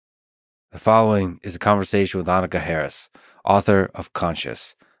The following is a conversation with Annika Harris, author of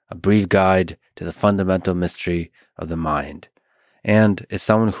Conscious, a brief guide to the fundamental mystery of the mind, and is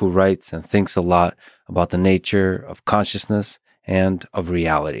someone who writes and thinks a lot about the nature of consciousness and of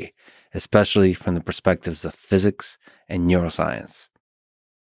reality, especially from the perspectives of physics and neuroscience.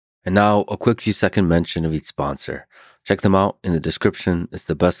 And now, a quick few-second mention of each sponsor. Check them out in the description. It's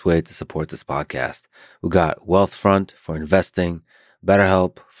the best way to support this podcast. We got Wealthfront for investing,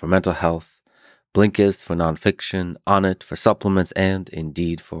 BetterHelp for mental health, Blinkist for nonfiction, Onnit for supplements, and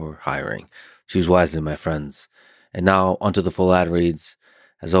Indeed for hiring. Choose wisely, my friends. And now, onto the full ad reads.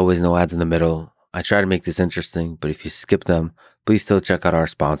 As always, no ads in the middle. I try to make this interesting, but if you skip them, please still check out our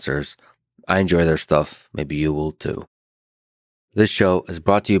sponsors. I enjoy their stuff. Maybe you will too. This show is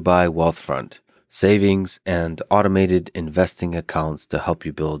brought to you by Wealthfront, savings and automated investing accounts to help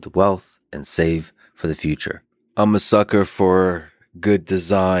you build wealth and save for the future. I'm a sucker for good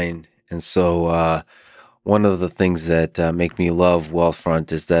design, and so one of the things that make me love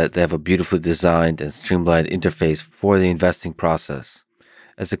Wealthfront is that they have a beautifully designed and streamlined interface for the investing process.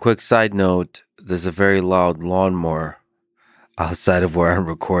 As a quick side note, there's a very loud lawnmower outside of where I'm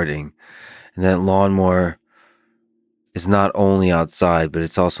recording, and that lawnmower is not only outside, but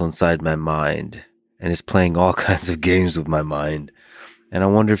it's also inside my mind, and it's playing all kinds of games with my mind. And I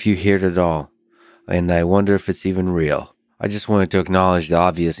wonder if you hear it at all, and I wonder if it's even real. I just wanted to acknowledge the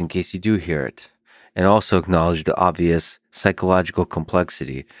obvious in case you do hear it, and also acknowledge the obvious psychological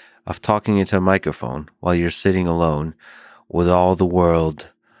complexity of talking into a microphone while you're sitting alone with all the world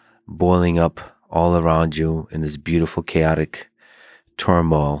boiling up all around you in this beautiful, chaotic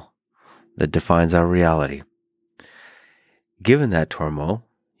turmoil that defines our reality. Given that turmoil,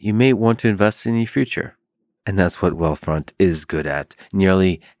 you may want to invest in your future. And that's what Wealthfront is good at.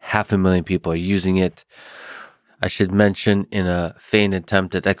 Nearly 500,000 people are using it. I should mention, in a feigned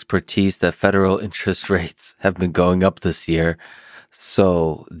attempt at expertise, that federal interest rates have been going up this year.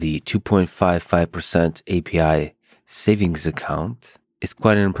 So the 2.55% API savings account is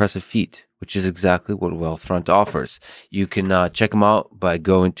quite an impressive feat, which is exactly what Wealthfront offers. You can check them out by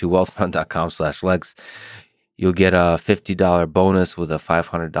going to wealthfront.com/Lex. You'll get a $50 bonus with a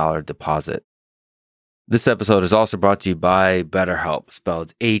 $500 deposit. This episode is also brought to you by BetterHelp,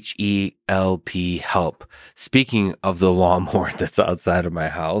 spelled H-E-L-P, help. Speaking of the lawnmower that's outside of my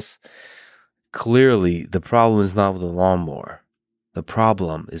house, clearly the problem is not with the lawnmower. The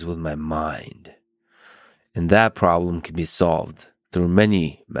problem is with my mind. And that problem can be solved through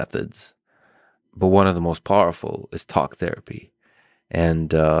many methods. But one of the most powerful is talk therapy.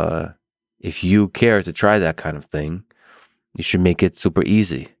 And if you care to try that kind of thing, you should make it super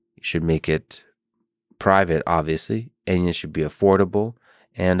easy. You should make it private, obviously, and it should be affordable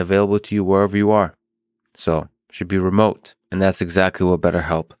and available to you wherever you are. So it should be remote. And that's exactly what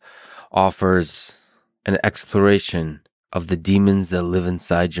BetterHelp offers: an exploration of the demons that live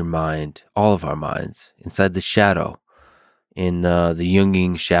inside your mind, all of our minds, inside the shadow, in the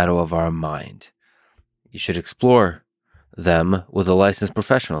Jungian shadow of our mind. You should explore them with a licensed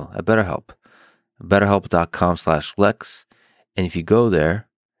professional at BetterHelp. BetterHelp.com/Lex. And if you go there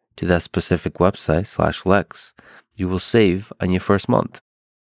to that specific website /Lex, you will save on your first month.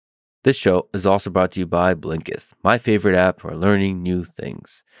 This show is also brought to you by Blinkist, my favorite app for learning new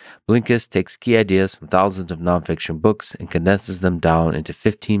things. Blinkist takes key ideas from thousands of nonfiction books and condenses them down into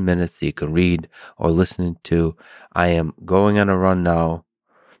 15 minutes that you can read or listen to. I am going on a run now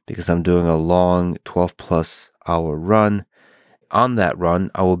because I'm doing a long 12+ hour run. On that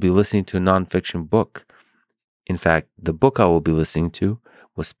run, I will be listening to a nonfiction book. In fact, the book I will be listening to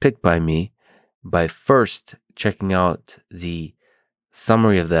was picked by me by first checking out the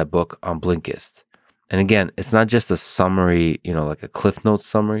summary of that book on Blinkist. And again, it's not just a summary, like a Cliff Notes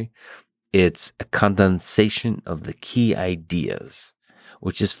summary. It's a condensation of the key ideas,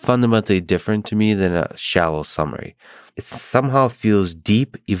 which is fundamentally different to me than a shallow summary. It somehow feels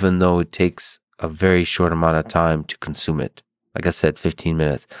deep, even though it takes a very short amount of time to consume it. Like I said, 15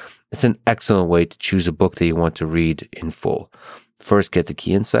 minutes. It's an excellent way to choose a book that you want to read in full. First, get the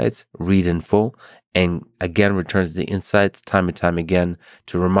key insights, read in full, and again, return to the insights time and time again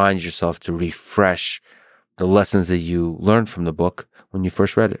to remind yourself to refresh the lessons that you learned from the book when you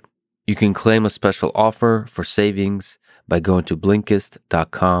first read it. You can claim a special offer for savings by going to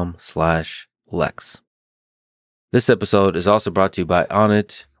Blinkist.com/Lex. This episode is also brought to you by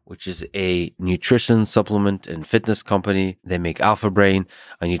Onnit, which is a nutrition supplement and fitness company. They make Alpha Brain,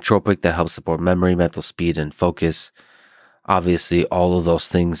 a nootropic that helps support memory, mental speed, and focus. Obviously, all of those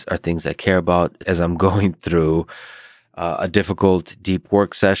things are things I care about as I'm going through a difficult deep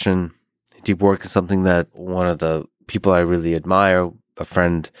work session. Deep work is something that one of the people I really admire, a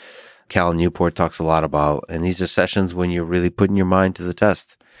friend, Cal Newport talks a lot about. And these are sessions when you're really putting your mind to the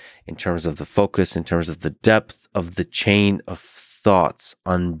test in terms of the focus, in terms of the depth of the chain of thoughts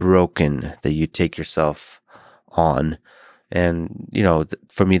unbroken that you take yourself on. And,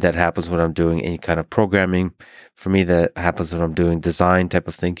 for me, that happens when I'm doing any kind of programming. For me, that happens when I'm doing design type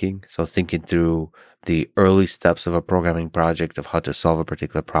of thinking. So thinking through the early steps of a programming project of how to solve a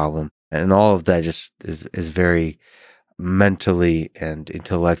particular problem. And all of that just is very mentally and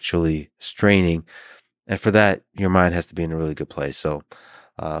intellectually straining. And for that, your mind has to be in a really good place. So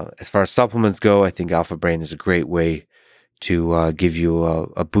as far as supplements go, I think Alpha Brain is a great way to give you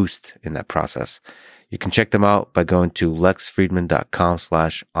a boost in that process. You can check them out by going to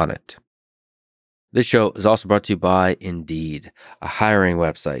lexfriedman.com/onit. This show is also brought to you by Indeed, a hiring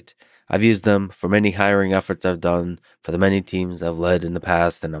website. I've used them for many hiring efforts I've done for the many teams I've led in the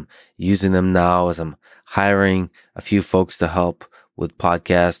past, and I'm using them now as I'm hiring a few folks to help with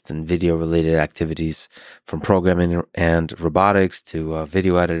podcast and video related activities, from programming and robotics to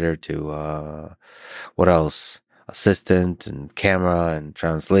video editor to what else? Assistant and camera and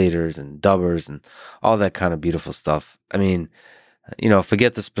translators and dubbers and all that kind of beautiful stuff. I mean,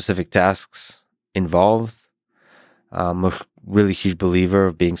 forget the specific tasks involved. I'm a really huge believer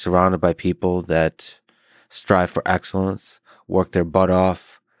of being surrounded by people that strive for excellence, work their butt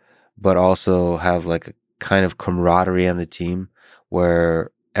off, but also have like a kind of camaraderie on the team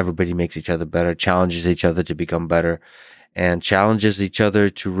where everybody makes each other better, challenges each other to become better, and challenges each other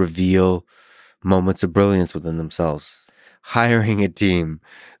to reveal moments of brilliance within themselves. Hiring a team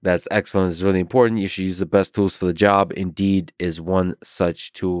that's excellent is really important. You should use the best tools for the job. Indeed is one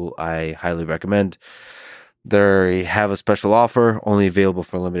such tool I highly recommend. They have a special offer, only available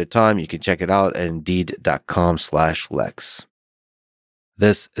for a limited time. You can check it out at indeed.com/Lex.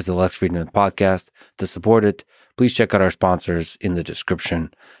 This is the Lex Fridman podcast. To support it, please check out our sponsors in the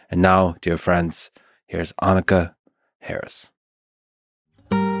description. And now, dear friends, here's Annika Harris.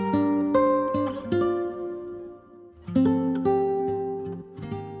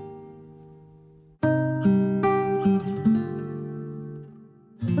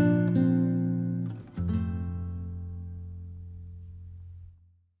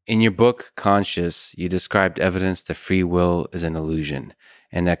 In your book, Conscious, you described evidence that free will is an illusion,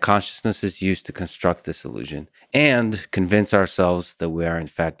 and that consciousness is used to construct this illusion and convince ourselves that we are in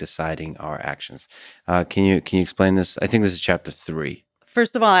fact deciding our actions. Can you explain this? I think this is chapter 3.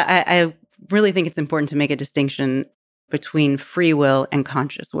 First of all, I really think it's important to make a distinction between free will and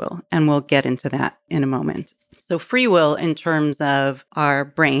conscious will, and we'll get into that in a moment. So free will in terms of our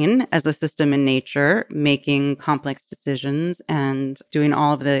brain as a system in nature, making complex decisions and doing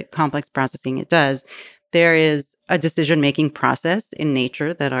all of the complex processing it does, there is a decision-making process in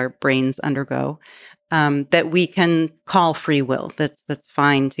nature that our brains undergo that we can call free will. That's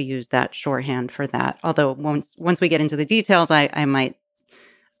fine to use that shorthand for that. Although once we get into the details, I might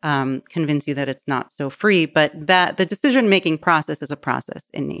convince you that it's not so free, but that the decision-making process is a process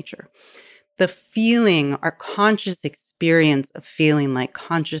in nature. The feeling, our conscious experience of feeling like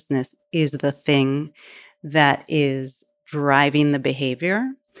consciousness is the thing that is driving the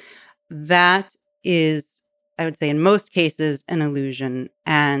behavior. That is, I would say, in most cases, an illusion.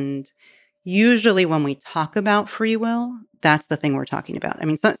 And usually when we talk about free will, that's the thing we're talking about. I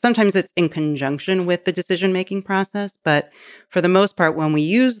mean, sometimes it's in conjunction with the decision-making process, but for the most part, when we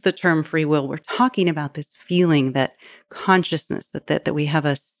use the term free will, we're talking about this feeling that consciousness, that we have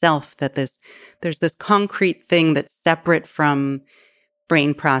a self, that there's this concrete thing that's separate from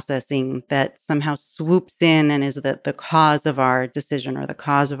brain processing that somehow swoops in and is the cause of our decision or the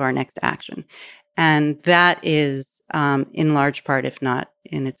cause of our next action. And that is, in large part, if not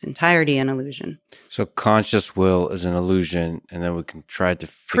in its entirety, an illusion. So conscious will is an illusion, and then we can try to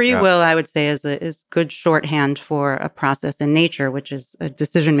free will, I would say, is good shorthand for a process in nature, which is a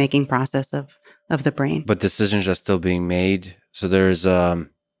decision-making process of the brain. But decisions are still being made. So there's,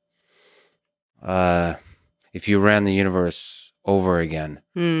 if you ran the universe over again,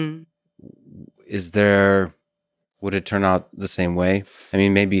 would it turn out the same way? I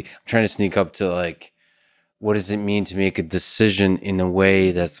mean, maybe I'm trying to sneak up to like, what does it mean to make a decision in a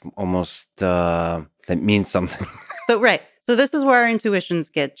way that's almost, that means something? Right. So this is where our intuitions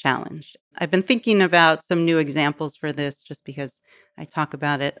get challenged. I've been thinking about some new examples for this just because I talk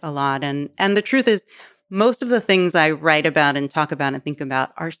about it a lot. And the truth is, most of the things I write about and talk about and think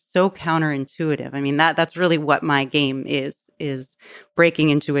about are so counterintuitive. I mean, that's really what my game is breaking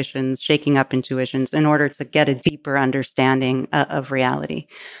intuitions, shaking up intuitions in order to get a deeper understanding of reality.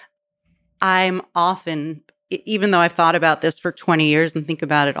 I'm often, even though I've thought about this for 20 years and think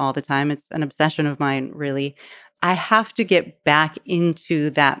about it all the time, it's an obsession of mine, really. I have to get back into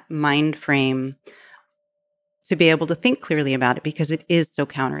that mind frame to be able to think clearly about it because it is so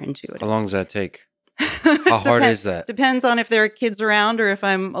counterintuitive. How long does that take? How hard is that? Depends on if there are kids around or if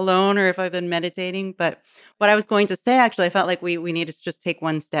I'm alone or if I've been meditating. But what I was going to say, actually, I felt like we needed to just take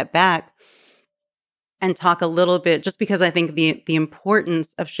one step back and talk a little bit, just because I think the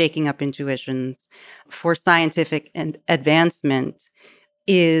importance of shaking up intuitions for scientific advancement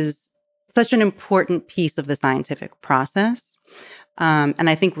is such an important piece of the scientific process. And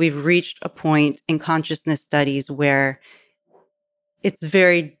I think we've reached a point in consciousness studies where it's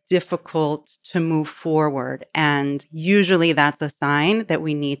very difficult to move forward. And usually that's a sign that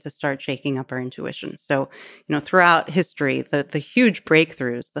we need to start shaking up our intuition. So, throughout history, the huge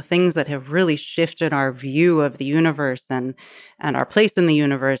breakthroughs, the things that have really shifted our view of the universe and our place in the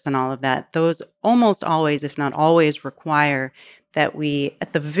universe and all of that, those almost always, if not always, require that we,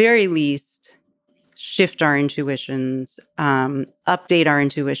 at the very least, shift our intuitions, update our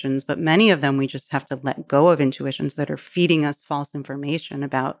intuitions, but many of them we just have to let go of intuitions that are feeding us false information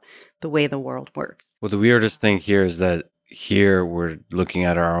about the way the world works. Well, the weirdest thing here is that here we're looking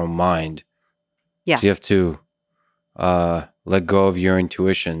at our own mind. Yeah. So you have to let go of your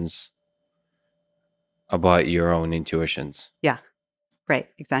intuitions about your own intuitions. Yeah, right.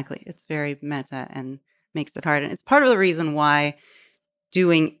 Exactly. It's very meta and makes it hard. And it's part of the reason why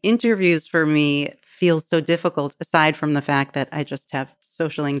doing interviews for me feels so difficult, aside from the fact that I just have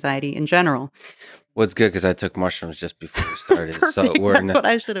social anxiety in general. Well, it's good because I took mushrooms just before we started. So we're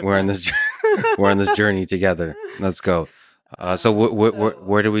in this journey together. Let's go. So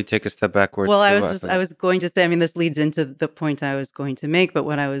where do we take a step backwards? Well, I was going to say, this leads into the point I was going to make, but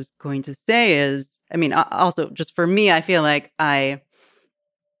what I was going to say is, also just for me, I feel like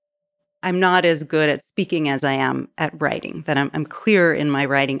I'm not as good at speaking as I am at writing, that I'm clearer in my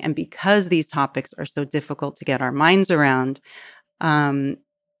writing. And because these topics are so difficult to get our minds around,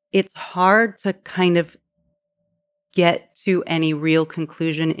 it's hard to kind of get to any real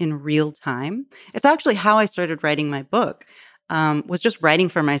conclusion in real time. It's actually how I started writing my book, was just writing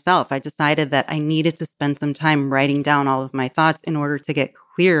for myself. I decided that I needed to spend some time writing down all of my thoughts in order to get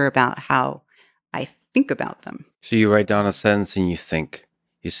clear about how I think about them. So you write down a sentence and you think.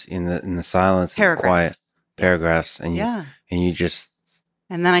 In the silence, and the quiet paragraphs, and you just,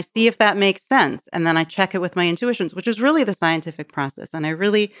 and then I see if that makes sense, and then I check it with my intuitions, which is really the scientific process. And I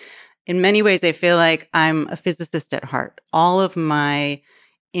really, in many ways, I feel like I'm a physicist at heart. All of my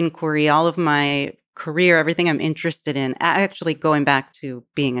inquiry, all of my career, everything I'm interested in, actually going back to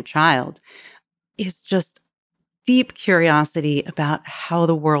being a child, is just deep curiosity about how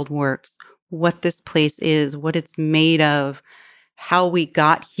the world works, what this place is, what it's made of, how we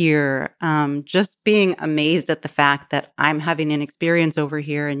got here, just being amazed at the fact that I'm having an experience over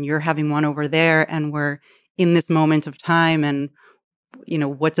here and you're having one over there, and we're in this moment of time. And,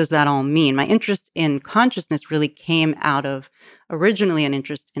 what does that all mean? My interest in consciousness really came out of originally an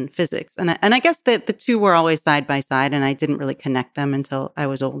interest in physics. And I guess that the two were always side by side, and I didn't really connect them until I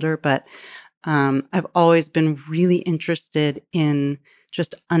was older. But I've always been really interested in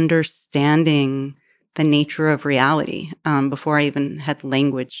just understanding the nature of reality before I even had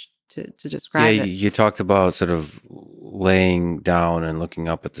language to describe it. You talked about sort of laying down and looking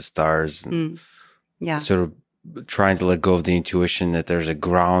up at the stars and sort of trying to let go of the intuition that there's a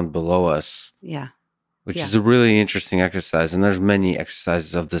ground below us. Yeah. Which is a really interesting exercise. And there's many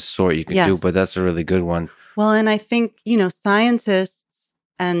exercises of this sort you can do, but that's a really good one. Well, and I think, scientists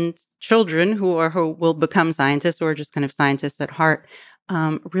and children who will become scientists or just kind of scientists at heart,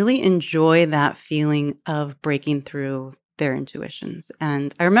 really enjoy that feeling of breaking through their intuitions.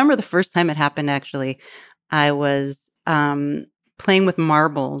 And I remember the first time it happened, actually, I was playing with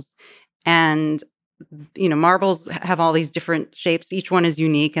marbles. And, marbles have all these different shapes. Each one is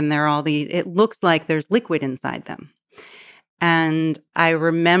unique, and it looks like there's liquid inside them. And I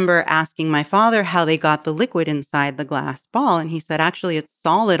remember asking my father how they got the liquid inside the glass ball. And he said, actually, it's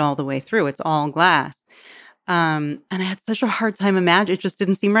solid all the way through. It's all glass. And I had such a hard time imagining. It just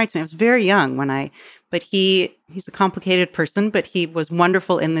didn't seem right to me. I was very young but he's a complicated person, but he was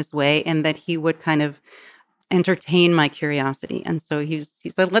wonderful in this way, in that he would kind of entertain my curiosity. And so he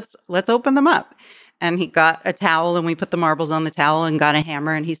said, let's open them up. And he got a towel, and we put the marbles on the towel, and got a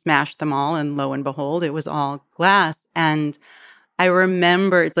hammer, and he smashed them all. And lo and behold, it was all glass. And I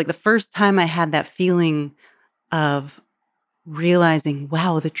remember it's like the first time I had that feeling of realizing,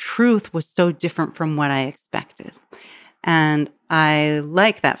 wow, the truth was so different from what I expected. And I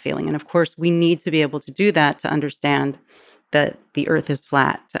like that feeling. And of course, we need to be able to do that to understand that the earth is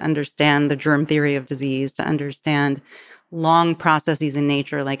flat, to understand the germ theory of disease, to understand long processes in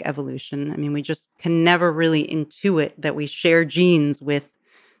nature like evolution. I mean, we just can never really intuit that we share genes with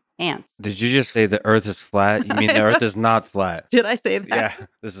ants. Did you just say the Earth is flat? You mean the Earth is not flat? Did I say that? Yeah,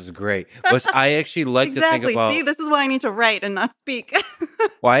 this is great. But I actually like to think Exactly. about. See, this is why I need to write and not speak.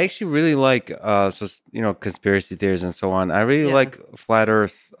 Well, I actually really like conspiracy theories and so on. I really Yeah. like flat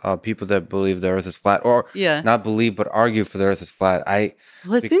Earth people that believe the Earth is flat, or Yeah. not believe but argue for the Earth is flat.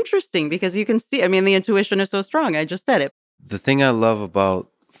 Well, it's interesting because you can see, I mean, the intuition is so strong. I just said it. The thing I love about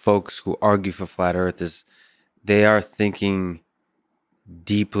folks who argue for flat Earth is they are thinking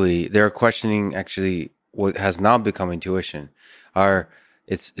deeply. They're questioning actually what has now become intuition.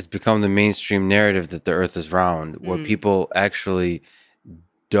 It's become the mainstream narrative that the Earth is round, where people actually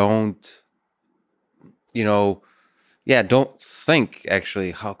don't, don't think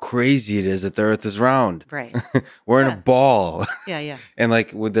actually how crazy it is that the Earth is round. Right. We're in Yeah. a ball. Yeah. And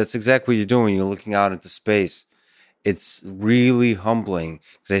that's exactly what you're doing. You're looking out into space. It's really humbling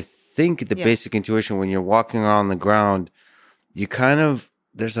because I think the basic intuition when you're walking around the ground,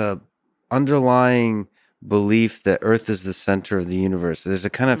 there's a underlying belief that Earth is the center of the universe. There's a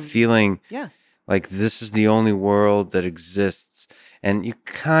kind of feeling like this is the only world that exists. And you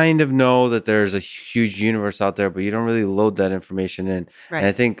kind of know that there's a huge universe out there, but you don't really load that information in. Right. And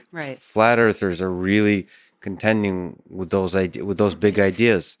I think flat earthers are really contending with those big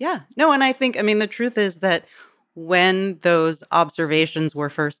ideas. Yeah. No, and I think, I mean, the truth is that when those observations were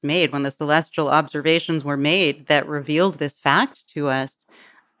first made, when the celestial observations were made that revealed this fact to us,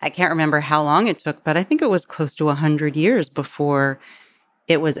 I can't remember how long it took, but I think it was close to 100 years before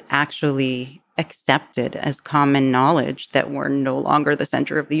it was actually accepted as common knowledge that we're no longer the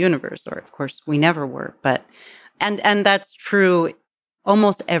center of the universe. Or, of course, we never were. But and that's true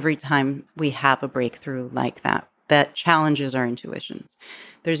almost every time we have a breakthrough like that challenges our intuitions.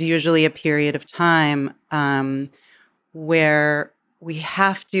 There's usually a period of time where we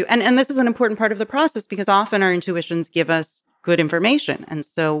have to, and this is an important part of the process because often our intuitions give us good information. And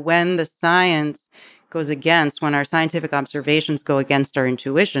so when the science goes against, when our scientific observations go against our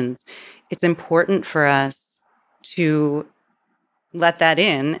intuitions, it's important for us to let that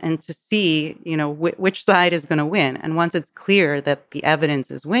in and to see, which side is going to win. And once it's clear that the evidence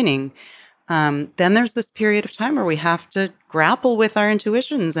is winning, then there's this period of time where we have to grapple with our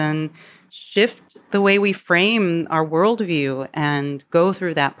intuitions and shift the way we frame our worldview and go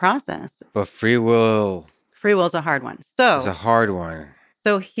through that process. But free will is a hard one. So it's a hard one.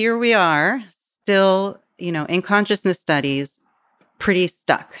 So here we are still, in consciousness studies, pretty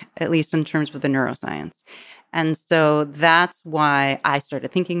stuck, at least in terms of the neuroscience. And so that's why I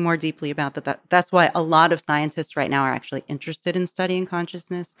started thinking more deeply about that. That's why a lot of scientists right now are actually interested in studying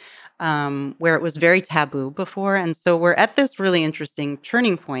consciousness, where it was very taboo before. And so we're at this really interesting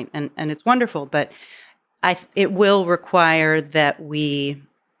turning point, and it's wonderful. But it will require that we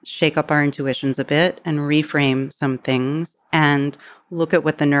shake up our intuitions a bit and reframe some things and look at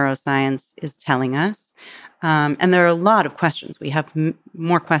what the neuroscience is telling us. And there are a lot of questions. We have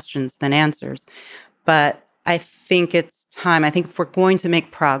more questions than answers. But I think it's time. I think if we're going to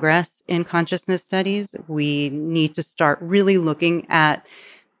make progress in consciousness studies, we need to start really looking at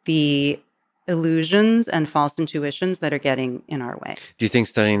the illusions and false intuitions that are getting in our way. Do you think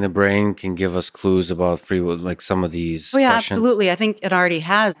studying the brain can give us clues about free will, like some of these yeah, questions? Absolutely. I think it already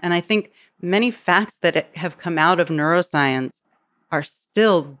has. And I think many facts that have come out of neuroscience are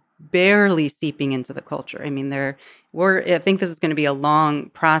still barely seeping into the culture. I mean, I think this is going to be a long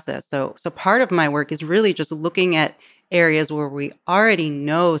process. So part of my work is really just looking at areas where we already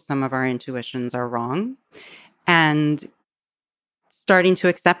know some of our intuitions are wrong and starting to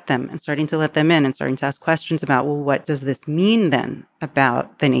accept them and starting to let them in and starting to ask questions about, well, what does this mean then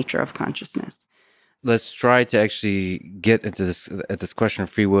about the nature of consciousness? Let's try to actually get into this question of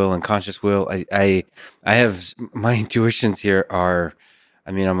free will and conscious will. I have my intuitions here are,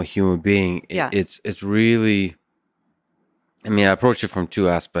 I mean, I'm a human being. Yeah. It's really, I mean, I approach it from two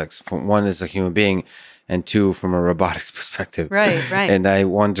aspects. From one is a human being, and two from a robotics perspective. Right. And I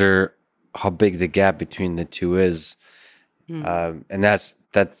wonder how big the gap between the two is. And that's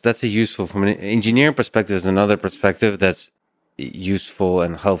a useful, from an engineering perspective, is another perspective that's useful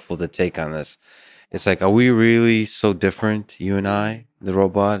and helpful to take on this. It's like, are we really so different, you and I, the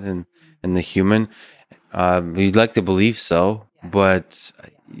robot and the human? You'd like to believe so, but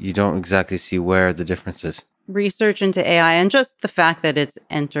you don't exactly see where the difference is. Research into AI and just the fact that it's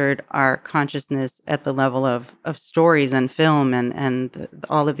entered our consciousness at the level of stories and film and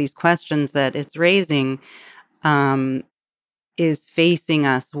all of these questions that it's raising is facing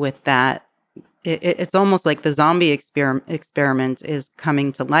us with that. It's almost like the zombie experiment is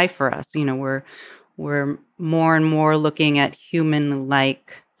coming to life for us. we're more and more looking at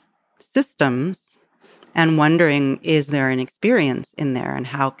human-like systems and wondering, is there an experience in there and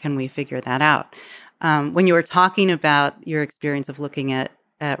how can we figure that out? When you were talking about your experience of looking at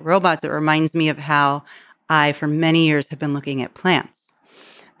robots, it reminds me of how I, for many years, have been looking at plants.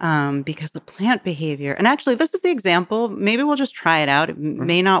 Because the plant behavior, and actually, this is the example. Maybe we'll just try it out. It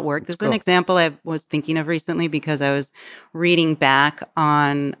may not work. This is an example I was thinking of recently because I was reading back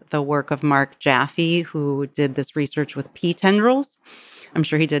on the work of Mark Jaffe, who did this research with pea tendrils. I'm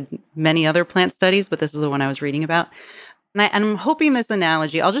sure he did many other plant studies, but this is the one I was reading about. And I'm hoping this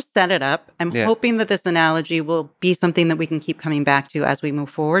analogy, I'll just set it up. I'm hoping that this analogy will be something that we can keep coming back to as we move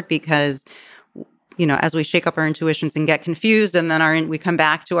forward because, you know, as we shake up our intuitions and get confused and then we come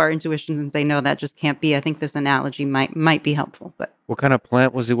back to our intuitions and say, no, that just can't be. I think this analogy might be helpful. But what kind of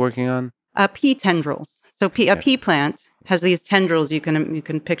plant was he working on? Pea tendrils. So a pea plant has these tendrils. You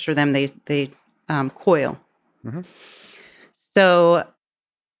can picture them. They coil. Mm-hmm. So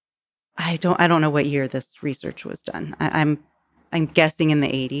I don't know what year this research was done. I'm guessing in the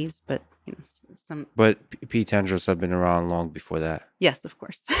 80s, but you know, But pea tendrils have been around long before that. Yes, of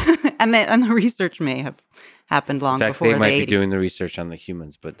course, and the research may have happened long before the 80s. In fact, they might be doing the research on the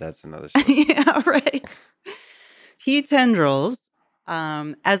humans, but that's another story. Yeah, right. Pea tendrils,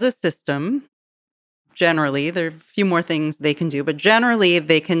 as a system, generally there are a few more things they can do, but generally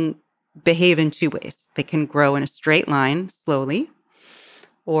they can behave in two ways. They can grow in a straight line slowly,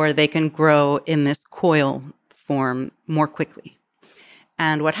 or they can grow in this coil form more quickly.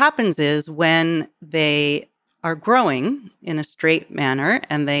 And what happens is when they are growing in a straight manner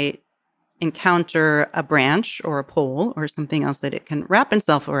and they encounter a branch or a pole or something else that it can wrap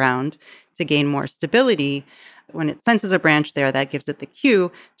itself around to gain more stability, when it senses a branch there, that gives it the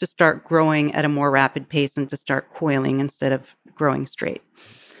cue to start growing at a more rapid pace and to start coiling instead of growing straight.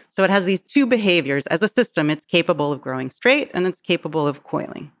 So it has these two behaviors. As a system, it's capable of growing straight and it's capable of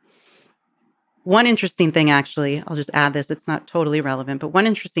coiling. One interesting thing, actually, I'll just add this, it's not totally relevant, but one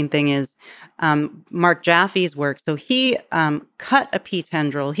interesting thing is Mark Jaffe's work. So he cut a pea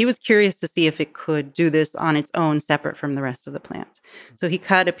tendril. He was curious to see if it could do this on its own, separate from the rest of the plant. So he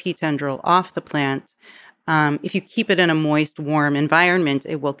cut a pea tendril off the plant. If you keep it in a moist, warm environment,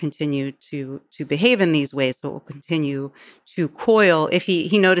 it will continue to behave in these ways. So it will continue to coil. If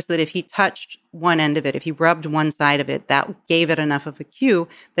he noticed that if he touched one end of it, if he rubbed one side of it, that gave it enough of a cue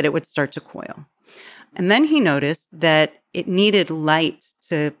that it would start to coil. And then he noticed that it needed light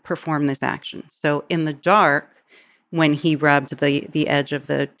to perform this action. So in the dark, when he rubbed the edge of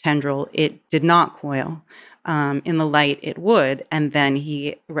the tendril, it did not coil. In the light, it would. And then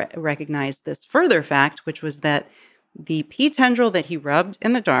he recognized this further fact, which was that the pea tendril that he rubbed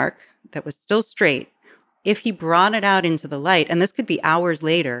in the dark, that was still straight, if he brought it out into the light, and this could be hours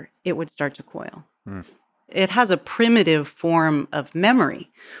later, it would start to coil. It has a primitive form of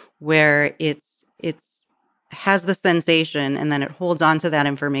memory where it's has the sensation and then it holds on to that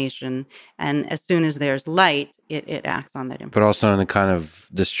information. And as soon as there's light, it acts on that information. But also in a kind of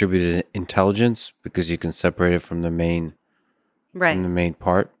distributed intelligence because you can separate it from the main from the main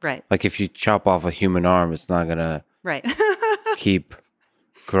part. Right. Like if you chop off a human arm, it's not gonna keep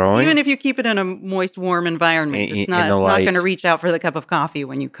growing. Even if you keep it in a moist, warm environment, it's not going to reach out for the cup of coffee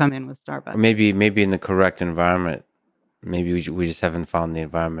when you come in with Starbucks. Maybe in the correct environment. Maybe we just haven't found the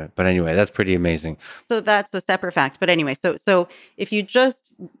environment. But anyway, that's pretty amazing. So that's a separate fact. But anyway, so if you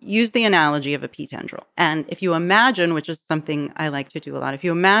just use the analogy of a pea tendril, and if you imagine, which is something I like to do a lot, if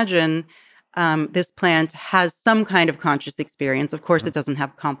you imagine this plant has some kind of conscious experience, of course, it doesn't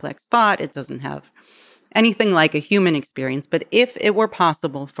have complex thought. It doesn't have anything like a human experience. But if it were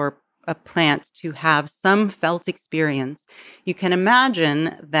possible for a plant to have some felt experience, you can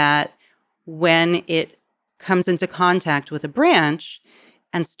imagine that when it comes into contact with a branch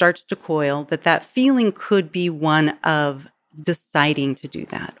and starts to coil, that feeling could be one of deciding to do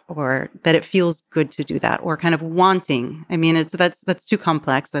that, or that it feels good to do that, or kind of wanting. I mean, that's too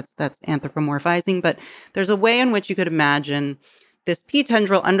complex. That's anthropomorphizing, but there's a way in which you could imagine this pea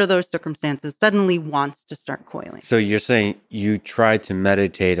tendril under those circumstances suddenly wants to start coiling. So you're saying you try to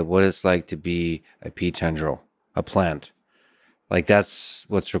meditate on what it's like to be a pea tendril, a plant. Like that's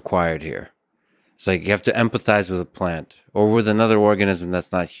what's required here. It's like you have to empathize with a plant or with another organism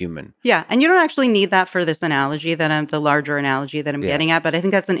that's not human. Yeah, and you don't actually need that for this analogy, the larger analogy that I'm getting at, but I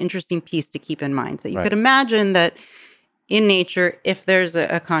think that's an interesting piece to keep in mind, that you could imagine that in nature, if there's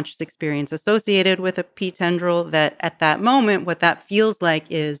a conscious experience associated with a pea tendril, that at that moment, what that feels like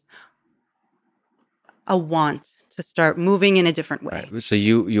is a want to start moving in a different way. Right. So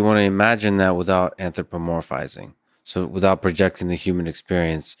you want to imagine that without anthropomorphizing. So without projecting the human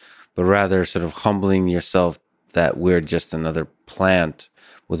experience, but rather sort of humbling yourself that we're just another plant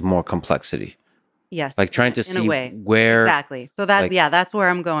with more complexity. Yes. Like trying to in see a way. where. Exactly. So that's where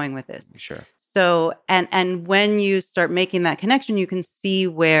I'm going with this. Sure. So, and when you start making that connection, you can see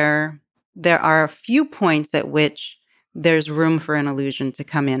where there are a few points at which there's room for an illusion to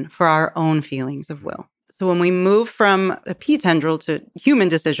come in for our own feelings of will. So when we move from a P tendril to human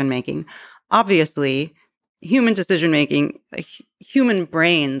decision-making, obviously human decision-making, human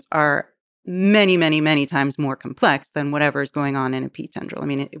brains are many, many, many times more complex than whatever is going on in a P tendril. I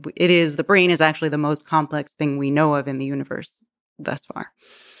mean, the brain is actually the most complex thing we know of in the universe thus far.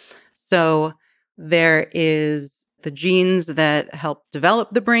 So there is the genes that help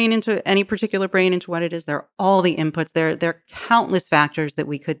develop the brain into any particular brain into what it is. There are all the inputs. There are countless factors that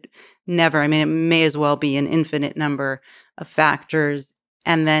we could never, I mean, it may as well be an infinite number of factors.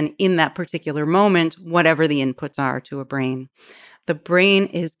 And then in that particular moment, whatever the inputs are to a brain, the brain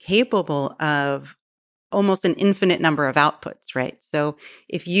is capable of almost an infinite number of outputs, right? So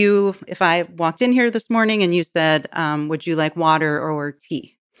if I walked in here this morning and you said, would you like water or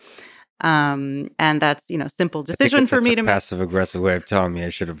tea? And that's, simple decision for me to make. Passive aggressive way of telling me I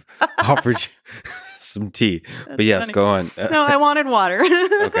should have offered you some tea. That's but yes, funny. Go on. No, I wanted water.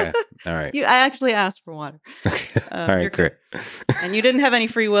 Okay. All right. I actually asked for water. All right, great. And you didn't have any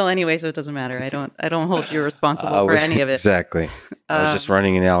free will anyway, so it doesn't matter. I don't hold you responsible for any of it. Exactly. I was just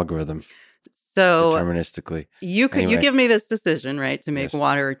running an algorithm. So deterministically. You give me this decision, right, to make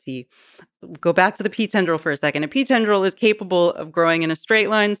water or tea. Go back to the P tendril for a second. A P tendril is capable of growing in a straight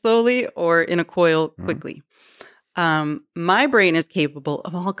line slowly or in a coil quickly. My brain is capable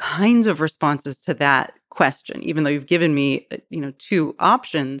of all kinds of responses to that question. Even though you've given me, two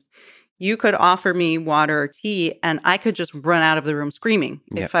options, you could offer me water or tea, and I could just run out of the room screaming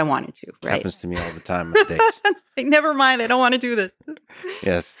if I wanted to. Right? Happens to me all the time on dates. Say, never mind, I don't want to do this.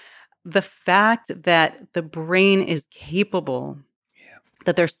 Yes. The fact that the brain is capable,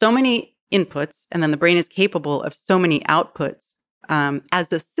 that there's so many inputs, and then the brain is capable of so many outputs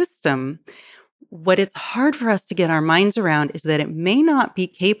as a system, what it's hard for us to get our minds around is that it may not be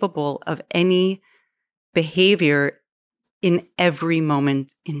capable of any behavior in every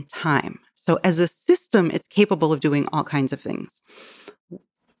moment in time. So as a system, it's capable of doing all kinds of things.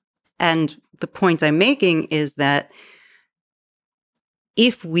 And the point I'm making is that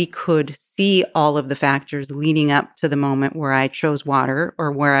if we could see all of the factors leading up to the moment where I chose water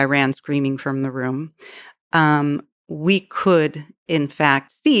or where I ran screaming from the room, we could, in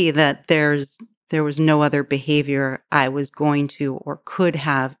fact, see that there was no other behavior I was going to or could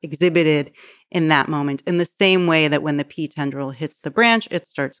have exhibited in that moment, in the same way that when the P tendril hits the branch, it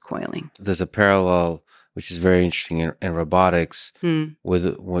starts coiling. There's a parallel, which is very interesting in robotics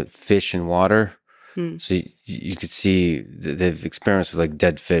with fish and water. So you could see they've experiments with like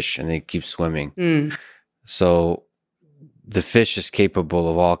dead fish and they keep swimming. So the fish is capable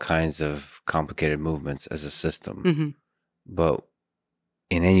of all kinds of complicated movements as a system. But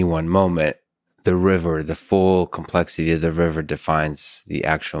in any one moment, the river, the full complexity of the river defines the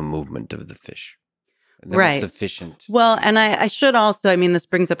actual movement of the fish. Right. Sufficient. Well, and I should also, this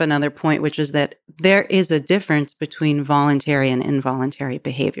brings up another point, which is that there is a difference between voluntary and involuntary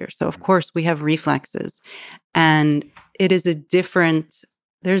behavior. So, of course, we have reflexes, and it is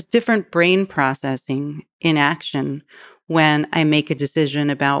there's different brain processing in action when I make a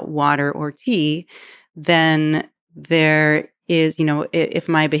decision about water or tea than there is, if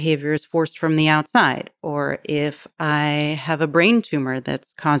my behavior is forced from the outside, or if I have a brain tumor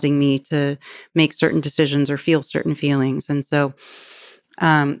that's causing me to make certain decisions or feel certain feelings. And so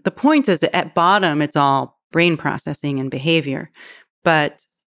the point is that at bottom, it's all brain processing and behavior. But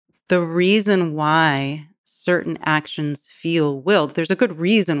the reason why certain actions feel willed, there's a good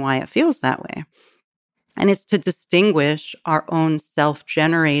reason why it feels that way. And it's to distinguish our own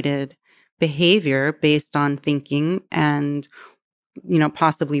self-generated behavior based on thinking and,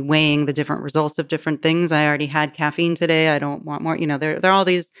 possibly weighing the different results of different things. I already had caffeine today. I don't want more. There are all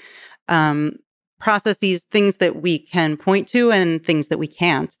these processes, things that we can point to and things that we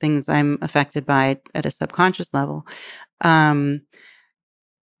can't, things I'm affected by at a subconscious level. And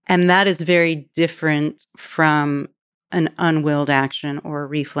that is very different from an unwilled action or a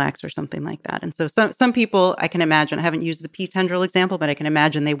reflex or something like that. And so some people, I can imagine, I haven't used the P tendril example, but I can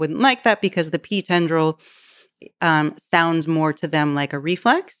imagine they wouldn't like that because the P tendril sounds more to them like a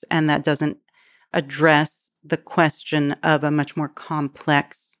reflex, and that doesn't address the question of a much more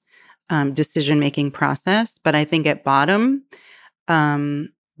complex decision-making process. But I think at bottom,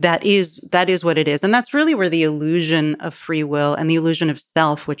 that is what it is. And that's really where the illusion of free will and the illusion of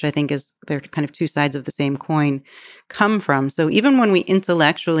self, which I think is, they're kind of two sides of the same coin, come from. So even when we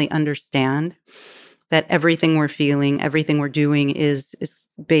intellectually understand that everything we're feeling, everything we're doing is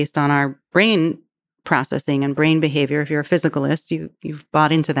based on our brain processing and brain behavior. If you're a physicalist, you've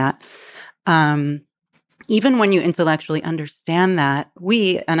bought into that. Even when you intellectually understand that,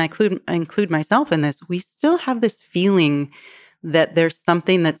 and I include myself in this, we still have this feeling that there's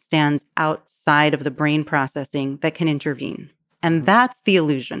something that stands outside of the brain processing that can intervene. And that's the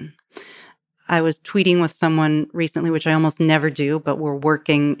illusion. I was tweeting with someone recently, which I almost never do, but we're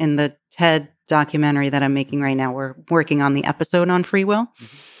working in the TED documentary that I'm making right now. We're working on the episode on free will. Mm-hmm.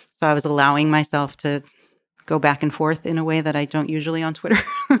 So I was allowing myself to go back and forth in a way that I don't usually on Twitter.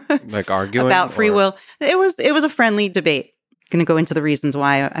 Like arguing? About free will. It was a friendly debate. I'm going to go into the reasons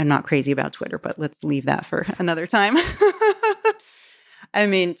why I'm not crazy about Twitter, but let's leave that for another time. I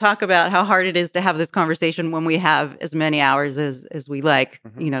mean, talk about how hard it is to have this conversation when we have as many hours as we like,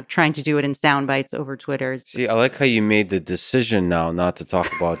 mm-hmm. Trying to do it in sound bites over Twitter. See, I like how you made the decision now not to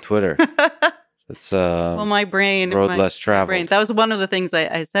talk about Twitter. It's well, my brain, road less traveled. That was one of the things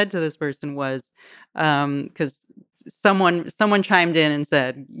I said to this person was, because someone chimed in and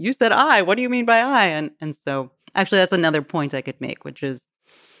said, "You said I. What do you mean by I?" And so actually, that's another point I could make, which is,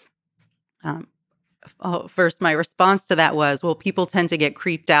 first, my response to that was, well, people tend to get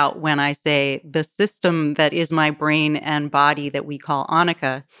creeped out when I say the system that is my brain and body that we call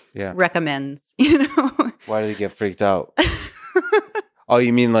Annika recommends. Why do you get freaked out? Oh,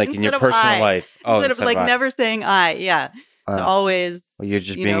 you mean like in your personal life? Oh, instead of like never saying I, yeah. Always, well, you're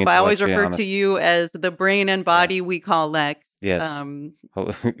just being I always refer to you as the brain and body we call Lex. Yes.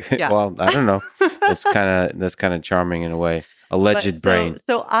 Well, I don't know. That's kind of charming in a way. Alleged brain.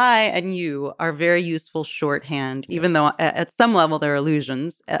 So I and you are very useful shorthand, even though at some level they're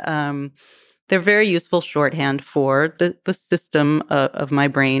illusions. They're very useful shorthand for the system of my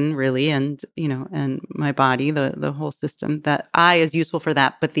brain, really, and and my body, the whole system. That I is useful for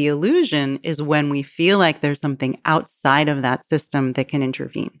that, but the illusion is when we feel like there's something outside of that system that can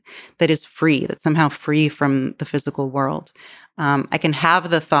intervene, that is free, that's somehow free from the physical world. I can have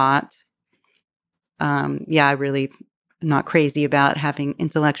the thought, I really am not crazy about having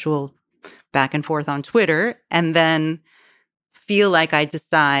intellectual back and forth on Twitter, and then feel like I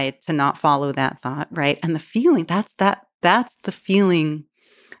decide to not follow that thought, right? And the feeling, that's the feeling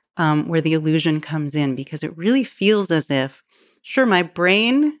where the illusion comes in, because it really feels as if, sure, my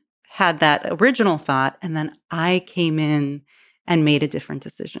brain had that original thought, and then I came in and made a different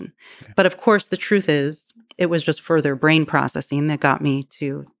decision. Yeah. But of course, the truth is, it was just further brain processing that got me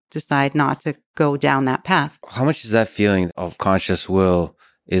to decide not to go down that path. How much is that feeling of conscious will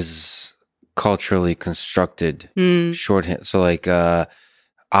is culturally constructed shorthand? So like I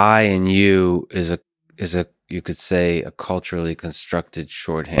and you is a you could say a culturally constructed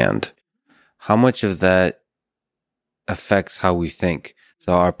shorthand. How much of that affects how we think?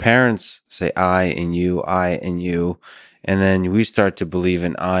 So our parents say I and you, and then we start to believe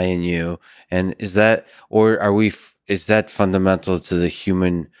in I and you. And is that, or is that fundamental to the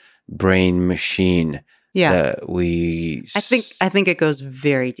human brain machine? Yeah, I think it goes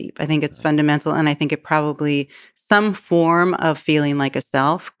very deep. I think it's fundamental, and I think it probably, some form of feeling like a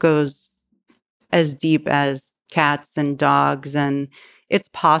self goes as deep as cats and dogs, and it's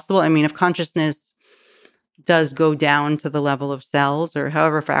possible. I mean, if consciousness does go down to the level of cells, or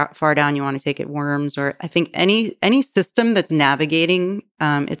however far down you want to take it, worms, or I think any system that's navigating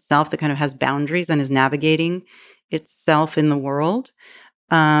itself, that kind of has boundaries and is navigating itself in the world.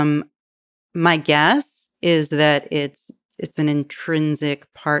 My guess is that it's an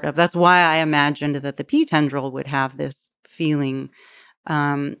intrinsic part of. That's why I imagined that the P tendril would have this feeling,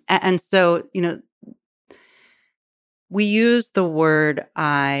 and so we use the word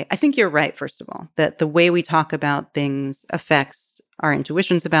I. I think you're right. First of all, that the way we talk about things affects our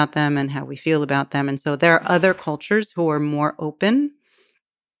intuitions about them and how we feel about them, and so there are other cultures who are more open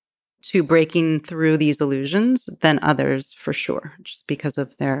to breaking through these illusions than others, for sure, just because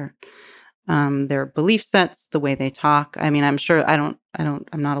of their belief sets, the way they talk. I mean, I'm sure I'm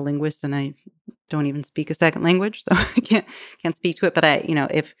not a linguist, and I don't even speak a second language, so I can't speak to it. But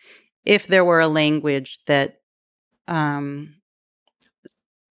if there were a language that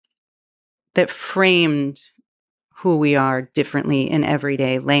framed who we are differently in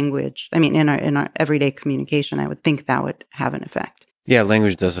everyday language, I mean, in our everyday communication, I would think that would have an effect. Yeah,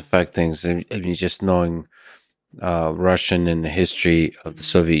 language does affect things. I mean, just knowing Russian and the history of the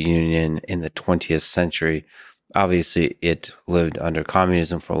Soviet Union in the 20th century. Obviously, it lived under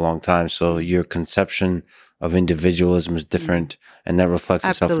communism for a long time. So your conception of individualism is different, and that reflects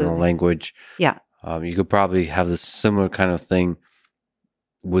itself in the Absolutely. language. Yeah. You could probably have this similar kind of thing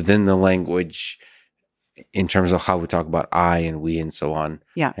within the language in terms of how we talk about I and we and so on.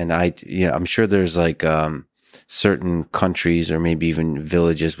 Yeah. And I'm sure there's like certain countries or maybe even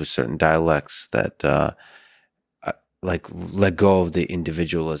villages with certain dialects that like let go of the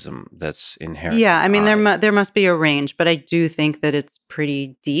individualism that's inherent. Yeah, I mean, in I. there must be a range, but I do think that it's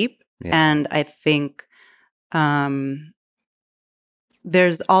pretty deep. Yeah. And I think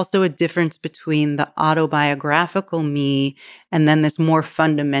there's also a difference between the autobiographical me and then this more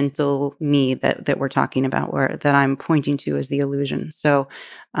fundamental me that we're talking about, that I'm pointing to as the illusion. So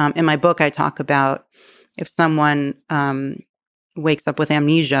in my book, I talk about if someone wakes up with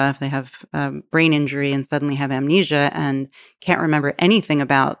amnesia, if they have brain injury and suddenly have amnesia and can't remember anything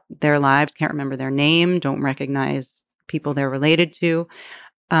about their lives, can't remember their name, don't recognize people they're related to,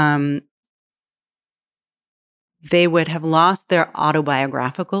 they would have lost their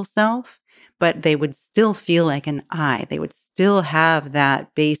autobiographical self, but they would still feel like an I. They would still have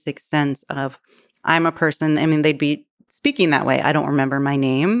that basic sense of, I'm a person. I mean, they'd be speaking that way. I don't remember my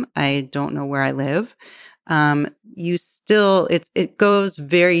name. I don't know where I live. It goes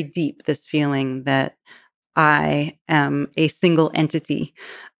very deep, this feeling that I am a single entity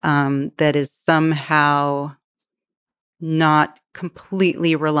that is somehow not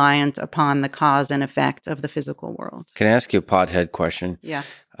completely reliant upon the cause and effect of the physical world. Can I ask you a pothead question? Yeah.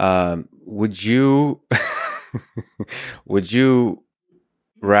 Would you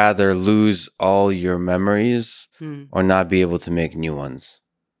rather lose all your memories or not be able to make new ones?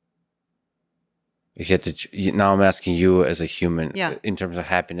 You have to. Now I'm asking you as a human, in terms of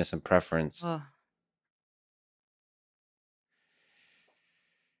happiness and preference. Oh.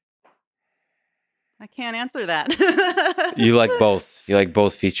 I can't answer that. You like both. You like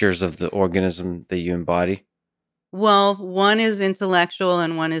both features of the organism that you embody? Well, one is intellectual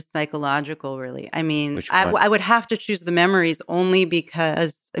and one is psychological, really. I mean, I would have to choose the memories only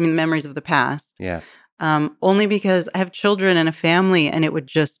because, the memories of the past. Yeah. Only because I have children and a family, and it wouldn't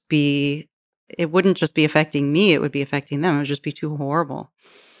just be affecting me, it would be affecting them. It would just be too horrible.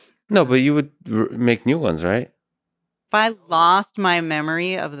 No, but you would make new ones, right? If I lost my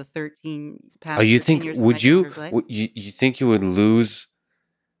memory of the 13 past, you think years would of you? my life, You think you would lose?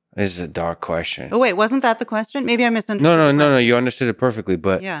 This is a dark question. Oh wait, wasn't that the question? Maybe I misunderstood. No. You understood it perfectly,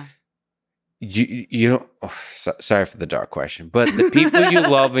 but yeah, you don't. Oh, sorry for the dark question, but the people you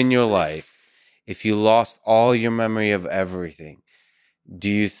love in your life, if you lost all your memory of everything, do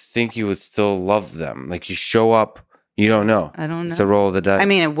you think you would still love them? Like you show up, you don't know. I don't know. It's a roll of the dice. I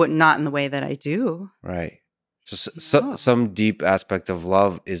mean, it would not in the way that I do. Right. So some deep aspect of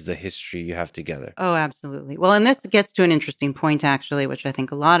love is the history you have together. Oh, absolutely. Well, and this gets to an interesting point, actually, which I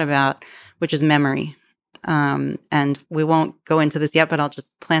think a lot about, which is memory. And we won't go into this yet, but I'll just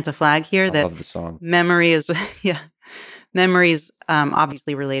plant a flag here. I love the song. Memory is, memory is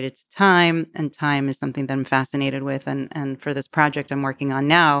obviously related to time, and time is something that I'm fascinated with. And for this project I'm working on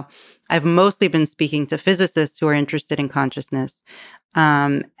now, I've mostly been speaking to physicists who are interested in consciousness.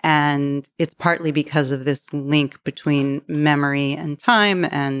 And it's partly because of this link between memory and time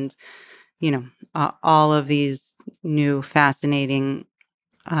and, all of these new fascinating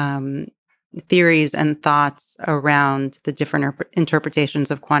theories and thoughts around the different interpretations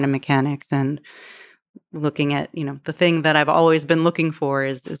of quantum mechanics, and looking at, the thing that I've always been looking for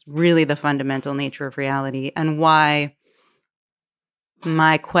is really the fundamental nature of reality, and why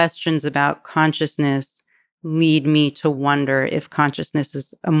my questions about consciousness lead me to wonder if consciousness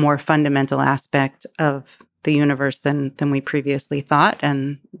is a more fundamental aspect of the universe than we previously thought,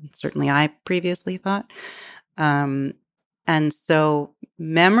 and certainly I previously thought. And so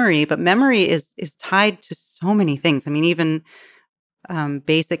memory is tied to so many things. I mean, even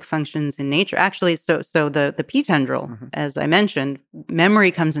basic functions in nature. Actually, so the P tendril, as I mentioned, memory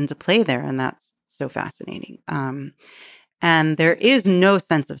comes into play there, and that's so fascinating. And there is no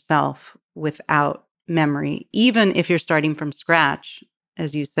sense of self without memory, even if you're starting from scratch,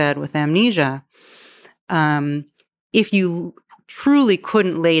 as you said, with amnesia. If you truly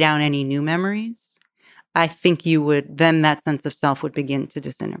couldn't lay down any new memories, I think then that sense of self would begin to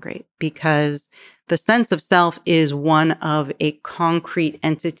disintegrate, because the sense of self is one of a concrete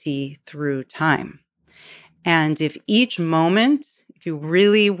entity through time. And if each moment, if you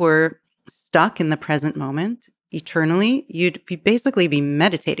really were stuck in the present moment eternally, you'd basically be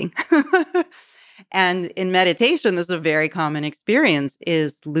meditating. And in meditation, this is a very common experience,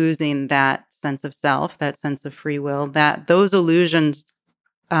 is losing that sense of self, that sense of free will, that those illusions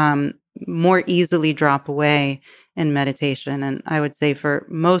more easily drop away in meditation. And I would say for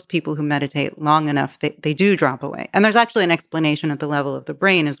most people who meditate long enough, they do drop away. And there's actually an explanation at the level of the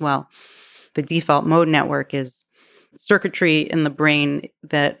brain as well. The default mode network is circuitry in the brain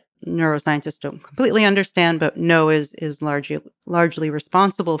that neuroscientists don't completely understand, but know is largely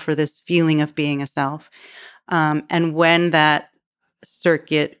responsible for this feeling of being a self. And when that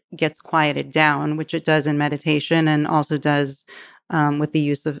circuit gets quieted down, which it does in meditation and also does with the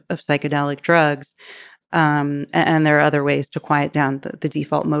use of psychedelic drugs, and there are other ways to quiet down the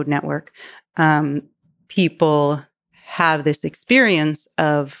default mode network, people have this experience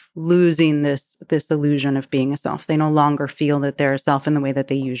of losing this illusion of being a self. They no longer feel that they're a self in the way that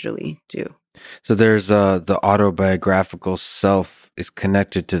they usually do. So there's the autobiographical self is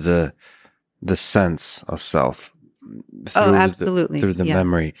connected to the sense of self. Absolutely. Through the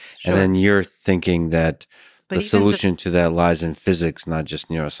memory. Sure. And then you're thinking that But the solution to that lies in physics, not just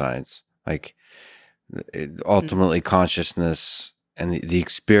neuroscience. Like ultimately consciousness and the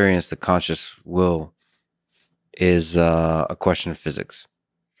experience, the conscious will is a question of physics.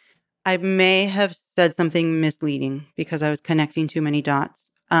 I may have said something misleading because I was connecting too many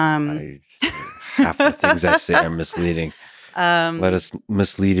dots. Half the things I say are misleading. Let us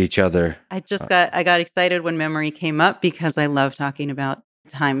mislead each other. I got excited when memory came up because I love talking about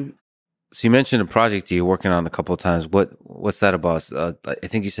time. So you mentioned a project you're working on a couple of times. What's that about? I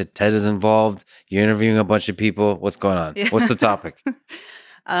think you said TED is involved. You're interviewing a bunch of people. What's going on? Yeah. What's the topic?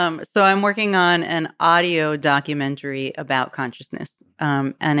 So I'm working on an audio documentary about consciousness,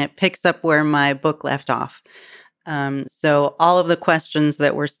 and it picks up where my book left off. So all of the questions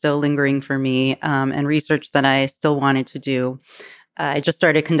that were still lingering for me, and research that I still wanted to do, I just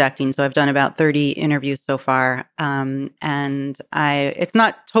started conducting. So I've done about 30 interviews so far. And it's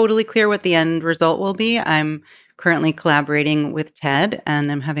not totally clear what the end result will be. I'm currently collaborating with TED,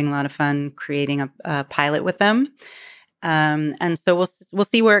 and I'm having a lot of fun creating a pilot with them. And so we'll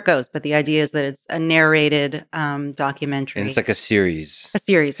see where it goes. But the idea is that it's a narrated documentary. And it's like a series.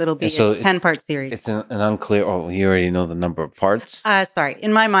 It'll be a 10-part series. It's an unclear. Oh, you already know the number of parts. Sorry,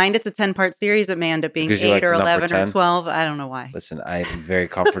 in my mind, it's a 10-part series. It may end up being Because 8 or 11 10? or 12. I don't know why. Listen, I am very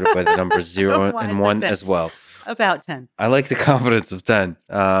comforted by the numbers 0 and 1 as well. About 10. I like the confidence of 10.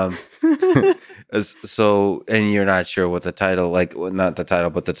 So, and you're not sure what the title, not the title,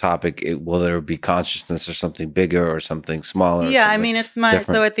 but the topic, will there be consciousness or something bigger or something smaller? Yeah, I mean, it's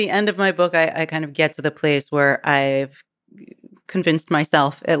so at the end of my book, I kind of get to the place where I've convinced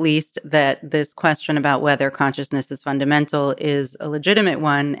myself, at least, that this question about whether consciousness is fundamental is a legitimate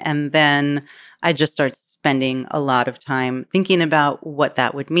one. And then I just start spending a lot of time thinking about what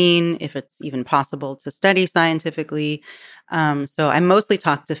that would mean, if it's even possible to study scientifically. So I mostly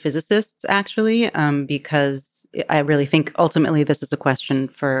talk to physicists, actually, because I really think ultimately this is a question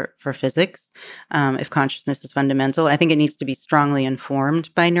for physics. If consciousness is fundamental, I think it needs to be strongly informed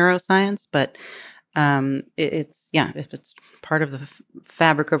by neuroscience, but if it's part of the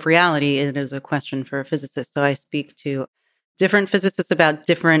fabric of reality, it is a question for a physicist. So I speak to different physicists about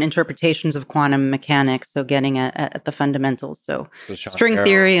different interpretations of quantum mechanics, so getting at the fundamentals. So string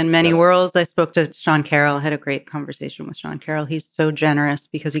theory and many worlds. I spoke to Sean Carroll, had a great conversation with Sean Carroll. He's so generous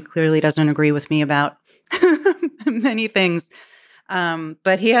because he clearly doesn't agree with me about many things.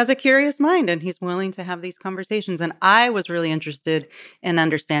 But he has a curious mind and he's willing to have these conversations. And I was really interested in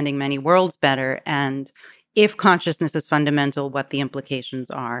understanding many worlds better, and if consciousness is fundamental, what the implications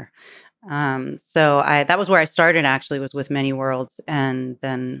are. So that was where I started, actually, was with many worlds. And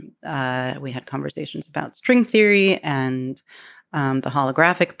then we had conversations about string theory and the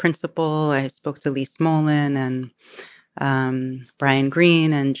holographic principle. I spoke to Lee Smolin and Brian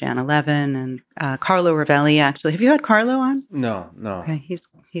Greene and Janna Levin and Carlo Rovelli, actually. Have you had Carlo on? No. Okay, he's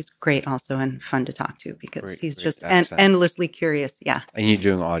great also and fun to talk to because he's great just accent. endlessly curious. Yeah. And you're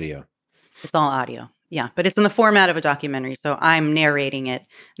doing audio. It's all audio. Yeah, but it's in the format of a documentary. So I'm narrating it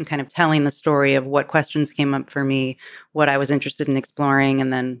and kind of telling the story of what questions came up for me, what I was interested in exploring,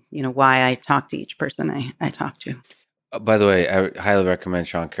 and then, why I talked to each person I talked to. By the way, I highly recommend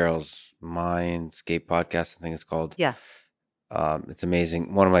Sean Carroll's Mindscape podcast, I think it's called. Yeah. It's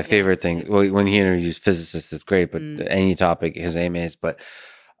amazing. One of my favorite things, when he interviews physicists, it's great, but any topic, his aim is. But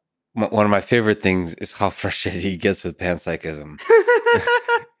one of my favorite things is how frustrated he gets with panpsychism.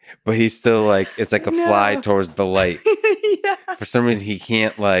 But he's still it's like a fly towards the light. Yeah. For some reason, he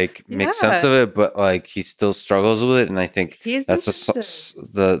can't make sense of it, but he still struggles with it. And I think that's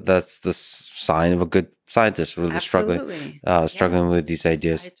the sign of a good scientist, really struggling with these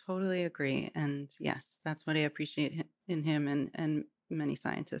ideas. I totally agree. And yes, that's what I appreciate in him and many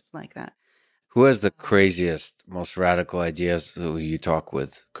scientists like that. Who has the craziest, most radical ideas who you talk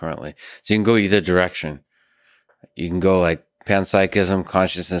with currently? So you can go either direction. You can go like panpsychism,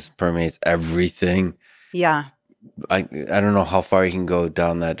 consciousness permeates everything. Yeah. I don't know how far you can go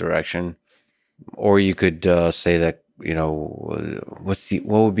down that direction, or you could say that what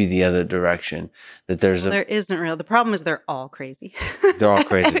would be the other direction that there isn't real. The problem is they're all crazy. They're all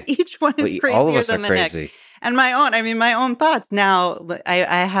crazy. Each one is crazier all of us than are the crazy. next. And my own thoughts now. I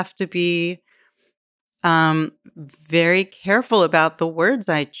have to be very careful about the words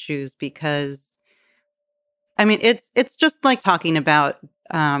I choose because, it's just like talking about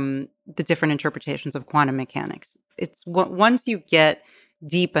the different interpretations of quantum mechanics. It's once you get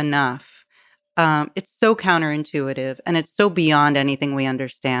deep enough, it's so counterintuitive and it's so beyond anything we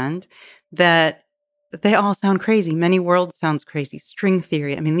understand that they all sound crazy. Many worlds sounds crazy. String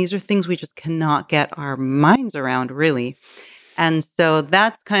theory. These are things we just cannot get our minds around, really. And so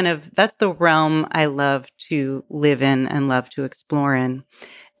that's the realm I love to live in and love to explore in.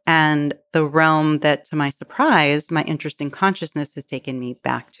 And the realm that, to my surprise, my interest in consciousness has taken me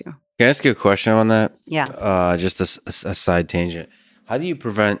back to. Can I ask you a question on that? Yeah. Just a side tangent. How do you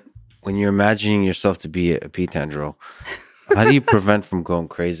prevent, when you're imagining yourself to be a pea tendril, how do you prevent from going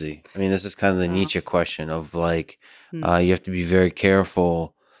crazy? This is kind of the Nietzsche question of like, you have to be very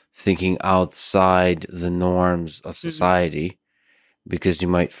careful thinking outside the norms of society because you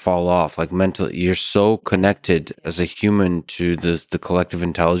might fall off. Like mentally, you're so connected as a human to the collective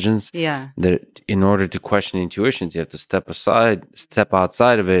intelligence that in order to question intuitions, you have to step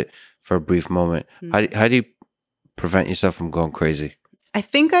outside of it for a brief moment. How do you prevent yourself from going crazy? I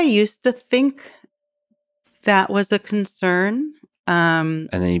think I used to think that was a concern. And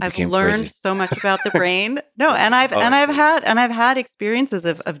then you became I've learned crazy. So much about the brain. No, and I've had experiences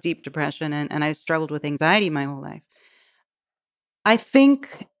of deep depression and I've struggled with anxiety my whole life. I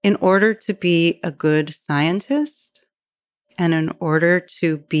think in order to be a good scientist and in order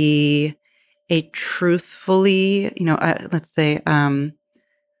to be a truthfully, let's say, to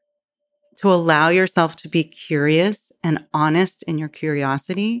allow yourself to be curious and honest in your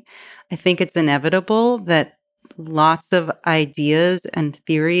curiosity, I think it's inevitable that lots of ideas and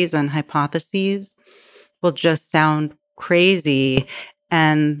theories and hypotheses will just sound crazy.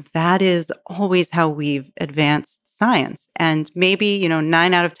 And that is always how we've advanced science. And maybe,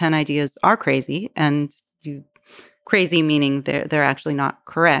 9 out of 10 ideas are crazy, and crazy meaning they're actually not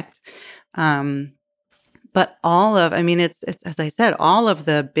correct. But all of, it's as I said, all of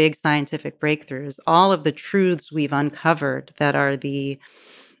the big scientific breakthroughs, all of the truths we've uncovered that are the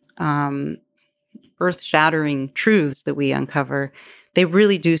earth-shattering truths that we uncover, they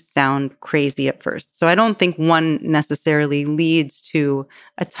really do sound crazy at first. So I don't think one necessarily leads to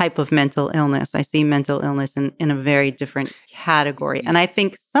a type of mental illness. I see mental illness in a very different category. And I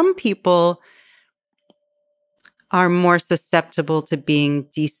think some people are more susceptible to being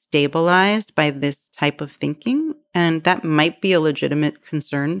destabilized by this type of thinking. And that might be a legitimate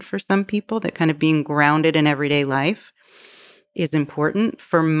concern for some people, that kind of being grounded in everyday life is important.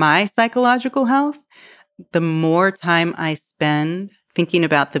 For my psychological health, the more time I spend thinking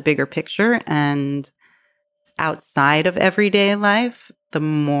about the bigger picture and outside of everyday life, the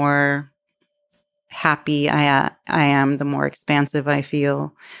more happy I am, the more expansive I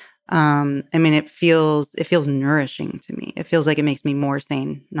feel. It feels nourishing to me. It feels like it makes me more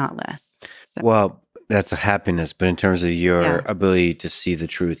sane, not less. So. Well, that's a happiness, but in terms of your ability to see the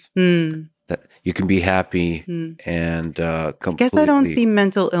truth, that you can be happy and completely. I guess I don't see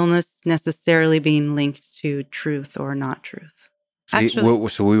mental illness necessarily being linked to truth or not truth.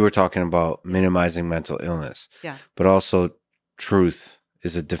 So we were talking about minimizing mental illness, but also truth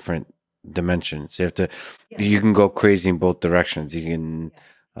is a different dimension. So you can go crazy in both directions. You can,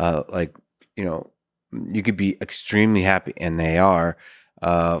 you could be extremely happy, and they are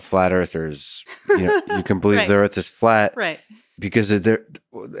flat earthers. You can believe the earth is flat, right? Because they're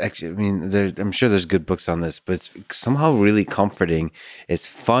actually, I'm sure there's good books on this, but it's somehow really comforting. It's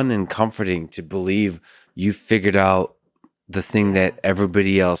fun and comforting to believe you figured out the thing that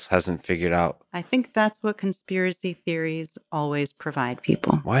everybody else hasn't figured out. I think that's what conspiracy theories always provide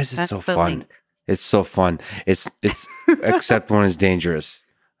people. Why is it so fun? Link. It's so fun. It's except when it's dangerous.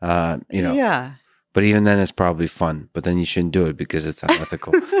 Yeah. But even then, it's probably fun. But then you shouldn't do it because it's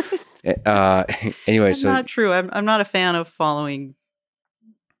unethical. Anyway, That's not true. I'm not a fan of following.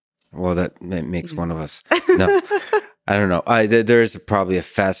 Well, that makes one of us. No, I don't know. There is probably a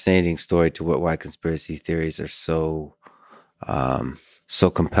fascinating story to why conspiracy theories are so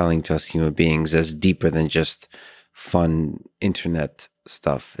compelling to us human beings, as deeper than just fun internet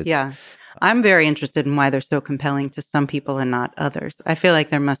stuff. I'm very interested in why they're so compelling to some people and not others. I feel like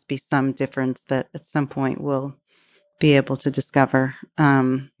there must be some difference that at some point we'll be able to discover.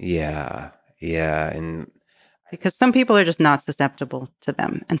 Yeah. And Because some people are just not susceptible to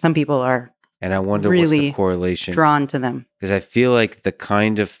them, and some people are I wonder really what's the correlation. drawn to them. Because I feel like the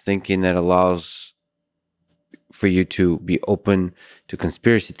kind of thinking that allows for you to be open to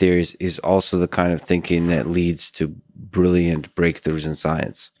conspiracy theories is also the kind of thinking that leads to brilliant breakthroughs in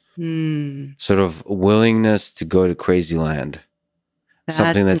science. Sort of willingness to go to crazy land. That's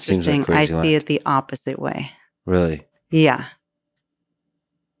something that seems like interesting. crazy I land. see it the opposite way. Really? Yeah.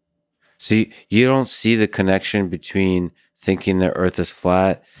 So you don't see the connection between thinking the Earth is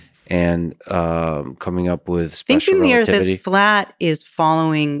flat and coming up with special Thinking the relativity? Earth is flat is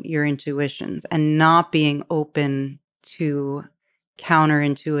following your intuitions and not being open to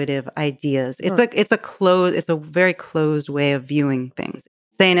counterintuitive ideas. It's a very closed way of viewing things.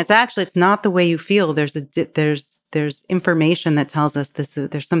 Saying it's not the way you feel. There's information that tells us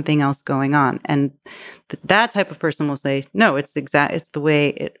there's something else going on, and that type of person will say, no, it's the way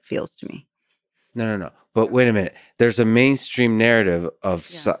it feels to me. No. But wait a minute. There's a mainstream narrative of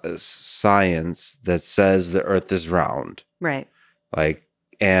science that says the Earth is round. Right.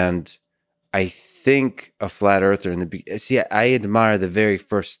 And I think a flat earther I admire the very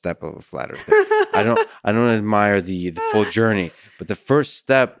first step of a flat earther. I don't admire the full journey, but the first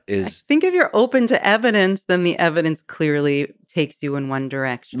step is, I think if you're open to evidence, then the evidence clearly takes you in one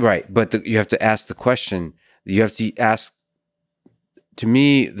direction. right. But you have to ask the question. You have to ask. To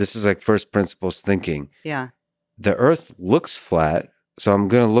me, this is like first principles thinking. Yeah. The Earth looks flat, so I'm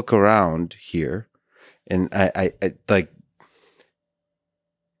going to look around here, and I like.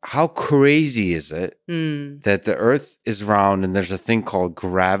 How crazy is it that the Earth is round and there's a thing called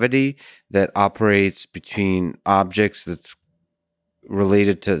gravity that operates between objects that's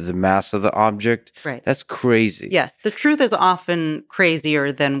related to the mass of the object? Right. That's crazy. Yes. The truth is often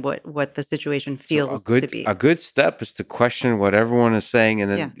crazier than what the situation feels to be. A good step is to question what everyone is saying, and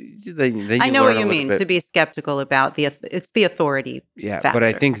then, then you I know learn what you mean, to be skeptical about it's the authority factor. But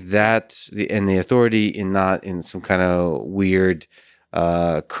I think that the authority not in some kind of weird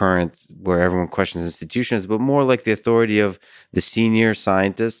current where everyone questions institutions, but more like the authority of the senior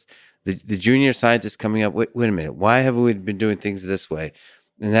scientists, the junior scientists coming up. Wait a minute, why have we been doing things this way?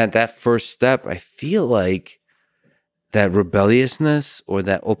 And that first step, I feel like that rebelliousness or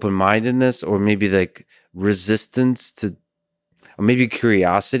that open-mindedness or maybe like resistance to, or maybe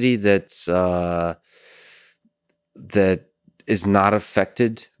curiosity that is not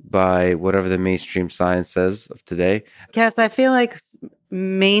affected by whatever the mainstream science says of today. Yes, I feel like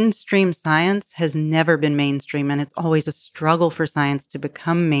mainstream science has never been mainstream, and it's always a struggle for science to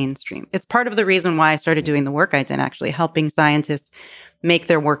become mainstream. It's part of the reason why I started doing the work I did, actually helping scientists make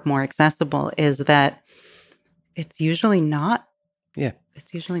their work more accessible, is that it's usually not. Yeah.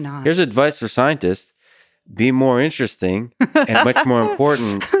 It's usually not. Here's advice for scientists: be more interesting, and much more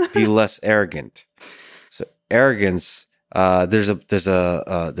important, be less arrogant. So arrogance, there's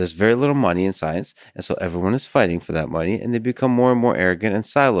very little money in science, and so everyone is fighting for that money, and they become more and more arrogant and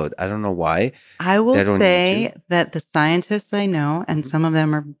siloed. I don't know why. I will say that the scientists I know, and some of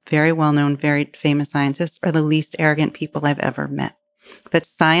them are very well-known, very famous scientists, are the least arrogant people I've ever met. That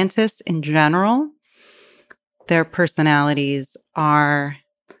scientists in general, their personalities are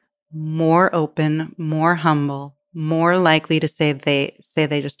more open, more humble, more likely to say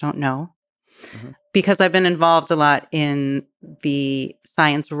they just don't know. Mm-hmm. Because I've been involved a lot in the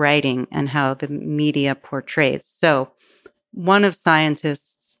science writing and how the media portrays. So one of the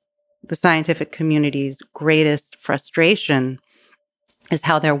scientific community's greatest frustration is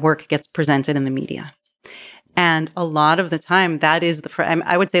how their work gets presented in the media. And a lot of the time, that is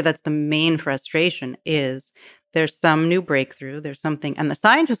I would say that's the main frustration, is there's some new breakthrough, there's something, and the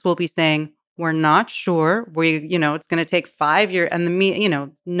scientists will be saying, we're not sure. It's going to take 5 years.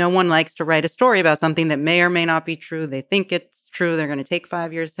 And no one likes to write a story about something that may or may not be true. They think it's true. They're going to take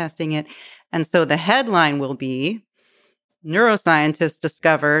 5 years testing it. And so the headline will be, neuroscientists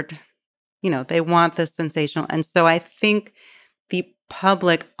discovered, they want this sensational. And so I think the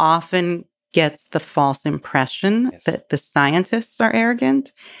public often gets the false impression that the scientists are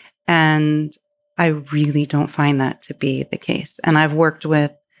arrogant. And I really don't find that to be the case. And I've worked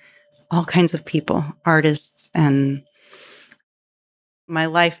with all kinds of people, artists, and my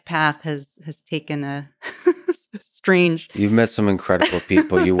life path has taken a strange. You've met some incredible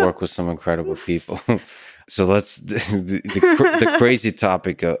people. You work with some incredible people. So let's the crazy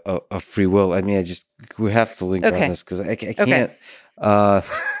topic of free will. I mean, we have to link on this because I can't.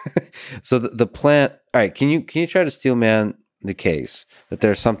 So the plant. All right, can you try to steel man the case that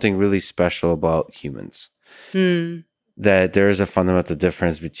there's something really special about humans, Hmm. that there is a fundamental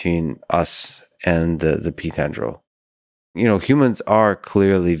difference between us and the P tendril. Humans are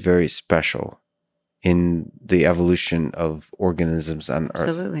clearly very special in the evolution of organisms on Earth.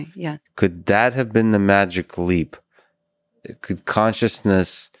 Absolutely. Yeah. Could that have been the magic leap? Could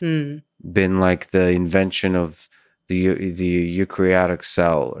consciousness been like the invention of the eukaryotic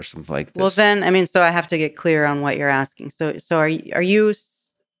cell or something like this? Well, then, so I have to get clear on what you're asking. So are you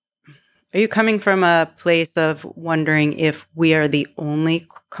coming from a place of wondering if we are the only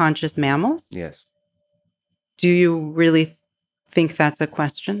conscious mammals? Yes. Do you really think that's a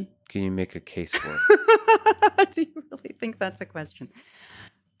question? Can you make a case for it? Do you really think that's a question?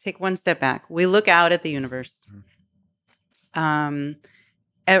 Take one step back. We look out at the universe.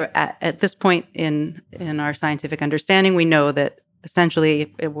 At this point in our scientific understanding, we know that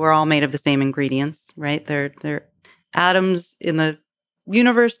essentially we're all made of the same ingredients, right? They're atoms in the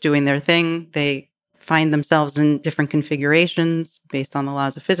universe doing their thing. They find themselves in different configurations based on the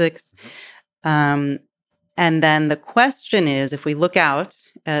laws of physics. And then the question is, if we look out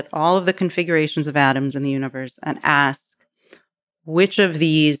at all of the configurations of atoms in the universe and ask, which of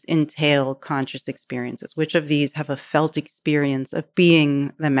these entail conscious experiences? Which of these have a felt experience of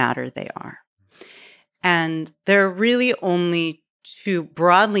being the matter they are? And there are really only two,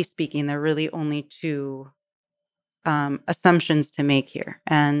 broadly speaking, assumptions to make here.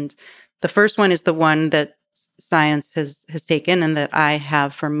 And the first one is the one that science has taken and that I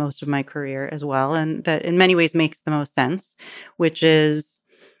have for most of my career as well, and that in many ways makes the most sense, which is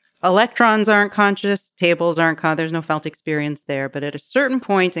electrons aren't conscious, tables aren't there's no felt experience there, but at a certain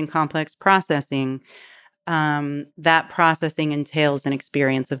point in complex processing, that processing entails an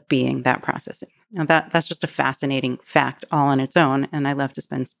experience of being that processing. Now that's just a fascinating fact all on its own, and I love to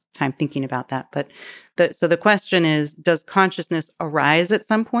spend time thinking about that. But so the question is, does consciousness arise at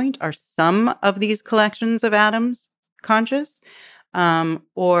some point? Are some of these collections of atoms conscious?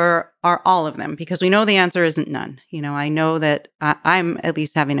 Or are all of them? Because we know the answer isn't none. I know that I'm at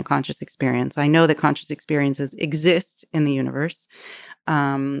least having a conscious experience. I know that conscious experiences exist in the universe.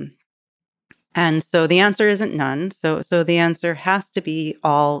 And so the answer isn't none. So the answer has to be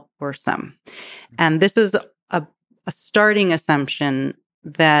all or some. And this is a starting assumption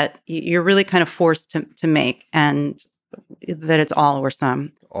that you're really kind of forced to make, and that it's all or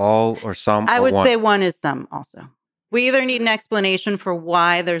some. All or some? I or would one? say one is some also. We either need an explanation for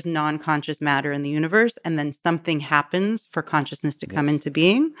why there's non-conscious matter in the universe, and then something happens for consciousness to come into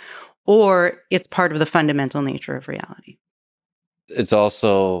being, or it's part of the fundamental nature of reality. It's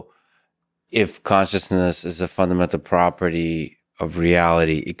also, if consciousness is a fundamental property of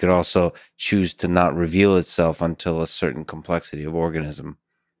reality, it could also choose to not reveal itself until a certain complexity of organism.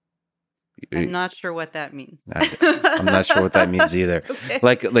 I'm not sure what that means. I'm not sure what that means either. Okay.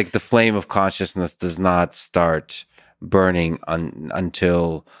 Like the flame of consciousness does not start burning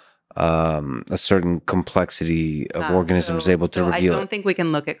until a certain complexity of organisms is able to reveal it. I don't think we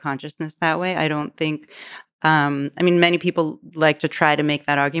can look at consciousness that way. I don't think, many people like to try to make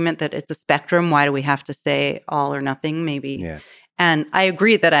that argument that it's a spectrum. Why do we have to say all or nothing? Maybe. Yeah. And I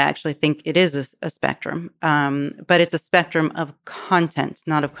agree that I actually think it is a spectrum, but it's a spectrum of content,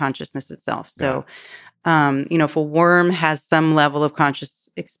 not of consciousness itself. So, if a worm has some level of conscious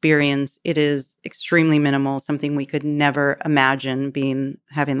experience, it is extremely minimal, something we could never imagine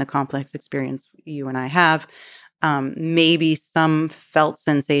having the complex experience you and I have. Maybe some felt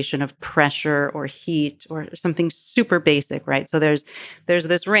sensation of pressure or heat or something super basic, right? So there's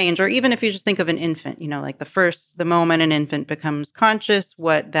this range, or even if you just think of an infant, like the moment an infant becomes conscious,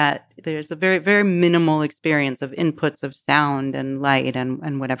 there's a very, very minimal experience of inputs of sound and light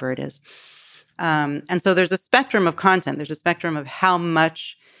and whatever it is. And so there's a spectrum of content. There's a spectrum of how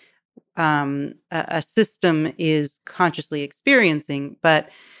much a system is consciously experiencing,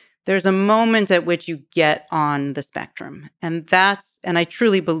 but there's a moment at which you get on the spectrum. And I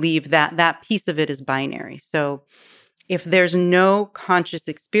truly believe that piece of it is binary. So if there's no conscious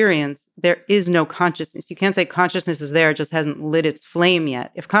experience, there is no consciousness. You can't say consciousness is there, it just hasn't lit its flame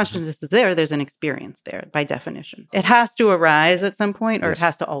yet. If consciousness is there, there's an experience there by definition. It has to arise at some point, or it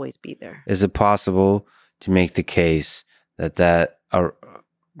has to always be there. Is it possible to make the case that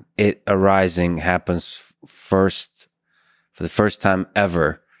it arising happens first, for the first time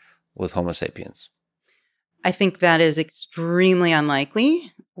ever, with Homo sapiens? I think that is extremely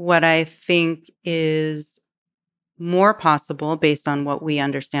unlikely. What I think is more possible, based on what we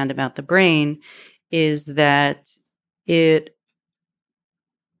understand about the brain, is that it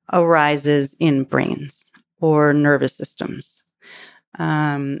arises in brains or nervous systems.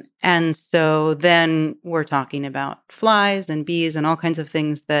 And so then we're talking about flies and bees and all kinds of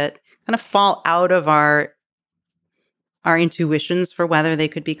things that kind of fall out of our intuitions for whether they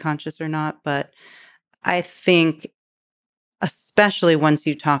could be conscious or not. But I think, especially once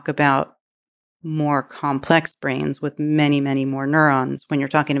you talk about more complex brains with many, many more neurons, when you're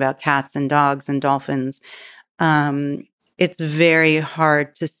talking about cats and dogs and dolphins, it's very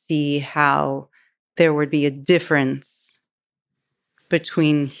hard to see how there would be a difference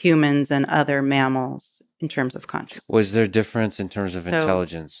between humans and other mammals in terms of consciousness. Was there a difference in terms of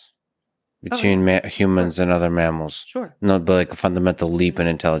intelligence between humans Sure. and other mammals? Sure. Not but like a fundamental leap in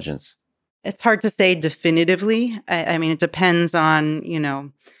intelligence. It's hard to say definitively. I mean, it depends on,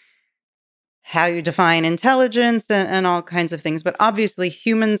 how you define intelligence and all kinds of things. But obviously,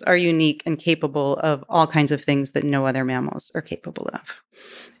 humans are unique and capable of all kinds of things that no other mammals are capable of.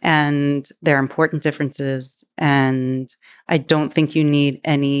 And there are important differences. And I don't think you need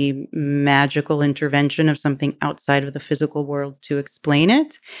any magical intervention of something outside of the physical world to explain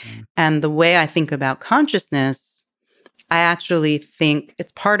it. And the way I think about consciousness, I actually think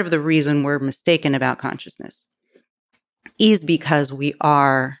it's part of the reason we're mistaken about consciousness is because we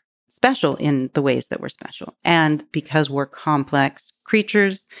are special in the ways that we're special. And because we're complex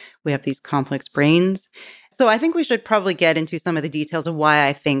creatures, we have these complex brains. So I think we should probably get into some of the details of why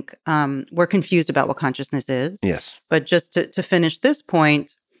I think we're confused about what consciousness is. Yes. But just to finish this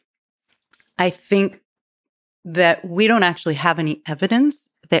point, I think that we don't actually have any evidence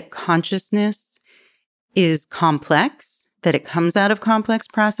that consciousness is complex, that it comes out of complex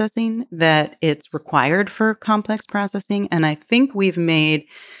processing, that it's required for complex processing. And I think we've made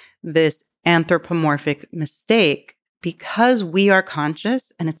this anthropomorphic mistake because we are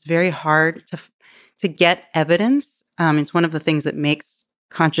conscious and it's very hard to get evidence. It's one of the things that makes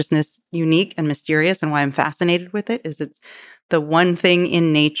consciousness unique and mysterious and why I'm fascinated with it is it's the one thing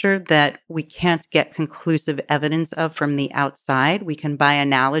in nature that we can't get conclusive evidence of from the outside. We can by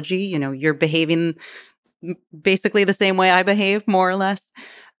analogy, you're behaving basically the same way I behave, more or less.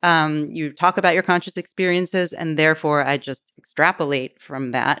 You talk about your conscious experiences, and therefore I just extrapolate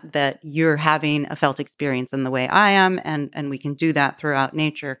from that you're having a felt experience in the way I am, and we can do that throughout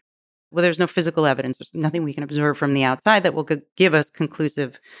nature. Well, there's no physical evidence. There's nothing we can observe from the outside that will give us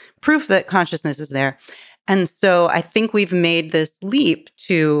conclusive proof that consciousness is there. And so I think we've made this leap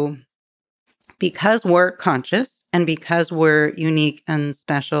to, because we're conscious and because we're unique and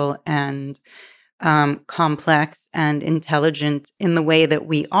special and complex and intelligent in the way that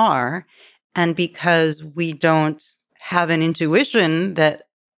we are, and because we don't have an intuition that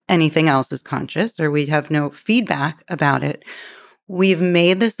anything else is conscious or we have no feedback about it, we've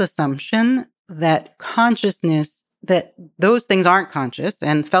made this assumption that consciousness, that those things aren't conscious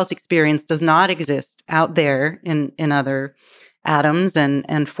and felt experience does not exist out there in other atoms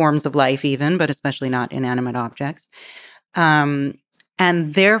and forms of life even, but especially not inanimate objects.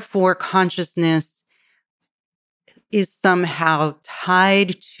 And therefore, consciousness is somehow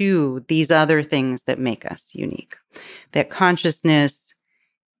tied to these other things that make us unique. That consciousness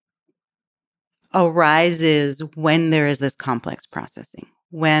arises when there is this complex processing.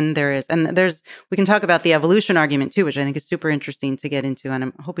 When there is, and we can talk about the evolution argument too, which I think is super interesting to get into. And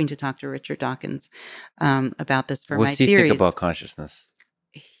I'm hoping to talk to Richard Dawkins about this for my series. What's he think about consciousness?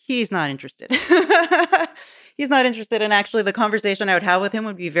 He's not interested. He's not interested. And actually, the conversation I would have with him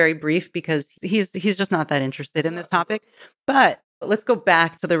would be very brief because he's just not that interested in this topic. But let's go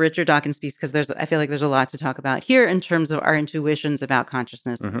back to the Richard Dawkins piece because I feel like there's a lot to talk about here in terms of our intuitions about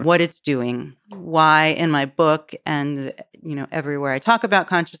consciousness, what it's doing, why in my book and everywhere I talk about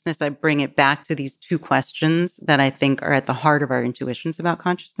consciousness, I bring it back to these two questions that I think are at the heart of our intuitions about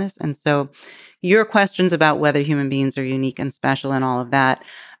consciousness. And so your questions about whether human beings are unique and special and all of that,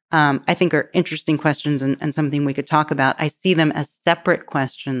 I think are interesting questions and something we could talk about. I see them as separate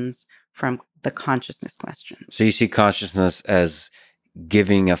questions from the consciousness question. So you see consciousness as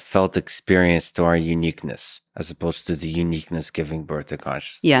giving a felt experience to our uniqueness, as opposed to the uniqueness giving birth to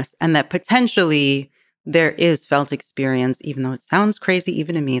consciousness. Yes, and that potentially there is felt experience, even though it sounds crazy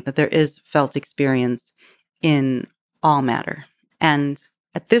even to me, that there is felt experience in all matter. And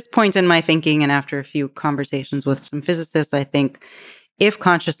at this point in my thinking, and after a few conversations with some physicists, I think if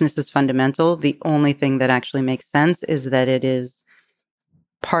consciousness is fundamental, the only thing that actually makes sense is that it is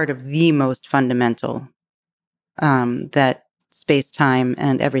part of the most fundamental that space-time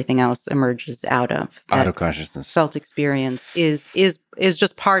and everything else emerges out of. Out of consciousness. Felt experience is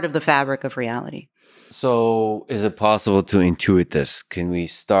just part of the fabric of reality. So is it possible to intuit this? Can we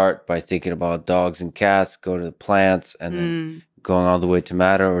start by thinking about dogs and cats, go to the plants, and then going all the way to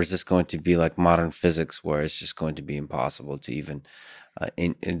matter? Or is this going to be like modern physics where it's just going to be impossible to even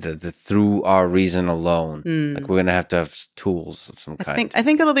through our reason alone. Like we're gonna have to have tools of some kind. I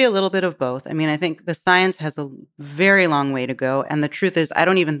think it'll be a little bit of both. I mean, I think the science has a very long way to go, and the truth is, I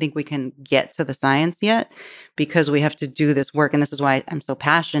don't even think we can get to the science yet because we have to do this work, and this is why I'm so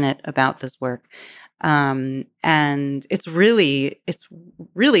passionate about this work. And it's really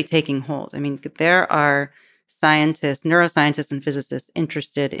taking hold. I mean, there are scientists, neuroscientists, and physicists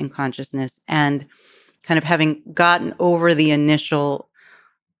interested in consciousness, and kind of having gotten over the initial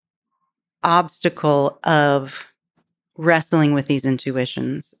obstacle of wrestling with these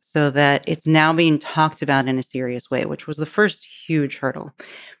intuitions so that it's now being talked about in a serious way, which was the first huge hurdle.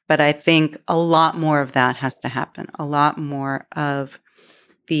 But I think a lot more of that has to happen, a lot more of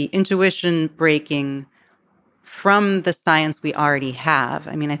the intuition breaking from the science we already have.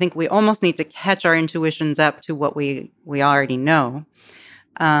 I mean, I think we almost need to catch our intuitions up to what we already know.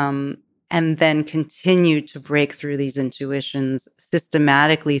 And then continue to break through these intuitions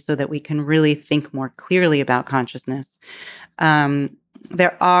systematically so that we can really think more clearly about consciousness.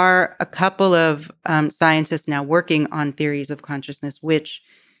 There are a couple of scientists now working on theories of consciousness, which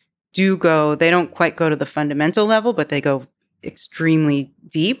they don't quite go to the fundamental level, but they go extremely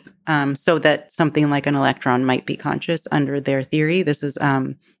deep, so that something like an electron might be conscious under their theory. This is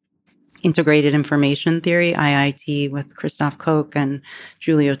Integrated Information Theory, IIT, with Christoph Koch and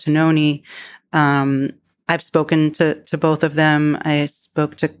Giulio Tononi. I've spoken to both of them. I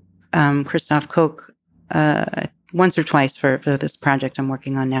spoke to Christoph Koch once or twice for this project I'm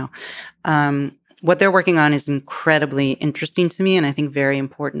working on now. What they're working on is incredibly interesting to me, and I think very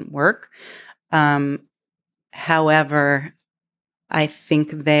important work. However, I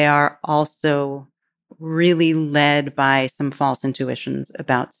think they are also really led by some false intuitions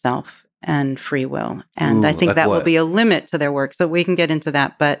about self and free will. And I think like that what? will be a limit to their work. So we can get into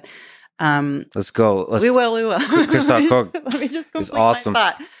that, but let's go. We will. Christoph Koch Let me just complete awesome.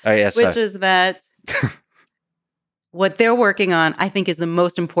 my thought, Yes, which is that what they're working on, I think, is the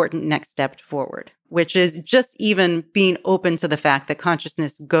most important next step forward, which is just even being open to the fact that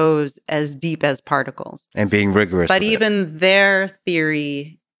consciousness goes as deep as particles. And being rigorous. But even their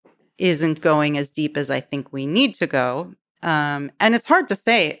theory isn't going as deep as I think we need to go. And it's hard to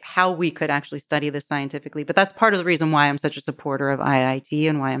say how we could actually study this scientifically, but that's part of the reason why I'm such a supporter of IIT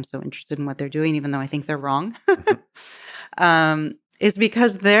and why I'm so interested in what they're doing, even though I think they're wrong, is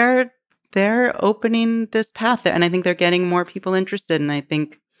because they're opening this path there, and I think they're getting more people interested. And I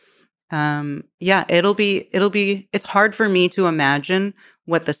think, it's hard for me to imagine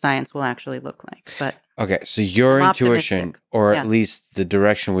what the science will actually look like. But okay, so your I'm intuition, optimistic. or Yeah. at least the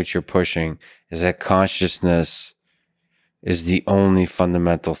direction which you're pushing, is that consciousness is the only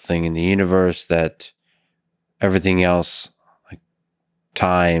fundamental thing in the universe, that everything else, like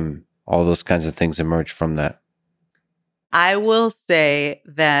time, all those kinds of things, emerge from that. I will say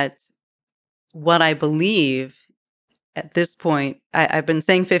that what I believe at this point, I've been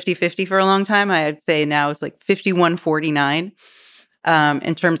saying 50-50 for a long time. I'd say now it's like 51-49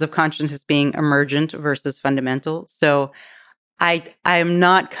 in terms of consciousness being emergent versus fundamental. So I am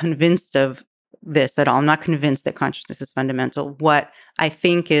not convinced of this at all. I'm not convinced that consciousness is fundamental. What I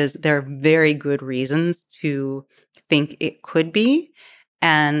think is there are very good reasons to think it could be.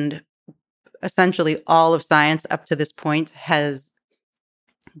 And essentially all of science up to this point has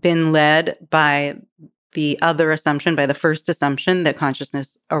been led by the other assumption, by the first assumption that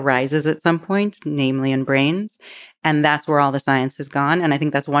consciousness arises at some point, namely in brains. And that's where all the science has gone. And I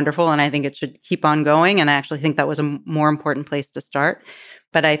think that's wonderful. And I think it should keep on going. And I actually think that was a more important place to start.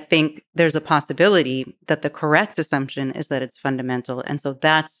 But I think there's a possibility that the correct assumption is that it's fundamental. And so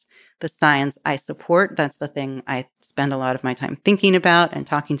that's the science I support. That's the thing I spend a lot of my time thinking about and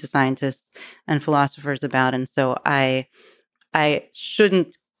talking to scientists and philosophers about. And so I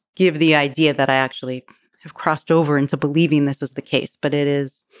shouldn't give the idea that I actually have crossed over into believing this is the case, but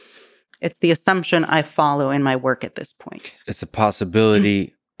it's the assumption I follow in my work at this point. It's a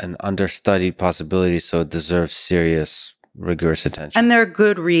possibility, an understudied possibility, so it deserves serious, rigorous attention. And there are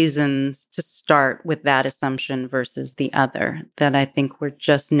good reasons to start with that assumption versus the other that I think we're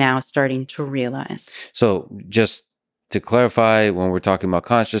just now starting to realize. So just to clarify, when we're talking about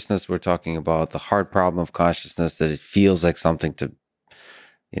consciousness, we're talking about the hard problem of consciousness, that it feels like something to,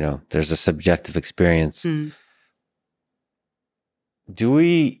 there's a subjective experience. Do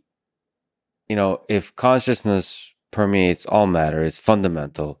we, if consciousness permeates all matter, it's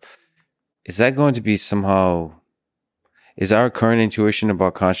fundamental, is that going to be somehow, is our current intuition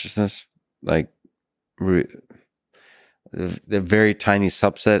about consciousness like the very tiny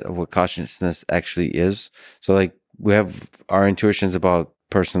subset of what consciousness actually is? So like we have our intuitions about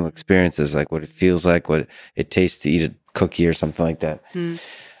personal experiences, like what it feels like, what it tastes to eat a cookie or something like that.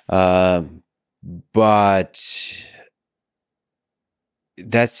 Mm. But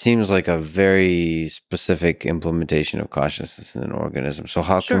that seems like a very specific implementation of consciousness in an organism. So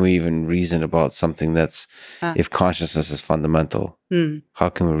how Sure. can we even reason about something that's, if consciousness is fundamental, how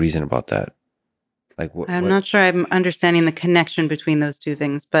can we reason about that? Like I'm not sure I'm understanding the connection between those two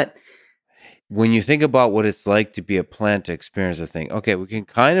things, but when you think about what it's like to be a plant, to experience a thing, okay, we can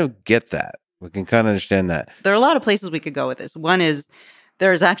kind of get that. We can kind of understand that. There are a lot of places we could go with this. One is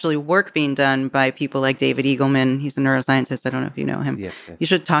there's actually work being done by people like David Eagleman. He's a neuroscientist. I don't know if you know him. Yes. You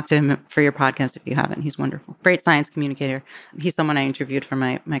should talk to him for your podcast if you haven't. He's wonderful. Great science communicator. He's someone I interviewed for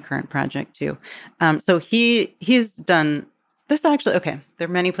my current project too. So he's done this actually. Okay, there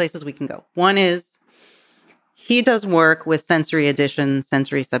are many places we can go. One is he does work with sensory addition,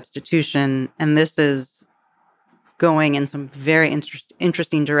 sensory substitution, and this is going in some very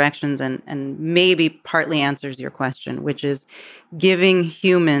interesting directions and maybe partly answers your question, which is giving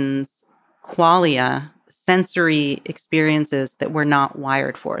humans qualia, sensory experiences that we're not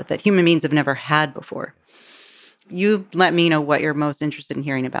wired for, that human beings have never had before. You let me know what you're most interested in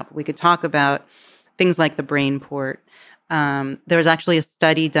hearing about. We could talk about things like the brain port. There's actually a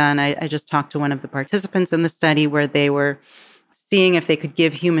study done. I just talked to one of the participants in the study where they were seeing if they could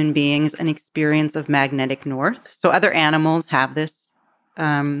give human beings an experience of magnetic north. So other animals have this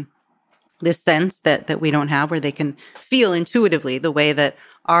this sense that we don't have, where they can feel intuitively the way that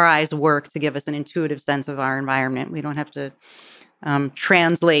our eyes work to give us an intuitive sense of our environment. We don't have to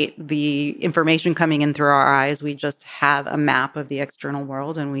translate the information coming in through our eyes. We just have a map of the external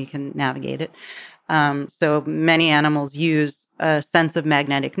world and we can navigate it. So many animals use a sense of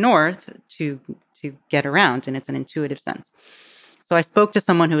magnetic north to get around, and it's an intuitive sense. So I spoke to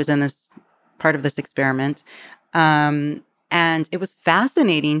someone who was in this part of this experiment, and it was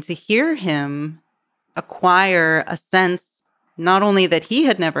fascinating to hear him acquire a sense not only that he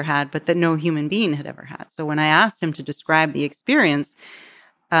had never had, but that no human being had ever had. So when I asked him to describe the experience,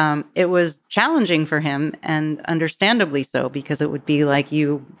 it was challenging for him, and understandably so, because it would be like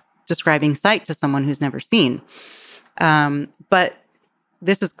you describing sight to someone who's never seen. But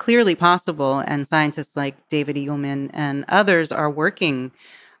this is clearly possible, and scientists like David Eagleman and others are working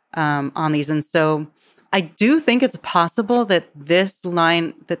on these. And so I do think it's possible that these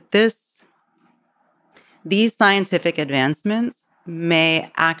scientific advancements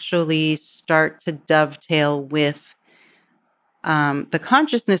may actually start to dovetail with the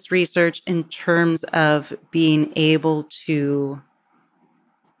consciousness research in terms of being able to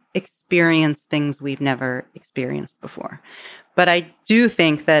experience things we've never experienced before. But I do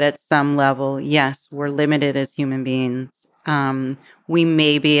think that at some level, yes, we're limited as human beings. We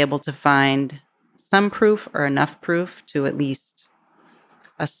may be able to find some proof or enough proof to at least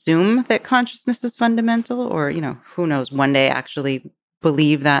assume that consciousness is fundamental, or, who knows, one day actually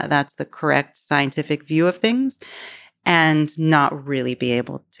believe that that's the correct scientific view of things, and not really be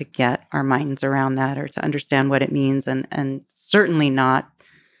able to get our minds around that or to understand what it means, and certainly not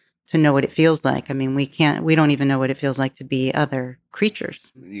to know what it feels like. I mean, we don't even know what it feels like to be other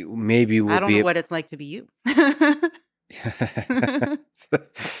creatures. Maybe I don't know what it's like to be you.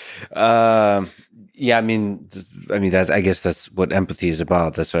 Yeah, I mean, I guess that's what empathy is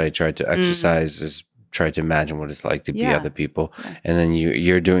about. That's what I tried to exercise, is try to imagine what it's like to be other people. Yeah. And then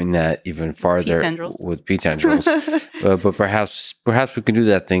you're doing that even farther with P tendrils. But perhaps we can do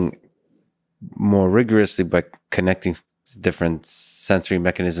that thing more rigorously by connecting different sensory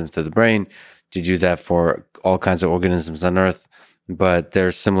mechanisms to the brain, to do that for all kinds of organisms on Earth. But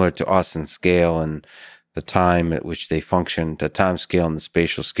they're similar to us in scale and the time at which they function, the time scale and the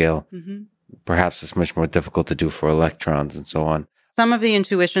spatial scale. Mm-hmm. Perhaps it's much more difficult to do for electrons and so on. Some of the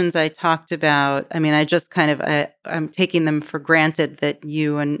intuitions I talked about, I mean, I just I'm taking them for granted that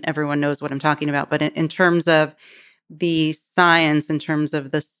you and everyone knows what I'm talking about. But in terms of the science, in terms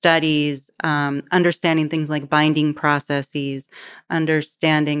of the studies, understanding things like binding processes,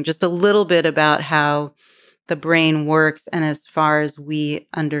 understanding just a little bit about how the brain works, and as far as we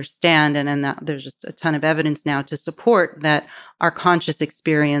understand, and that there's just a ton of evidence now to support that our conscious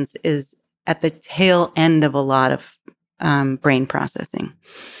experience is at the tail end of a lot of brain processing.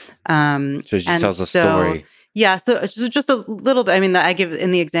 So it just tells a story. Yeah, so just a little bit. I mean, I give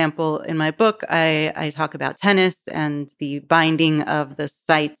in the example in my book, I talk about tennis and the binding of the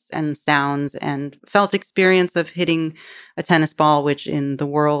sights and sounds and felt experience of hitting a tennis ball, which in the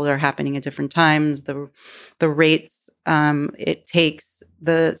world are happening at different times. The rates it takes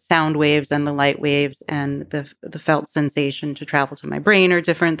the sound waves and the light waves and the felt sensation to travel to my brain are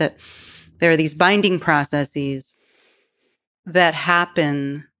different. That there are these binding processes that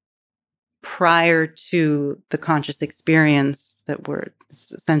happen prior to the conscious experience that were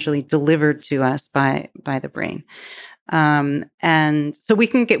essentially delivered to us by the brain. And so we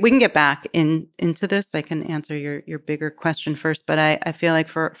can get back into this. I can answer your bigger question first, but I feel like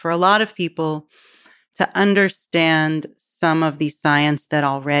for a lot of people to understand some of the science that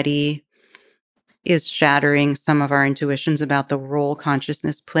already is shattering some of our intuitions about the role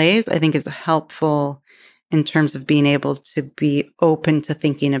consciousness plays, I think is helpful in terms of being able to be open to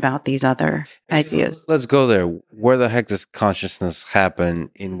thinking about these other ideas. Let's go there. Where the heck does consciousness happen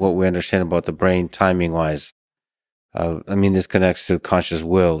in what we understand about the brain timing wise? This connects to conscious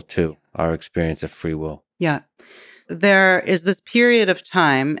will too, our experience of free will. Yeah. There is this period of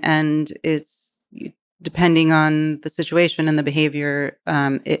time, and it's depending on the situation and the behavior,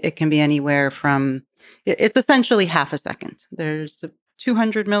 it can be anywhere from, it's essentially half a second. There's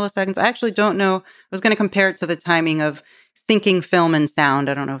 200 milliseconds. I actually don't know. I was going to compare it to the timing of syncing film and sound.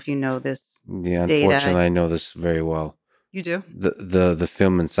 I don't know if you know this. Yeah, unfortunately, I know this very well. You do? The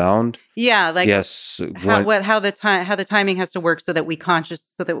film and sound? Yeah, like yes. How the timing has to work so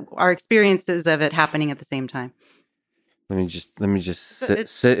that our experiences of it happening at the same time. Let me just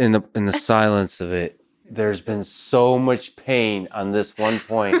sit in the silence of it. There's been so much pain on this one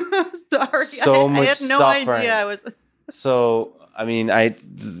point. Sorry, I had no suffering. Idea. So I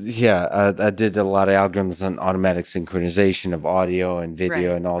did a lot of algorithms on automatic synchronization of audio and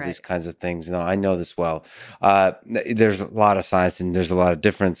video and all these kinds of things. No, I know this well. There's a lot of science and there's a lot of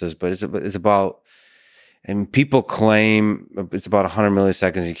differences, but it's about, and people claim it's about 100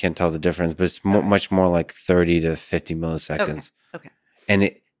 milliseconds. You can't tell the difference, but it's much more like 30 to 50 milliseconds. Okay. And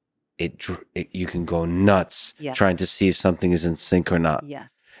it you can go nuts trying to see if something is in sync or not.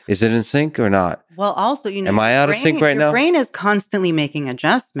 Yes. Is it in sync or not? Well, also, am I out of sync right now? Your brain is constantly making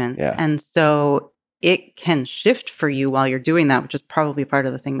adjustments. Yeah. And so it can shift for you while you're doing that, which is probably part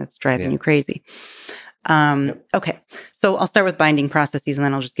of the thing that's driving you crazy. Okay. So I'll start with binding processes and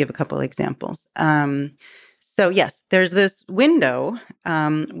then I'll just give a couple of examples. So yes, there's this window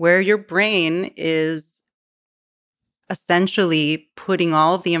where your brain is essentially putting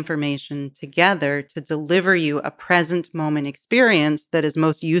all of the information together to deliver you a present moment experience that is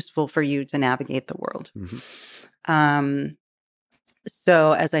most useful for you to navigate the world. Mm-hmm.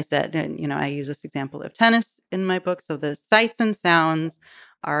 So as I said, and, I use this example of tennis in my book. So the sights and sounds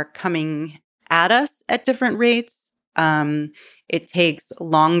are coming at us at different rates. It takes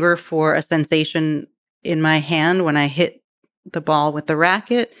longer for a sensation in my hand when I hit the ball with the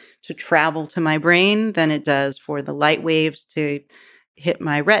racket to travel to my brain than it does for the light waves to hit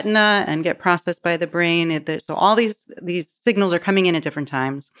my retina and get processed by the brain. So all these signals are coming in at different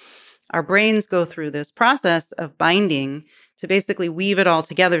times. Our brains go through this process of binding to basically weave it all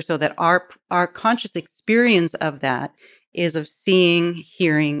together so that our conscious experience of that is of seeing,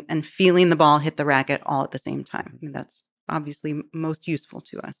 hearing, and feeling the ball hit the racket all at the same time. That's obviously most useful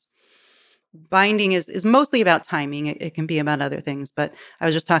to us. Binding is mostly about timing. It can be about other things. But I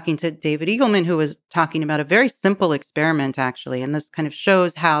was just talking to David Eagleman, who was talking about a very simple experiment, actually. And this kind of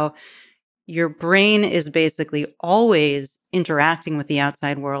shows how your brain is basically always interacting with the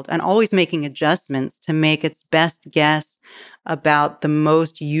outside world and always making adjustments to make its best guess about the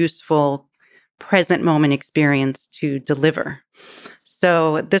most useful present moment experience to deliver.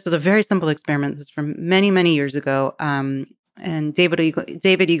 So this is a very simple experiment. This is from many, many years ago. And David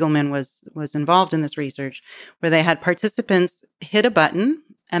Eagleman was involved in this research where they had participants hit a button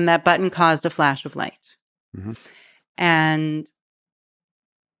and that button caused a flash of light. Mm-hmm. And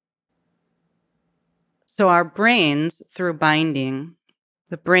so our brains, through binding,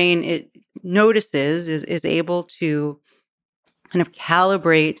 the brain, it notices, is able to kind of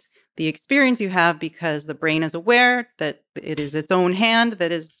calibrate the experience you have because the brain is aware that it is its own hand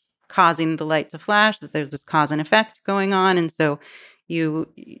that is causing the light to flash, that there's this cause and effect going on. And so you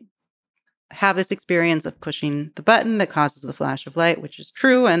have this experience of pushing the button that causes the flash of light, which is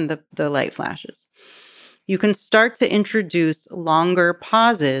true, and the light flashes. You can start to introduce longer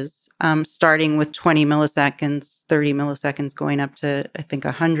pauses, starting with 20 milliseconds, 30 milliseconds, going up to, I think,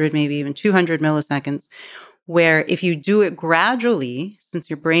 100, maybe even 200 milliseconds, where if you do it gradually, since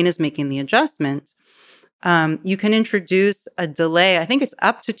your brain is making the adjustment, you can introduce a delay. I think it's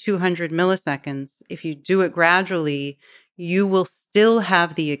up to 200 milliseconds. If you do it gradually, you will still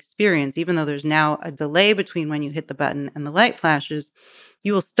have the experience, even though there's now a delay between when you hit the button and the light flashes,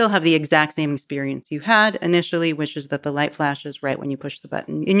 you will still have the exact same experience you had initially, which is that the light flashes right when you push the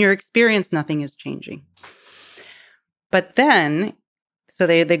button. In your experience, nothing is changing. But then, so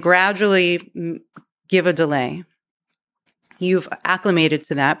they gradually give a delay. You've acclimated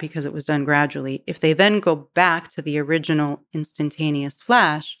to that because it was done gradually. If they then go back to the original instantaneous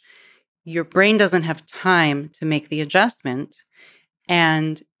flash, your brain doesn't have time to make the adjustment,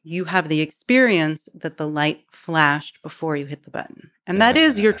 and you have the experience that the light flashed before you hit the button. And that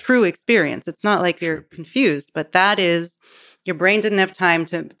is your true experience. It's not like you're confused, but that is, your brain didn't have time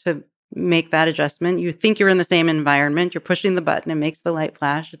to make that adjustment. You think you're in the same environment. You're pushing the button. It makes the light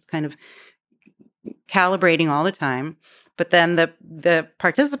flash. It's kind of calibrating all the time. But then the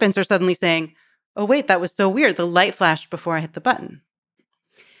participants are suddenly saying, oh, wait, that was so weird. The light flashed before I hit the button.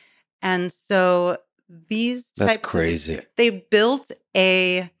 And so these That's types crazy. They built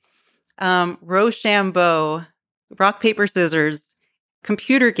a Rochambeau rock, paper, scissors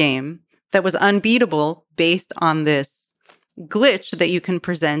computer game that was unbeatable based on this glitch that you can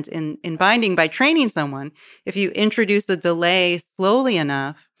present in binding by training someone. If you introduce a delay slowly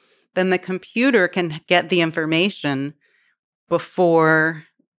enough, then the computer can get the information before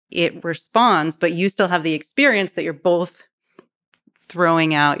it responds, but you still have the experience that you're both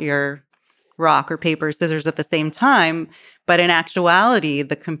throwing out your rock or paper, scissors at the same time. But in actuality,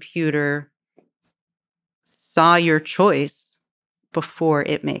 the computer saw your choice before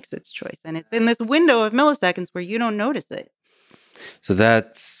it makes its choice. And it's in this window of milliseconds where you don't notice it. So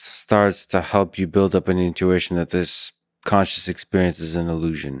that starts to help you build up an intuition that this conscious experience is an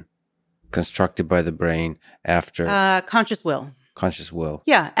illusion constructed by the brain after conscious will. Conscious will.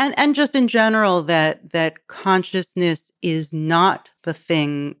 Yeah. And just in general, that consciousness is not the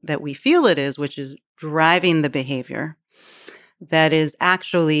thing that we feel it is, which is driving the behavior, that is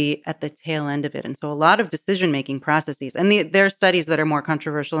actually at the tail end of it. And so a lot of decision-making processes, and there are studies that are more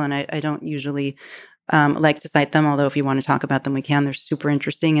controversial, and I don't usually like to cite them, although if you want to talk about them, we can. They're super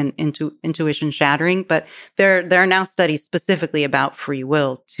interesting and intuition shattering. But there are now studies specifically about free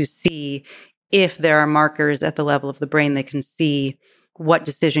will to see if there are markers at the level of the brain that can see what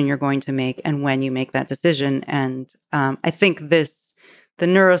decision you're going to make and when you make that decision. And I think the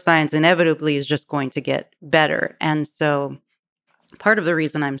neuroscience inevitably is just going to get better. And so part of the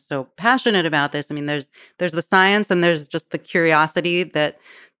reason I'm so passionate about this, I mean, there's the science and there's just the curiosity that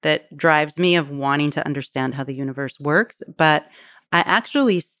drives me of wanting to understand how the universe works. But I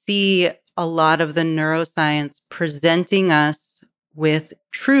actually see a lot of the neuroscience presenting us with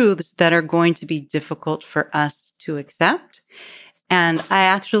truths that are going to be difficult for us to accept. And I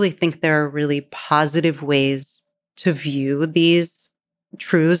actually think there are really positive ways to view these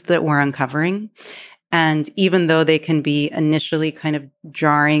truths that we're uncovering. And even though they can be initially kind of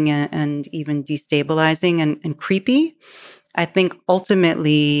jarring and even destabilizing and creepy, I think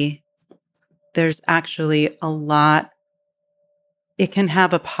ultimately there's actually a lot. It can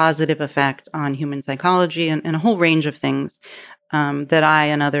have a positive effect on human psychology and a whole range of things that I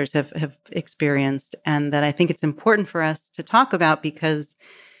and others have experienced, and that I think it's important for us to talk about, because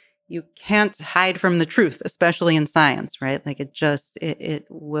you can't hide from the truth, especially in science, right? Like it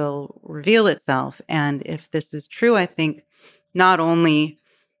will reveal itself. And if this is true, I think not only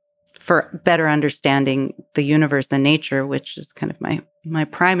for better understanding the universe and nature, which is kind of my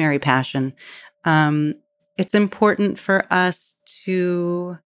primary passion, it's important for us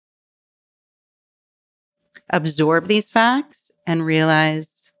to absorb these facts and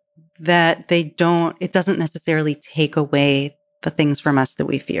realize that it doesn't necessarily take away the things from us that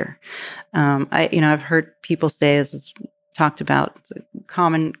we fear. I've heard people say, this is talked about, it's a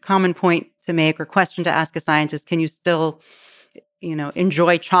common point to make or question to ask a scientist: can you still,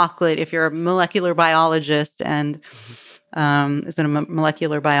 enjoy chocolate if you're a molecular biologist? And is it a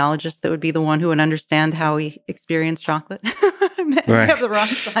molecular biologist that would be the one who would understand how we experience chocolate? Right. You have the wrong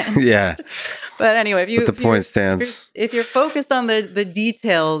science. Yeah. But anyway, if you're focused on the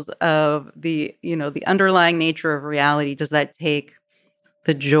details of the underlying nature of reality, does that take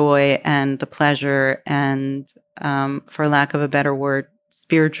the joy and the pleasure and, for lack of a better word,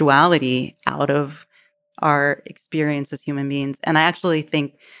 spirituality out of our experience as human beings? And I actually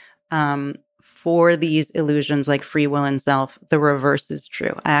think for these illusions like free will and self, the reverse is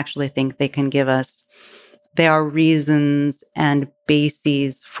true. I actually think they are reasons and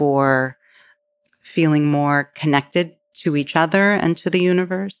bases for feeling more connected to each other and to the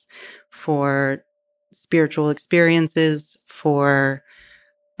universe, for spiritual experiences, for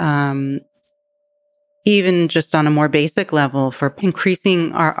even just on a more basic level, for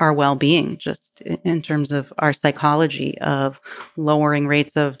increasing our well-being, just in terms of our psychology, of lowering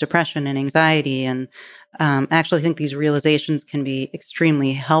rates of depression and anxiety. And I actually think these realizations can be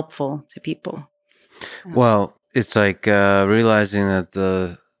extremely helpful to people. Well, it's like realizing that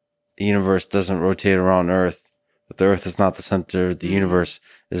the universe doesn't rotate around Earth, that the Earth is not the center of the universe,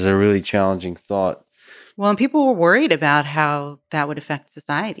 is a really challenging thought. Well, and people were worried about how that would affect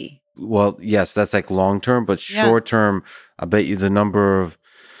society. Well, yes, that's like long term, but short term, I bet you the number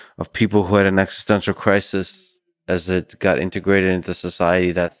of people who had an existential crisis as it got integrated into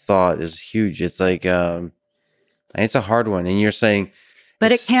society. That thought is huge. It's like, it's a hard one. And you're saying,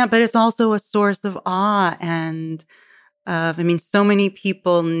 but it's also a source of awe. And so many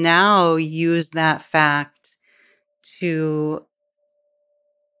people now use that fact to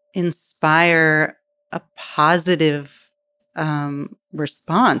inspire a positive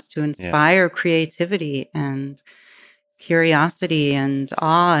response, to inspire creativity and curiosity and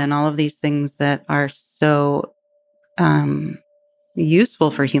awe and all of these things that are so useful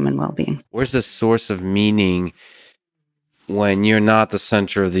for human well-being. Where's the source of meaning when you're not the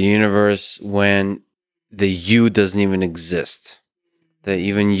center of the universe, when the you doesn't even exist? That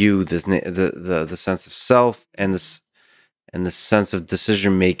even you, the sense of self and the sense of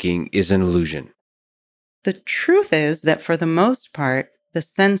decision making is an illusion. The truth is that for the most part, the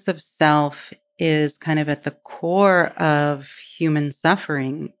sense of self is kind of at the core of human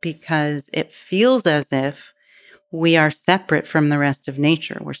suffering because it feels as if we are separate from the rest of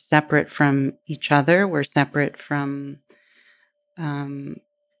nature. We're separate from each other. We're separate from,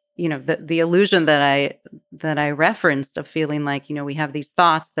 the illusion that I referenced of feeling like, we have these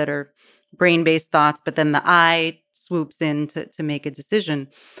thoughts that are brain-based thoughts, but then the I swoops in to make a decision.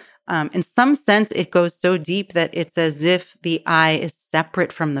 In some sense, it goes so deep that it's as if the I is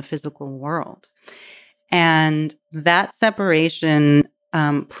separate from the physical world. And that separation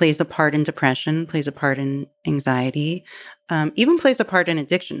plays a part in depression, plays a part in anxiety, even plays a part in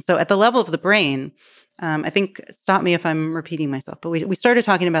addiction. So at the level of the brain, I think, stop me if I'm repeating myself, but we started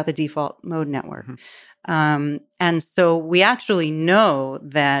talking about the default mode network. Mm-hmm. And so we actually know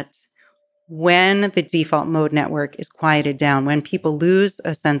that when the default mode network is quieted down, when people lose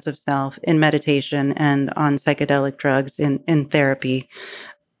a sense of self in meditation and on psychedelic drugs in therapy,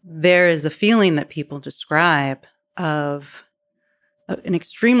 there is a feeling that people describe of an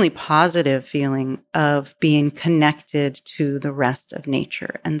extremely positive feeling of being connected to the rest of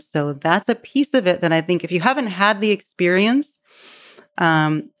nature. And so that's a piece of it that I think if you haven't had the experience,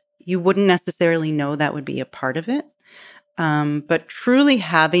 you wouldn't necessarily know that would be a part of it. But truly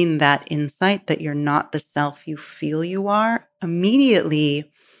having that insight that you're not the self you feel you are,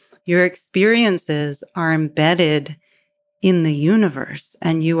 immediately your experiences are embedded in the universe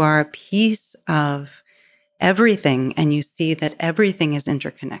and you are a piece of everything and you see that everything is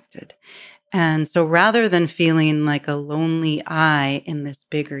interconnected. And so rather than feeling like a lonely I in this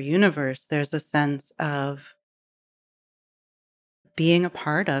bigger universe, there's a sense of being a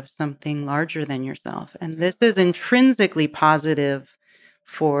part of something larger than yourself. And this is intrinsically positive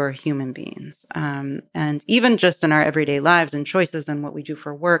for human beings. And even just in our everyday lives and choices and what we do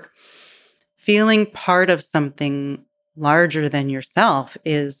for work, feeling part of something larger than yourself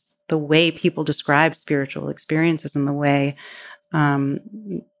is the way people describe spiritual experiences and the way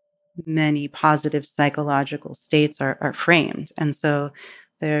many positive psychological states are framed. And so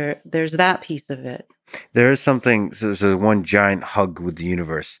there's that piece of it. There is something, so one giant hug with the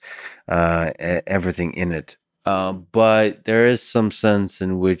universe, everything in it. But there is some sense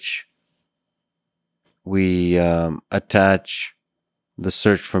in which we attach the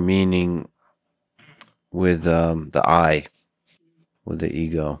search for meaning with the I, with the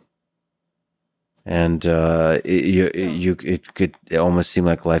ego. And it could almost seem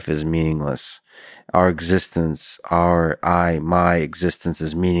like life is meaningless. Our existence, my existence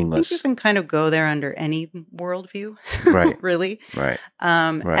is meaningless. I think you can kind of go there under any worldview, right? Really, right.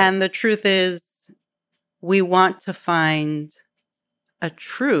 Right. And the truth is, we want to find a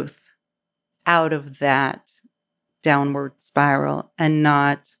truth out of that downward spiral, and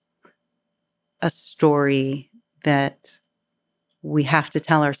not a story that we have to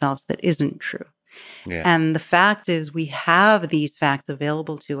tell ourselves that isn't true. Yeah. And the fact is, we have these facts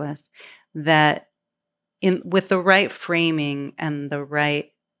available to us that with the right framing and the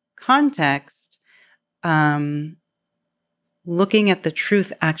right context, looking at the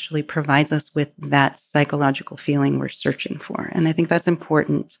truth actually provides us with that psychological feeling we're searching for. And I think that's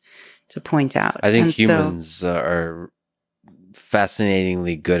important to point out. I think humans are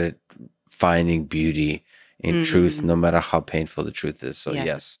fascinatingly good at finding beauty in truth, no matter how painful the truth is. So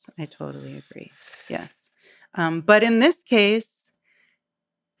yes. I totally agree. Yes. But in this case,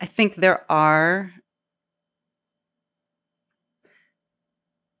 I think the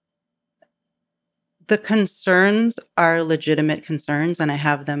concerns are legitimate concerns, and I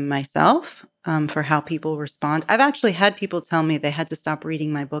have them myself for how people respond. I've actually had people tell me they had to stop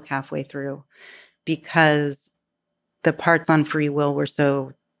reading my book halfway through because the parts on free will were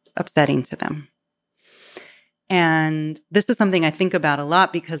so upsetting to them. And this is something I think about a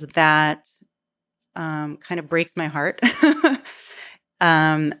lot because that kind of breaks my heart.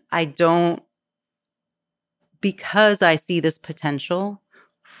 I don't, because I see this potential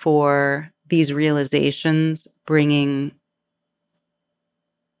for these realizations bringing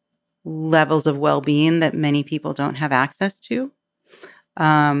levels of well-being that many people don't have access to.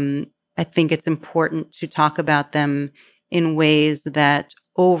 I think it's important to talk about them in ways that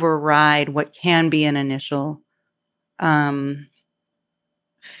override what can be an initial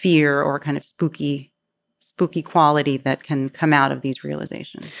fear or kind of spooky quality that can come out of these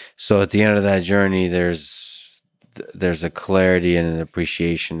realizations. So at the end of that journey, there's a clarity and an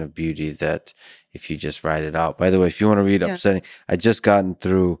appreciation of beauty that if you just write it out. By the way, if you want to read Upsetting, I just gotten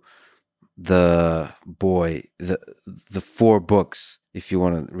through the 4 books. If you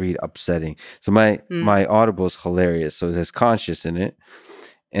want to read Upsetting, so my Audible is hilarious. So there's Conscious in it,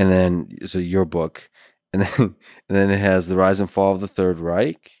 and then so your book, and then it has The Rise and Fall of the Third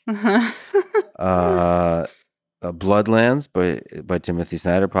Reich, Bloodlands by Timothy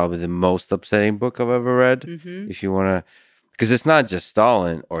Snyder, probably the most upsetting book I've ever read. If you want to, because it's not just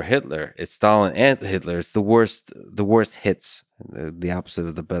Stalin or Hitler, it's Stalin and Hitler. It's the worst hits, the opposite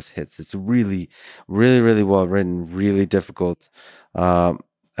of the best hits. It's really, really, really well written, really difficult. I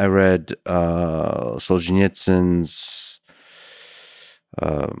read Solzhenitsyn's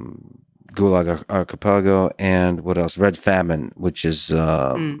Gulag Archipelago, and what else? Red Famine, which is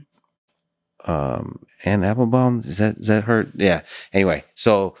Anne Applebaum. Is that her? Yeah. Anyway,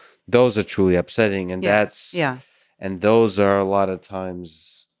 so those are truly upsetting, and and those are a lot of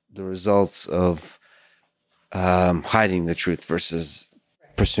times the results of hiding the truth versus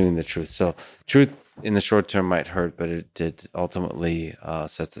pursuing the truth. So truth in the short term might hurt, but it did ultimately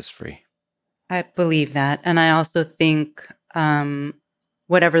set us free. I believe that. And I also think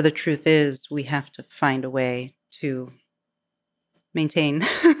whatever the truth is, we have to find a way to maintain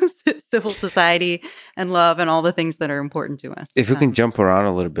civil society and love and all the things that are important to us. If we can jump around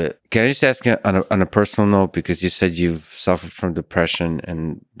a little bit, can I just ask you on a personal note, because you said you've suffered from depression,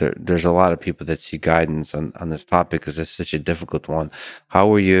 and there's a lot of people that seek guidance on this topic because it's such a difficult one. How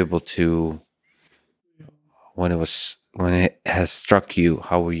were you able to, when it has struck you,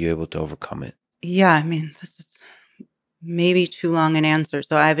 how were you able to overcome it? Yeah, I mean, this is maybe too long an answer.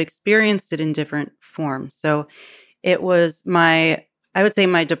 So I've experienced it in different forms. So it was I would say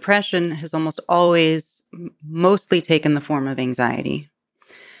my depression has almost always mostly taken the form of anxiety.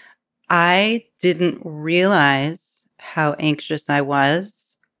 I didn't realize how anxious I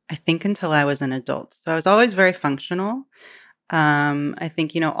was, I think, until I was an adult. So I was always very functional. I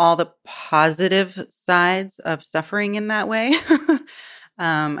think, all the positive sides of suffering in that way.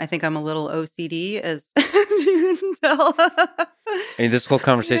 I think I'm a little OCD, as you can tell. I mean, this whole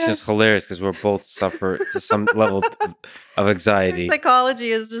conversation is hilarious because we're both suffer to some level of anxiety.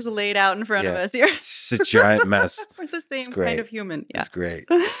 Psychology is just laid out in front of us here. It's a giant mess. We're the same kind of human. Yeah. It's great.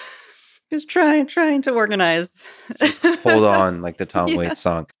 Just trying to organize. Just hold on, like the Tom Waits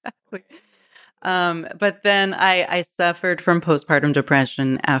song. Exactly. But then I suffered from postpartum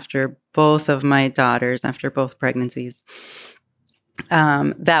depression after both of my daughters, after both pregnancies.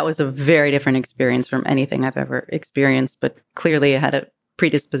 That was a very different experience from anything I've ever experienced, but clearly I had a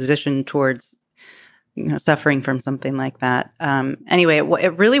predisposition towards, suffering from something like that. Anyway,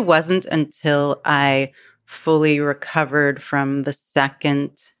 it really wasn't until I fully recovered from the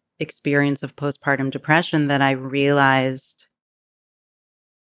second experience of postpartum depression that I realized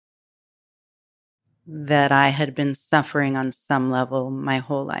that I had been suffering on some level my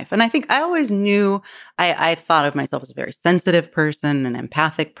whole life. And I think I always knew, I thought of myself as a very sensitive person, an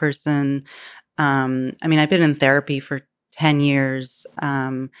empathic person. I've been in therapy for 10 years.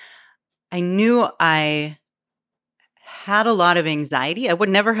 I knew I had a lot of anxiety. I would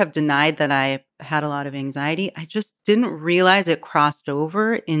never have denied that I had a lot of anxiety. I just didn't realize it crossed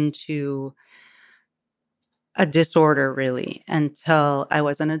over into a disorder, really, until I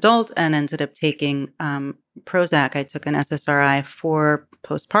was an adult and ended up taking Prozac. I took an SSRI for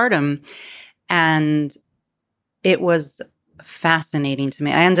postpartum, and it was fascinating to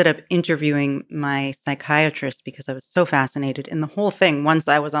me. I ended up interviewing my psychiatrist because I was so fascinated in the whole thing. Once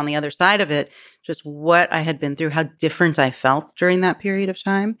I was on the other side of it, just what I had been through, how different I felt during that period of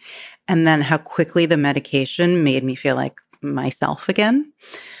time, and then how quickly the medication made me feel like myself again.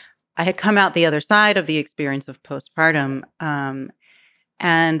 I had come out the other side of the experience of postpartum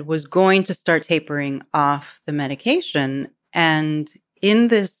and was going to start tapering off the medication. And in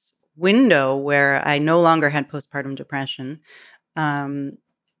this window where I no longer had postpartum depression and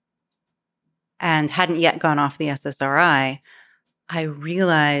hadn't yet gone off the SSRI, I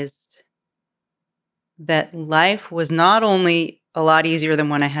realized that life was not only a lot easier than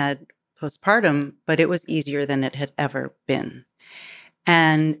when I had postpartum, but it was easier than it had ever been.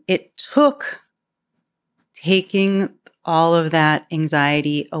 And it took taking all of that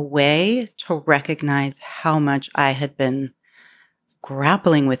anxiety away to recognize how much I had been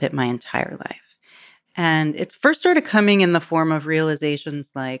grappling with it my entire life. And it first started coming in the form of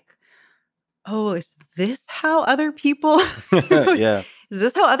realizations like, oh, is this how other people Yeah. is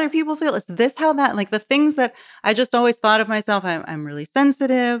this how other people feel? Is this how that, like the things that I just always thought of myself, I'm really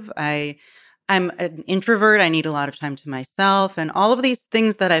sensitive. I'm an introvert. I need a lot of time to myself, and all of these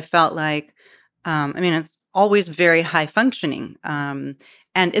things that I felt like, it's always very high functioning.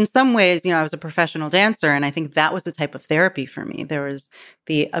 And in some ways, I was a professional dancer, and I think that was the type of therapy for me. There was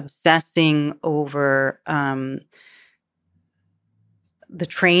the obsessing over the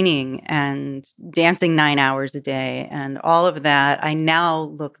training and dancing 9 hours a day and all of that. I now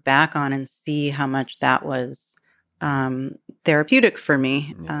look back on and see how much that was therapeutic for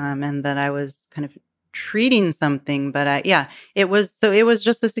me, and that I was kind of treating something. But it was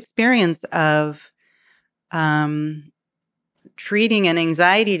just this experience of treating an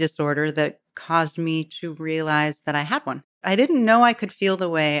anxiety disorder that caused me to realize that I had one. I didn't know I could feel the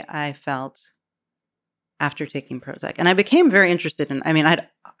way I felt after taking Prozac. And I became very interested in, I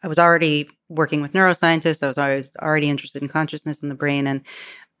was already working with neuroscientists. I was already interested in consciousness and the brain.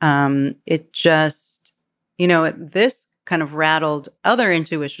 And it just, this kind of rattled other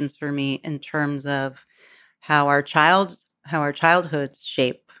intuitions for me in terms of how our childhoods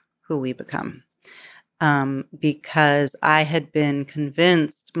shape who we become. Because I had been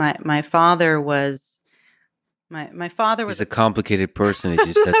convinced my father was He's a complicated person, as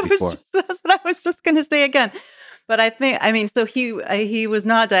you said before. That's what I was just going to say again. But so he was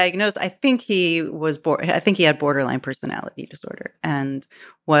not diagnosed. I think he had borderline personality disorder and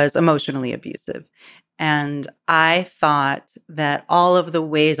was emotionally abusive. And I thought that all of the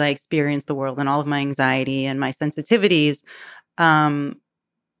ways I experienced the world and all of my anxiety and my sensitivities,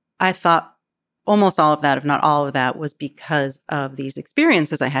 I thought almost all of that, if not all of that, was because of these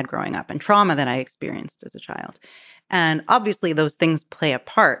experiences I had growing up and trauma that I experienced as a child. And obviously those things play a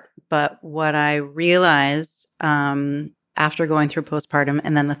part. But what I realized after going through postpartum,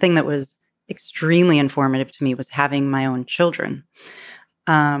 and then the thing that was extremely informative to me was having my own children.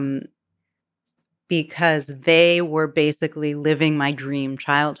 Because they were basically living my dream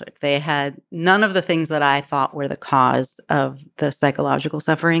childhood. They had none of the things that I thought were the cause of the psychological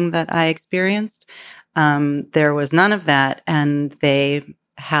suffering that I experienced. There was none of that. And they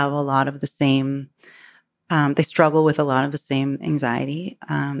have a lot of the same, they struggle with a lot of the same anxiety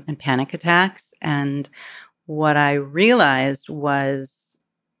and panic attacks. And what I realized was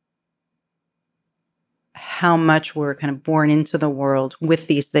how much we're kind of born into the world with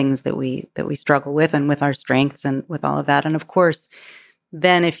these things that we struggle with, and with our strengths and with all of that. And of course,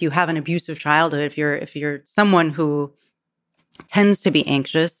 then if you have an abusive childhood, if you're someone who tends to be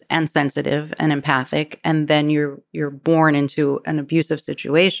anxious and sensitive and empathic, and then you're born into an abusive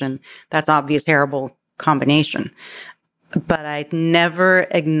situation, that's obvious terrible combination. But I'd never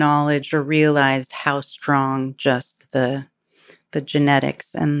acknowledged or realized how strong just the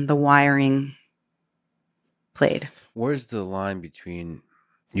genetics and the wiring played. Where's the line between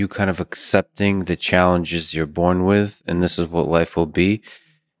you kind of accepting the challenges you're born with and this is what life will be,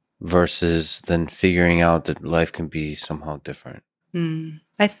 versus then figuring out that life can be somehow different?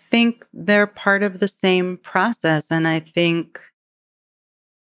 I think they're part of the same process. And I think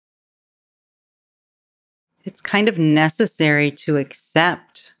it's kind of necessary to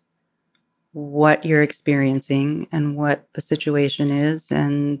accept what you're experiencing and what the situation is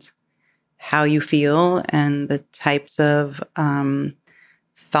and how you feel and the types of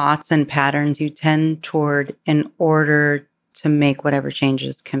thoughts and patterns you tend toward in order to make whatever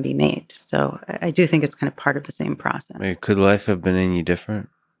changes can be made. So I do think it's kind of part of the same process. Could life have been any different?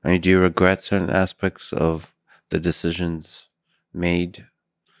 Do you regret certain aspects of the decisions made?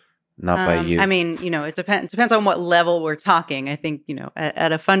 Not by you. It depends on what level we're talking. I think,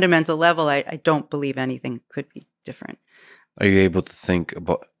 at a fundamental level, I don't believe anything could be different. Are you able to think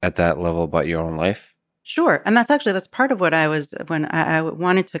about at that level about your own life? Sure. And that's part of what I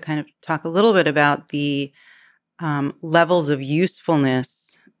wanted to kind of talk a little bit about the levels of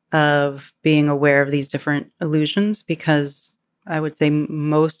usefulness of being aware of these different illusions, because I would say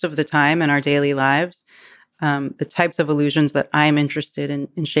most of the time in our daily lives, the types of illusions that I'm interested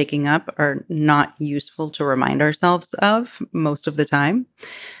in shaking up are not useful to remind ourselves of most of the time.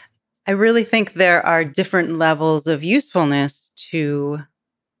 I really think there are different levels of usefulness to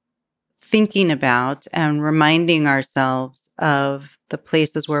thinking about and reminding ourselves of the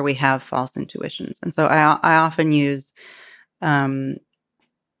places where we have false intuitions. And so I often use the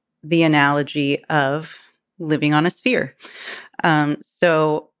analogy of living on a sphere.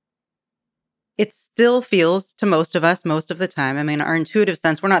 So it still feels to most of us most of the time. I mean, our intuitive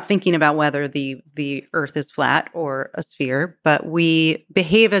sense, we're not thinking about whether the earth is flat or a sphere, but we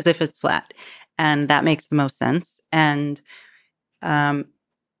behave as if it's flat. And that makes the most sense. And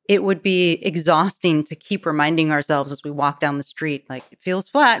it would be exhausting to keep reminding ourselves as we walk down the street, like, it feels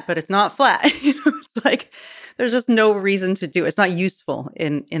flat, but it's not flat. It's like there's just no reason to do it. It's not useful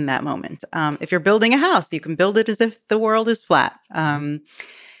in that moment. If you're building a house, you can build it as if the world is flat.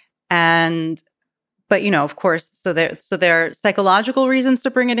 But of course, so there are psychological reasons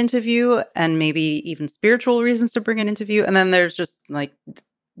to bring it into view, and maybe even spiritual reasons to bring it into view. And then there's just like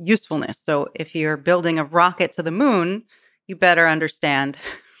usefulness. So if you're building a rocket to the moon, you better understand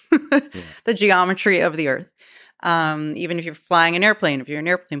the geometry of the earth. Even if you're flying an airplane, if you're an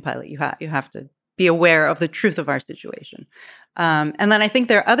airplane pilot, you have to be aware of the truth of our situation. And then I think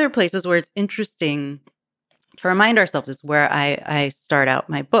there are other places where it's interesting to remind ourselves. It's where I start out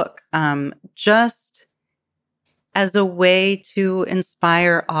my book, just as a way to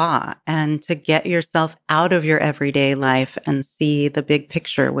inspire awe and to get yourself out of your everyday life and see the big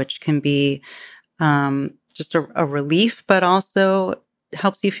picture, which can be just a relief, but also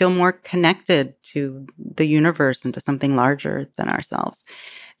helps you feel more connected to the universe and to something larger than ourselves.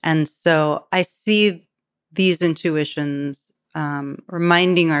 And so I see these intuitions,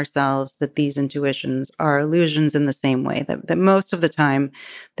 reminding ourselves that these intuitions are illusions in the same way that most of the time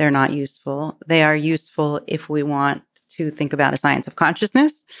they're not useful. They are useful if we want to think about a science of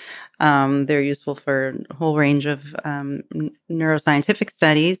consciousness. They're useful for a whole range of neuroscientific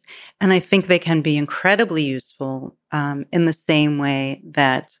studies. And I think they can be incredibly useful in the same way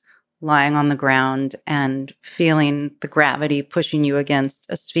that lying on the ground and feeling the gravity pushing you against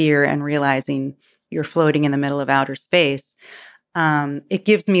a sphere and realizing you're floating in the middle of outer space. It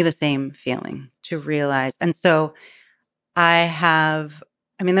gives me the same feeling to realize. And so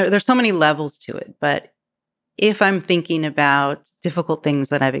there's so many levels to it, but if I'm thinking about difficult things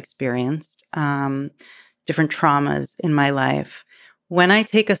that I've experienced, different traumas in my life, when I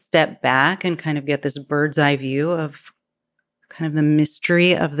take a step back and kind of get this bird's eye view of kind of the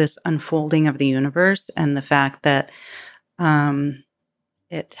mystery of this unfolding of the universe and the fact that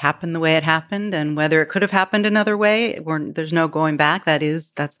it happened the way it happened, and whether it could have happened another way, there's no going back.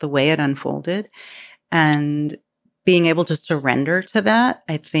 That's the way it unfolded. And being able to surrender to that,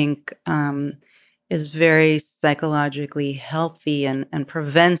 I think, is very psychologically healthy and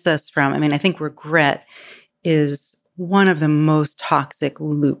prevents us from, I think regret is one of the most toxic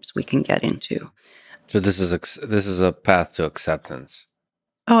loops we can get into. So this is a path to acceptance.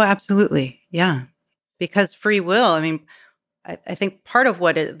 Oh, absolutely. Yeah. Because free will, I think part of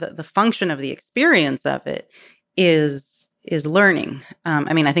what the function of the experience of it is learning.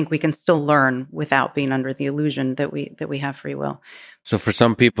 I think we can still learn without being under the illusion that we have free will. So for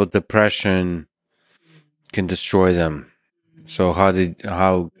some people, depression can destroy them. So how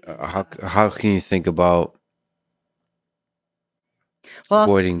can you think about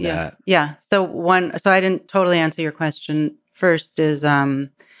avoiding that? Yeah. So I didn't totally answer your question. First is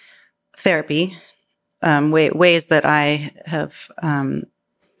therapy. Ways that I have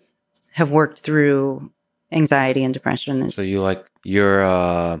worked through anxiety and depression. So you're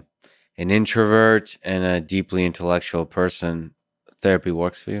an introvert and a deeply intellectual person. Therapy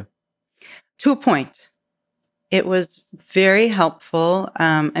works for you? To a point. It was very helpful.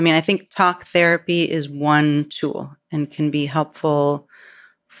 I think talk therapy is one tool and can be helpful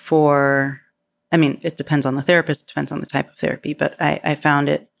for, it depends on the therapist, depends on the type of therapy, but I found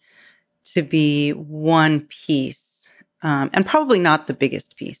it to be one piece, and probably not the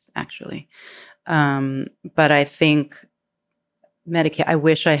biggest piece, actually. But I think I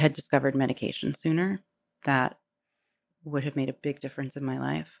wish I had discovered medication sooner. That would have made a big difference in my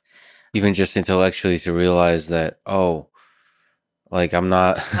life. Even just intellectually to realize that, I'm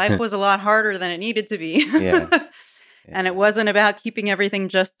not... Life was a lot harder than it needed to be. Yeah. And it wasn't about keeping everything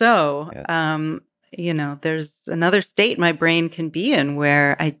just so. Yeah. There's another state my brain can be in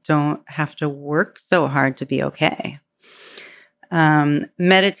where I don't have to work so hard to be okay.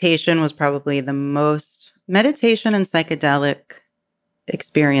 Meditation was probably meditation and psychedelic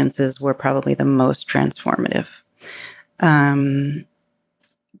experiences were probably the most transformative.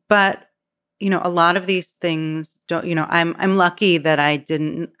 But, a lot of these things don't, I'm lucky that I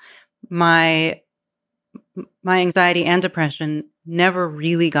didn't, my anxiety and depression never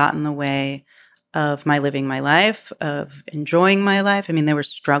really got in the way of my living my life, of enjoying my life. There were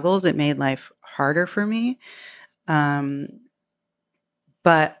struggles. It made life harder for me.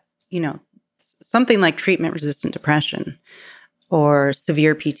 But, something like treatment-resistant depression or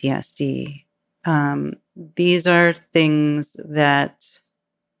severe PTSD, these are things that,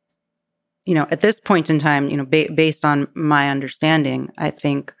 at this point in time, based on my understanding, I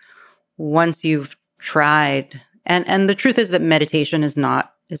think once you've tried, and the truth is that meditation is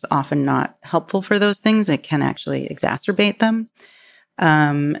often not helpful for those things. It can actually exacerbate them.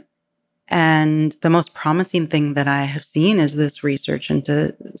 And the most promising thing that I have seen is this research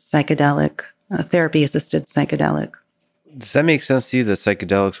into psychedelic, therapy-assisted psychedelic. Does that make sense to you that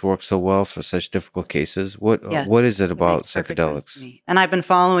psychedelics work so well for such difficult cases? What is it about psychedelics? And I've been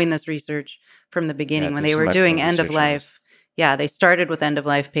following this research from the beginning when they were doing end of life. Yeah, they started with end of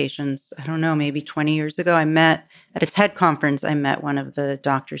life patients. I don't know, maybe 20 years ago. I met at a TED conference. I met one of the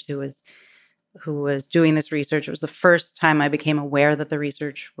doctors who was doing this research. It was the first time I became aware that the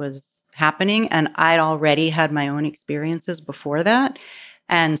research was happening, and I'd already had my own experiences before that.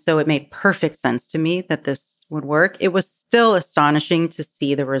 And so it made perfect sense to me that this would work. It was still astonishing to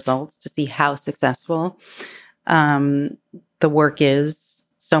see the results, to see how successful the work is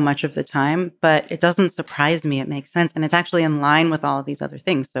so much of the time, but it doesn't surprise me. It makes sense. And it's actually in line with all of these other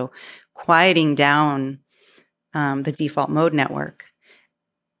things. So quieting down the default mode network.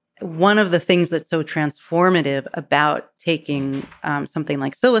 One of the things that's so transformative about taking something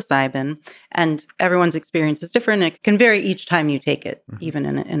like psilocybin, and everyone's experience is different. It can vary each time you take it, even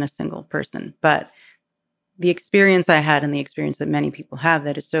in a single person. But the experience I had and the experience that many people have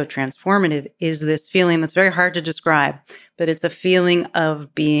that is so transformative is this feeling that's very hard to describe, but it's a feeling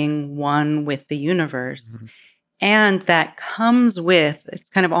of being one with the universe. Mm-hmm. And that comes with, it's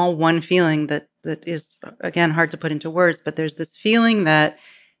kind of all one feeling that is, again, hard to put into words, but there's this feeling that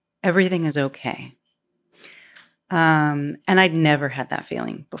everything is okay. And I'd never had that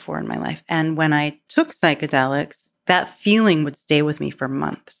feeling before in my life. And when I took psychedelics, that feeling would stay with me for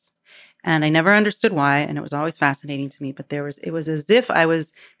months. And I never understood why, and it was always fascinating to me, but it was as if I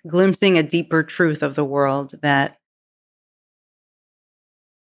was glimpsing a deeper truth of the world, that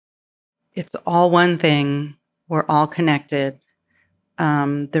it's all one thing, we're all connected.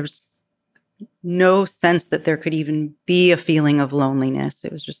 There's no sense that there could even be a feeling of loneliness.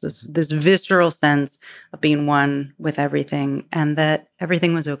 It was just this visceral sense of being one with everything, and that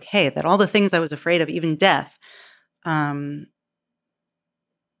everything was okay, that all the things I was afraid of, even death,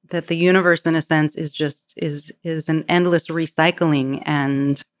 that the universe, in a sense, is an endless recycling.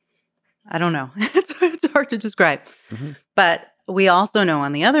 And I don't know, it's hard to describe. Mm-hmm. But we also know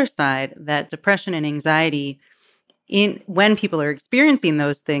on the other side that depression and anxiety, when people are experiencing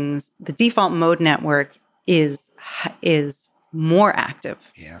those things, the default mode network is more active.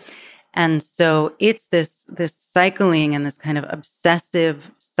 Yeah. And so it's this cycling and this kind of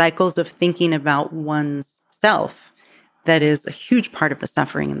obsessive cycles of thinking about one's self that is a huge part of the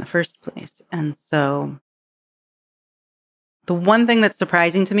suffering in the first place. And so the one thing that's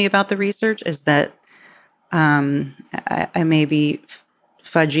surprising to me about the research is that I may be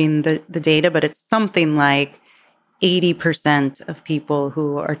fudging the data, but it's something like 80% of people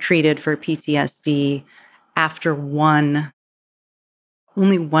who are treated for PTSD after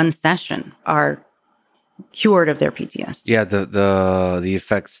only one session are cured of their PTSD. Yeah, the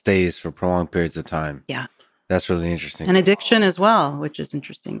effect stays for prolonged periods of time. Yeah. That's really interesting. And addiction as well, which is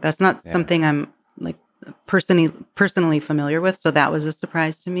interesting. That's not something I'm like personally familiar with, so that was a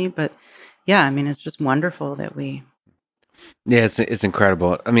surprise to me. But yeah, I mean, it's just wonderful that we... Yeah, it's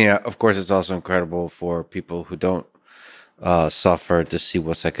incredible. I mean, of course, it's also incredible for people who don't suffer to see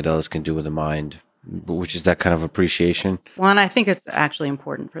what psychedelics can do with the mind, which is that kind of appreciation. Well, and I think it's actually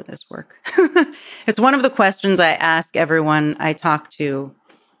important for this work. It's one of the questions I ask everyone I talk to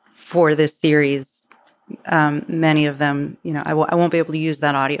for this series. Many of them, I won't be able to use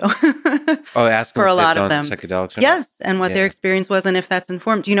that audio. Ask them for a lot of them. Psychedelics or yes, and what their experience was, and if that's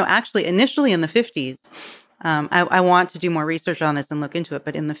informed. Actually, initially in the 50s, I want to do more research on this and look into it.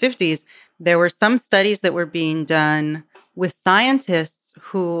 But in the 50s, there were some studies that were being done with scientists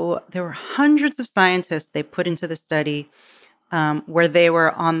there were hundreds of scientists they put into the study where they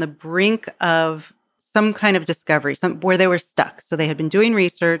were on the brink of some kind of discovery, where they were stuck. So they had been doing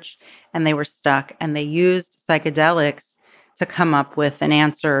research and they were stuck, and they used psychedelics to come up with an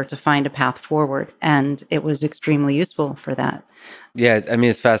answer, to find a path forward. And it was extremely useful for that. Yeah, I mean,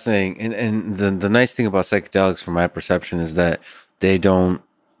 it's fascinating. And the nice thing about psychedelics, from my perception, is that they don't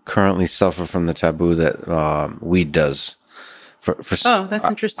currently suffer from the taboo that weed does. That's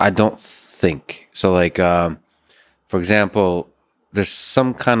interesting. I don't think. So, like, for example, there's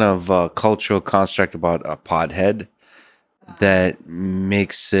some kind of cultural construct about a pothead that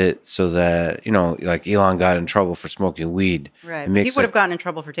makes it so that, like Elon got in trouble for smoking weed. Right. He would have gotten in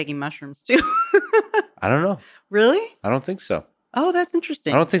trouble for taking mushrooms too. I don't know. Really? I don't think so. Oh, that's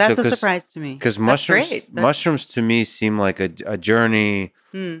interesting. I don't think That's so a surprise to me. because That's great. mushrooms to me seem like a journey.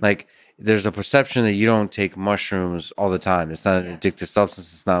 Hmm. Like there's a perception that you don't take mushrooms all the time. It's not an addictive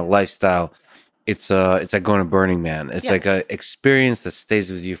substance. It's not a lifestyle. It's like going to Burning Man. It's like a experience that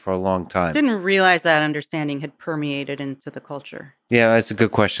stays with you for a long time. Didn't realize that understanding had permeated into the culture. Yeah, that's a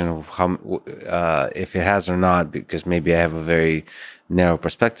good question of how if it has or not, because maybe I have a very narrow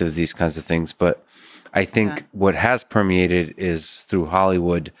perspective of these kinds of things. But I think what has permeated is through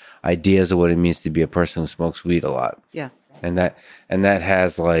Hollywood ideas of what it means to be a person who smokes weed a lot. Yeah, and that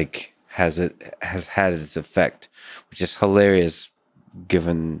has had its effect, which is hilarious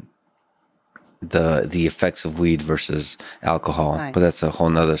given the effects of weed versus alcohol. Right. But that's a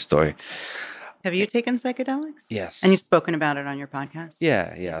whole nother story. Have you taken psychedelics? Yes. And you've spoken about it on your podcast?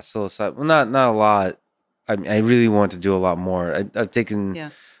 Yeah. Psilocybin. Well, not a lot. I really want to do a lot more. I've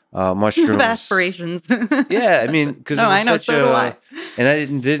taken mushrooms. Aspirations. Yeah, I mean, because I know, so do I. And I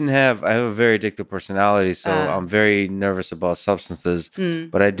didn't have. I have a very addictive personality, so I'm very nervous about substances.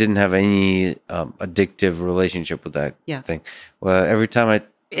 But I didn't have any addictive relationship with that thing. Well, every time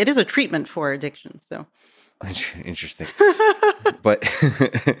it is a treatment for addiction. So interesting. But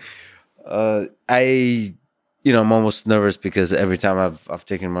I'm almost nervous because every time I've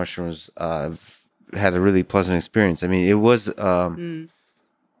taken mushrooms, I've had a really pleasant experience. I mean, it was.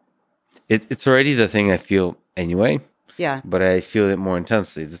 It's already the thing I feel anyway. Yeah. But I feel it more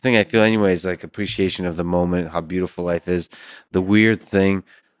intensely. The thing I feel anyway is like appreciation of the moment, how beautiful life is. The weird thing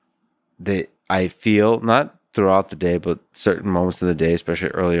that I feel, not throughout the day, but certain moments of the day, especially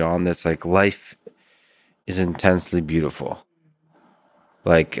early on, that's like life is intensely beautiful.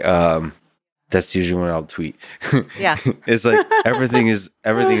 Like, that's usually when I'll tweet. Yeah. It's like everything is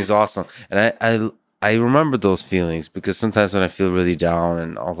awesome. And I remember those feelings because sometimes when I feel really down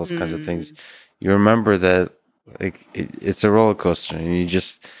and all those kinds of things, you remember that like it's a roller coaster and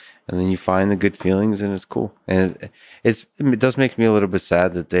then you find the good feelings and it's cool. And it does make me a little bit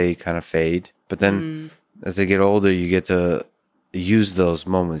sad that they kind of fade. But then as I get older, you get to use those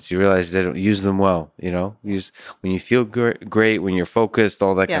moments. You realize they don't use them well, use when you feel great, when you're focused,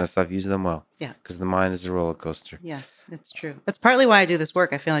 all that kind of stuff, use them well. Yeah. Because the mind is a roller coaster. Yes, it's true. That's partly why I do this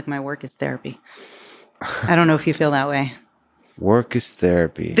work. I feel like my work is therapy. I don't know if you feel that way. Work is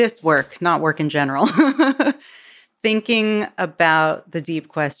therapy. This work, not work in general. Thinking about the deep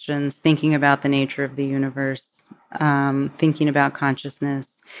questions, thinking about the nature of the universe, thinking about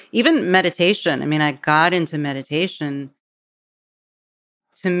consciousness, even meditation. I mean, I got into meditation.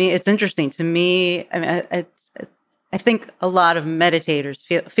 To me, it's interesting. To me, I think a lot of meditators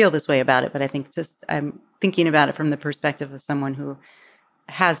feel this way about it, but I think I'm thinking about it from the perspective of someone who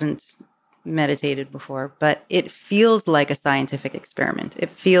hasn't meditated before, but it feels like a scientific experiment.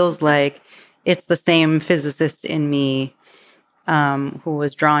 It feels like it's the same physicist in me who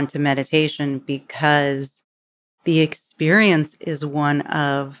was drawn to meditation because the experience is one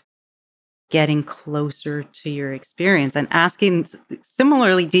of getting closer to your experience and asking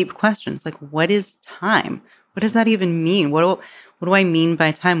similarly deep questions like, what is time? What does that even mean? What do I mean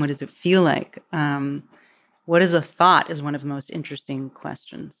by time? What does it feel like? What is a thought is one of the most interesting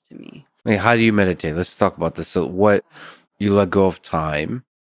questions to me. I mean, how do you meditate? Let's talk about this. So what, you let go of time?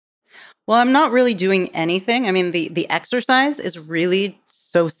 Well, I'm not really doing anything. I mean, the exercise is really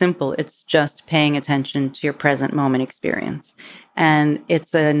so simple. It's just paying attention to your present moment experience. And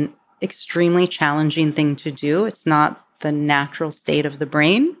it's an extremely challenging thing to do. It's not the natural state of the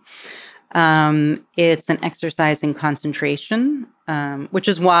brain. It's an exercise in concentration, which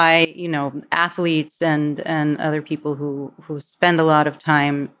is why, athletes and other people who spend a lot of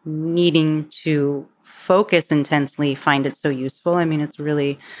time needing to focus intensely find it so useful. I mean, it's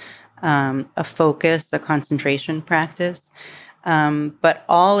really a focus, a concentration practice. But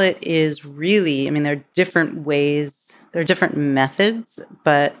all it is really, I mean, there are different ways, there are different methods,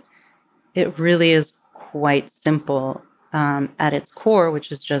 but it really is quite simple at its core,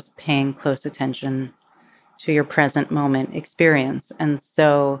 which is just paying close attention to your present moment experience. And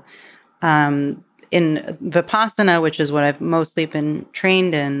so in Vipassana, which is what I've mostly been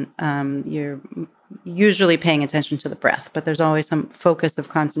trained in, you're usually paying attention to the breath, but there's always some focus of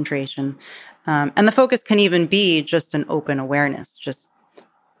concentration. And the focus can even be just an open awareness, just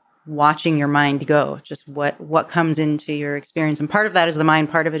watching your mind go, just what comes into your experience. And part of that is the mind,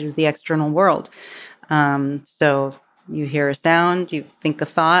 part of it is the external world. So you hear a sound, you think a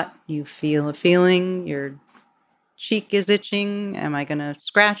thought, you feel a feeling, your cheek is itching. Am I going to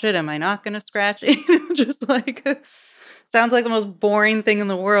scratch it? Am I not going to scratch it? Just like, sounds like the most boring thing in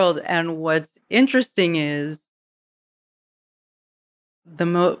the world. And what's interesting is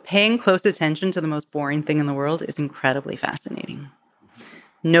paying close attention to the most boring thing in the world is incredibly fascinating.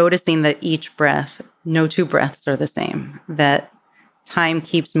 Noticing that each breath, no two breaths are the same, that time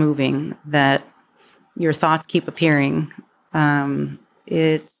keeps moving, that your thoughts keep appearing.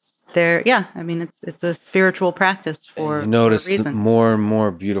 It's there. Yeah. I mean, it's a spiritual practice for you notice a reason. more and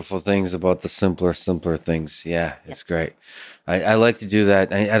more beautiful things about the simpler things. Yeah, it's Yes. great. I like to do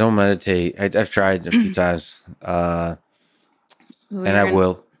that. I don't meditate. I've tried a few times, and I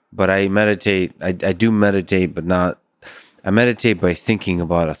will. But I meditate. I do meditate, but not. I meditate by thinking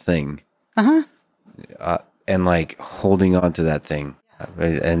about a thing, and like holding on to that thing,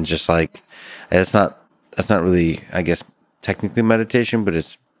 and just like that's not really, I guess, technically meditation, but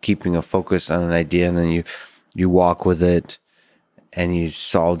it's keeping a focus on an idea, and then you walk with it, and you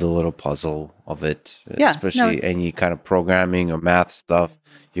solve the little puzzle of it. Yeah, Especially, and you kind of programming or math stuff.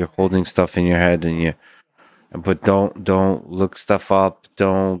 You're holding stuff in your head, but don't look stuff up.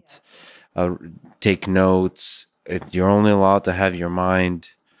 Don't take notes. You're only allowed to have your mind,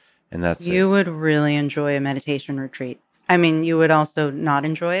 and that's You it. would really enjoy a meditation retreat. I mean, you would also not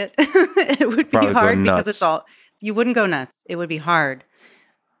enjoy it. It would be Probably go hard because nuts. it's all. You wouldn't go nuts. It would be hard,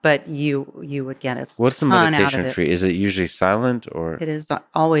 but you would get it. What's the meditation retreat? Is it usually silent or? It is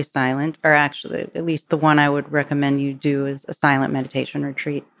always silent, or actually, at least the one I would recommend you do is a silent meditation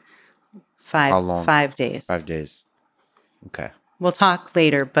retreat. How long? 5 days. 5 days. Okay. We'll talk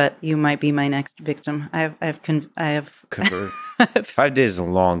later, but you might be my next victim. I have. Convert. 5 days is a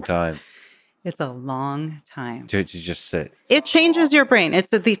long time It's a long time. to just sit. It changes your brain.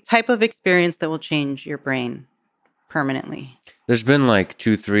 It's the type of experience that will change your brain permanently. There's been like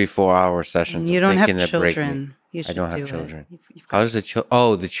 2, 3, 4 hour sessions. You of don't have thinking that break me. children. You should I don't have do it. children. You've How got- does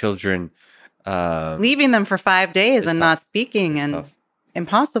the children? leaving them for 5 days It's and tough. not speaking It's and tough.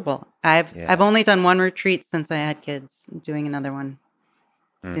 impossible. I've Yeah. only done one retreat since I had kids. I'm doing another one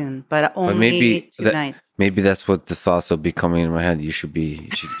soon, but only maybe 2 that- nights. Maybe that's what the thoughts will be coming in my head. You should be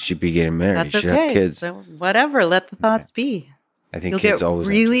getting married. That's you should okay. have kids. So whatever, let the thoughts be. I think You'll kids get always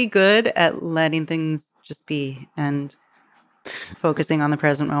really good at letting things just be and focusing on the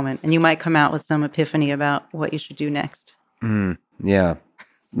present moment. And you might come out with some epiphany about what you should do next. Yeah.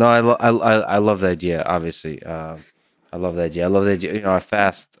 No, I love the idea. Obviously, I love the idea. I love the idea. You know, I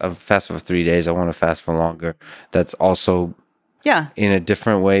fast for 3 days. I want to fast for longer. That's also Yeah. in a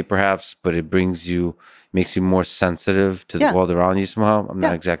different way, perhaps, but it makes you more sensitive to the Yeah. world around you somehow. I'm not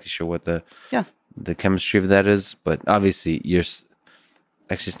Yeah. exactly sure what the Yeah. chemistry of that is, but obviously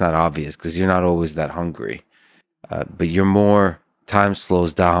actually it's not obvious because you're not always that hungry, but you're more. Time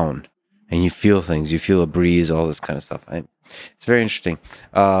slows down, and you feel things. You feel a breeze, all this kind of stuff. It's very interesting.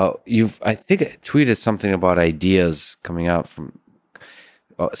 I think I tweeted something about ideas coming out from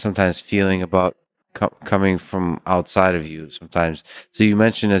sometimes feeling about coming from outside of you sometimes. So you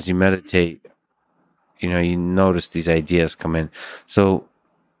mentioned as you meditate, you notice these ideas come in. So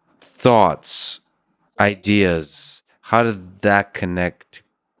thoughts, ideas, how did that connect to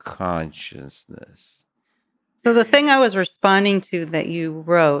consciousness? So the thing I was responding to that you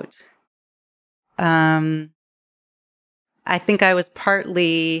wrote, I think I was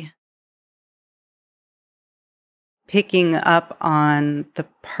partly picking up on the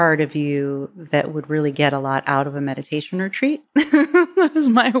part of you that would really get a lot out of a meditation retreat. That was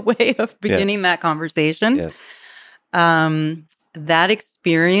my way of beginning that conversation. Yes. That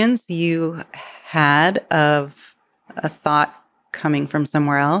experience you had of a thought coming from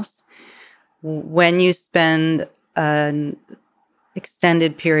somewhere else, when you spend an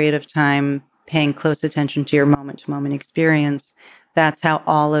extended period of time paying close attention to your moment-to-moment experience, that's how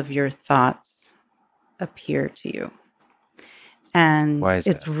all of your thoughts appear to you. And Why is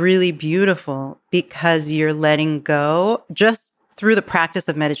it's that? really beautiful because you're letting go just through the practice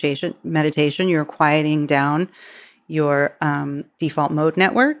of meditation, you're quieting down your default mode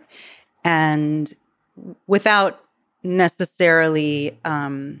network, and without necessarily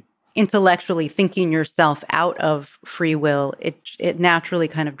intellectually thinking yourself out of free will, it naturally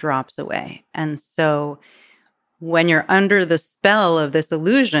kind of drops away. And so when you're under the spell of this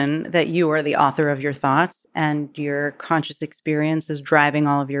illusion that you are the author of your thoughts and your conscious experience is driving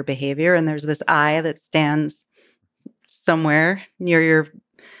all of your behavior, and there's this I that stands somewhere near your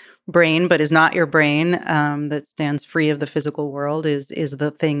brain but is not your brain, that stands free of the physical world, is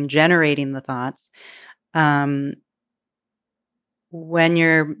the thing generating the thoughts. When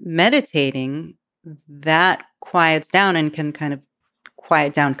you're meditating, that quiets down and can kind of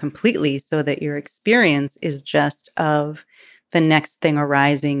quiet down completely so that your experience is just of the next thing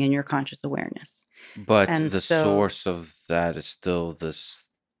arising in your conscious awareness. But And the so- source of that is still this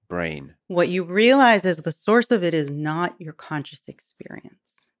brain. What you realize is the source of it is not your conscious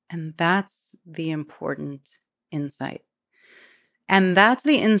experience. And that's the important insight. And that's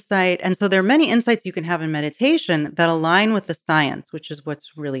the insight. And so there are many insights you can have in meditation that align with the science, which is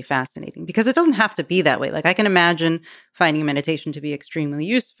what's really fascinating, because it doesn't have to be that way. Like, I can imagine finding meditation to be extremely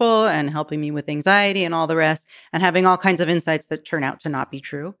useful and helping me with anxiety and all the rest, and having all kinds of insights that turn out to not be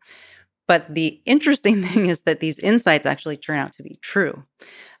true. But the interesting thing is that these insights actually turn out to be true.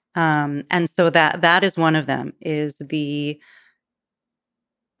 And so that is one of them, is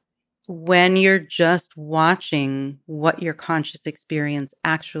when you're just watching what your conscious experience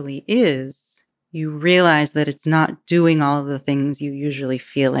actually is, you realize that it's not doing all of the things you usually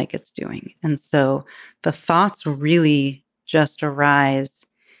feel like it's doing. And so the thoughts really just arise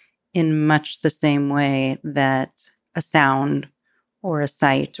in much the same way that a sound or a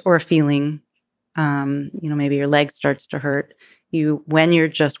sight or a feeling, maybe your leg starts to hurt. When you're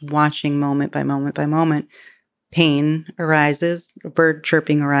just watching moment by moment by moment, pain arises, a bird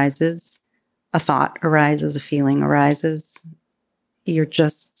chirping arises, a thought arises, a feeling arises. You're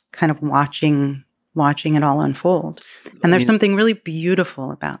just kind of watching it all unfold. And there's something really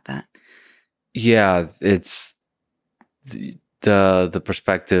beautiful about that. Yeah, it's the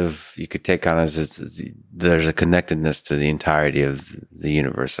perspective you could take on is there's a connectedness to the entirety of the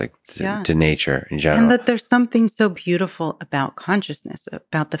universe, like to nature in general. And that there's something so beautiful about consciousness,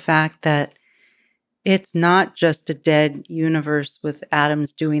 about the fact that it's not just a dead universe with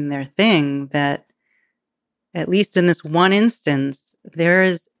atoms doing their thing, that at least in this one instance, there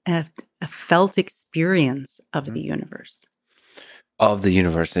is a felt experience of the universe. Of the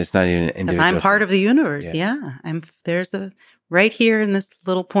universe. It's not even individual. Because I'm part of the universe. Yeah. Right here in this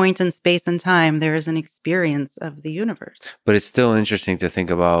little point in space and time, there is an experience of the universe. But it's still interesting to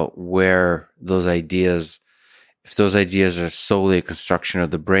think about where those ideas, if those ideas are solely a construction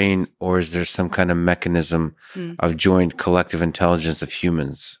of the brain, or is there some kind of mechanism of joint collective intelligence of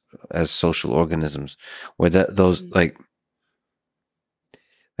humans as social organisms, where those like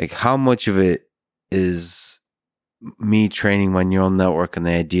how much of it is me training my neural network and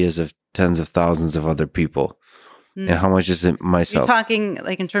the ideas of tens of thousands of other people, and how much is it myself? You're talking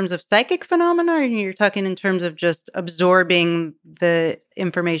like in terms of psychic phenomena, or you're talking in terms of just absorbing the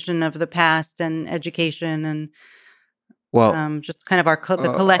information of the past and education and just kind of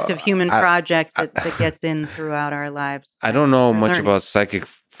the collective human project that gets in throughout our lives. I don't know much about psychic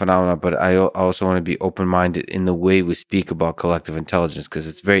phenomena, but I also want to be open-minded in the way we speak about collective intelligence, because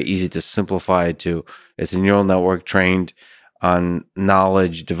it's very easy to simplify it to it's a neural network trained on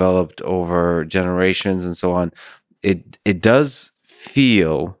knowledge developed over generations and so on. It does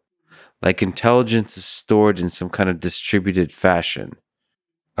feel like intelligence is stored in some kind of distributed fashion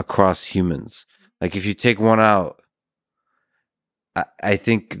across humans. Like if you take one out, I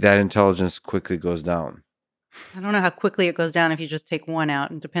think that intelligence quickly goes down. I don't know how quickly it goes down if you just take one out.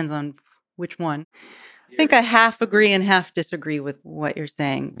 It depends on which one. I think I half agree and half disagree with what you're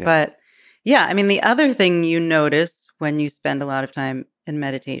saying. Yeah. But yeah, I mean, the other thing you notice when you spend a lot of time in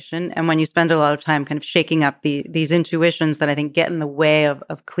meditation and when you spend a lot of time kind of shaking up these intuitions that I think get in the way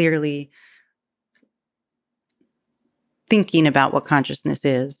of clearly thinking about what consciousness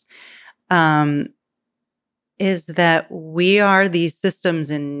is that we are these systems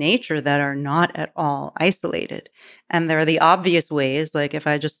in nature that are not at all isolated. And there are the obvious ways, like if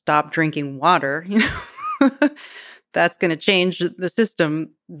I just stop drinking water, that's going to change the system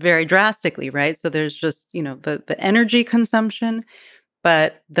very drastically, right? So there's just, the energy consumption,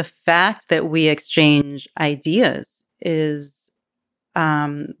 but the fact that we exchange ideas is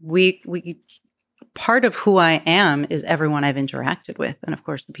we part of who I am is everyone I've interacted with. And of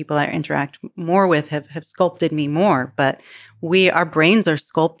course, the people I interact more with have sculpted me more, but our brains are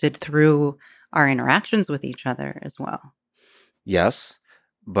sculpted through our interactions with each other as well. Yes,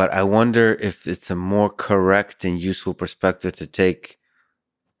 but I wonder if it's a more correct and useful perspective to take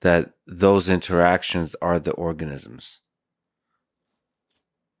that those interactions are the organisms.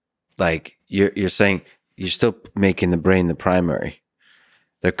 Like you're saying, you're still making the brain the primary.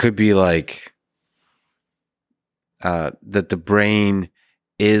 There could be like that the brain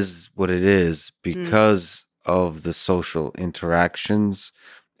is what it is because of the social interactions,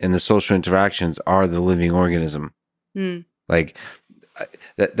 and the social interactions are the living organism. Like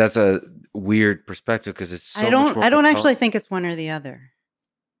that's a weird perspective because it's so much more I don't actually think it's one or the other.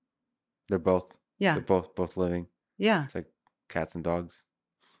 They're both. Yeah. They're both living. Yeah. It's like cats and dogs.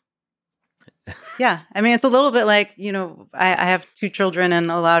 Yeah. I mean, it's a little bit like, I have 2 children, and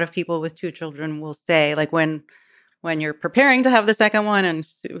a lot of people with 2 children will say, like, when you're preparing to have the second one and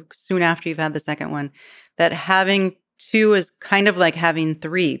soon after you've had the second one, that having two is kind of like having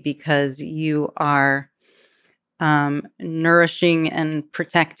three because you are nourishing and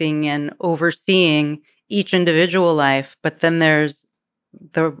protecting and overseeing each individual life. But then there's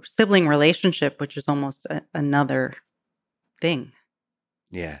the sibling relationship, which is almost another thing.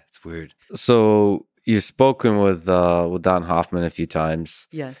 Yeah, it's weird. So you've spoken with Don Hoffman a few times.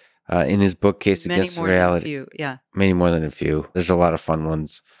 Yes. In his book, Case Against Reality. Many more than a few. There's a lot of fun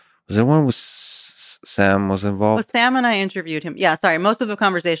ones. Was there one with Sam was involved? Well, Sam and I interviewed him. Yeah, sorry. Most of the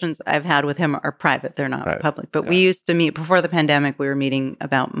conversations I've had with him are private. They're not public. But we used to meet before the pandemic. We were meeting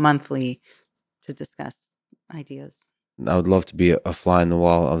about monthly to discuss ideas. I would love to be a fly in the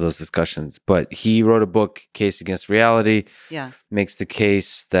wall of those discussions. But he wrote a book, Case Against Reality. Yeah. Makes the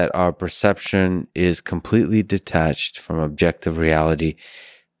case that our perception is completely detached from objective reality.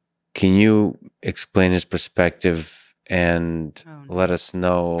 Can you explain his perspective and let us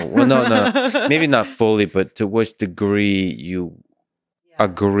know? Well, no, maybe not fully, but to which degree you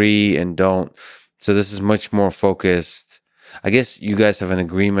agree and don't. So this is much more focused. I guess you guys have an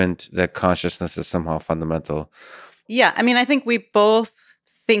agreement that consciousness is somehow fundamental. Yeah, I mean, I think we both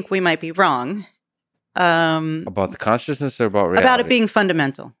think we might be wrong. About the consciousness or about reality? About it being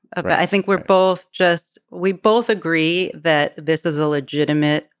fundamental. I think we both agree that this is a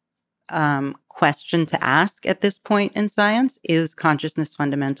legitimate question to ask at this point in science. Is consciousness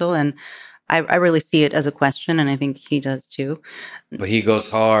fundamental? And I really see it as a question, and I think he does too. But he goes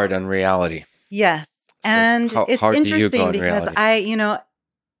hard on reality. Yes. So and it's interesting because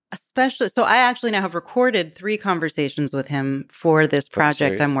so I actually now have recorded 3 conversations with him for this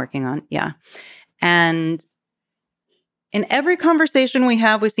project I'm working on. Yeah. And in every conversation we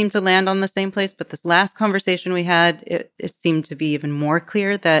have, we seem to land on the same place. But this last conversation we had, it seemed to be even more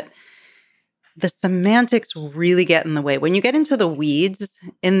clear that the semantics really get in the way. When you get into the weeds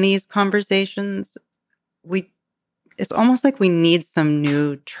in these conversations, it's almost like we need some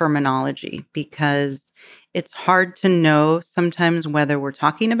new terminology because it's hard to know sometimes whether we're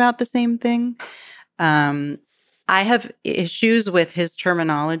talking about the same thing. I have issues with his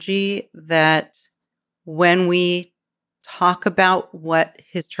terminology that when we talk about what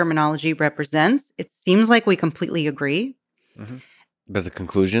his terminology represents, it seems like we completely agree. Mm-hmm. But the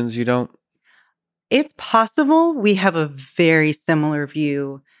conclusions, you don't? It's possible we have a very similar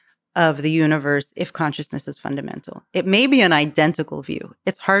view of the universe if consciousness is fundamental. It may be an identical view.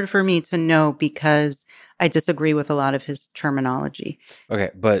 It's hard for me to know because I disagree with a lot of his terminology.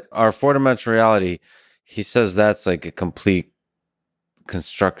 Okay, but our four-dimensional reality, he says that's like a complete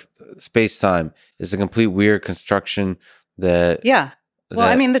space-time is a complete weird construction that... Yeah. Well,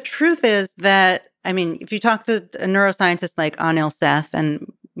 I mean, the truth is that, if you talk to a neuroscientist like Anil Seth,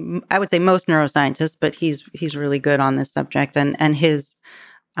 and I would say most neuroscientists, but he's really good on this subject, and his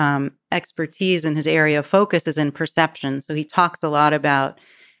expertise and his area of focus is in perception. So he talks a lot about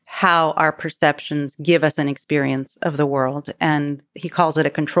how our perceptions give us an experience of the world, and he calls it a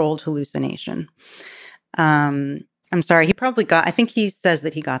controlled hallucination. I'm sorry, I think he says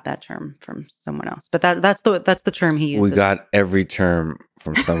that he got that term from someone else, but that's the term he uses. We got every term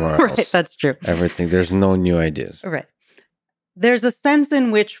from somewhere else. Right, that's true. Everything. There's no new ideas. Right. There's a sense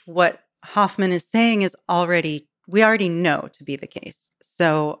in which what Hoffman is saying is we already know to be the case.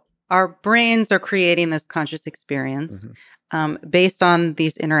 So our brains are creating this conscious experience based on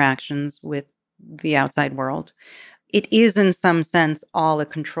these interactions with the outside world. It is in some sense all a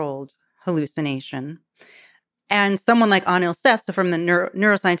controlled hallucination. And someone like Anil Seth, so from the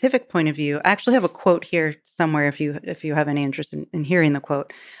neuroscientific point of view, I actually have a quote here somewhere if you have any interest in hearing the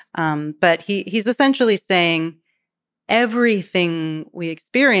quote. But he's essentially saying everything we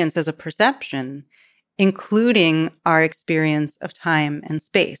experience as a perception, including our experience of time and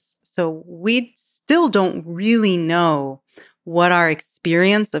space. So we still don't really know what our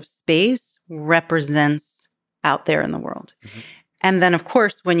experience of space represents out there in the world. Mm-hmm. And then, of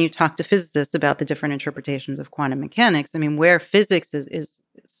course, when you talk to physicists about the different interpretations of quantum mechanics, where physics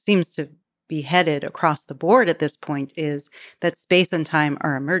seems to be headed across the board at this point is that space and time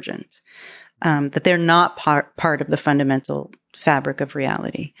are emergent, that they're not part of the fundamental fabric of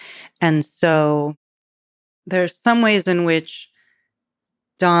reality. And so there's some ways in which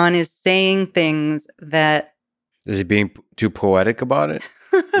Don is saying things that... Is he being too poetic about it?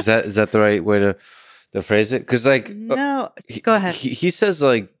 Is that the right way to phrase it? Because no, go ahead. He says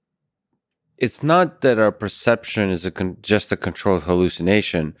it's not that our perception is just a controlled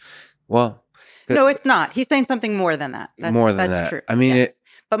hallucination. Well, no, it's not. He's saying something more than that. That's true. Yes.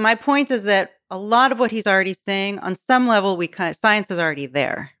 But my point is that a lot of what he's already saying, on some level, science is already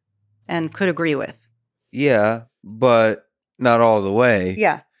there and could agree with. Yeah, but not all the way.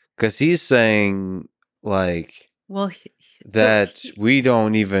 Yeah, because he's saying Well, that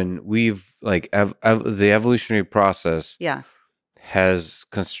we've like the evolutionary process yeah. has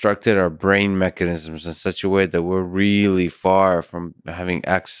constructed our brain mechanisms in such a way that we're really far from having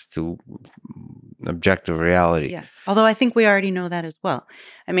access to objective reality. Yes. Although I think we already know that as well.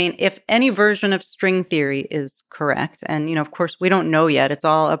 I mean, if any version of string theory is correct, and, of course, we don't know yet, it's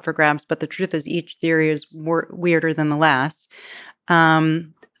all up for grabs, but the truth is each theory is weirder than the last.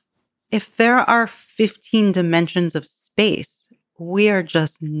 If there are 15 dimensions of space, we are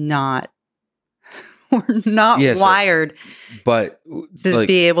just not we're not wired but to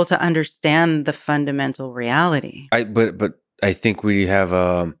be able to understand the fundamental reality. But I think we have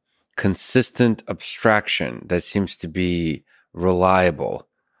a consistent abstraction that seems to be reliable.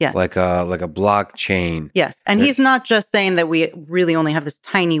 Yeah. Like a blockchain. Yes. And he's not just saying that we really only have this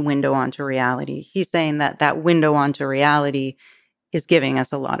tiny window onto reality. He's saying that that window onto reality is giving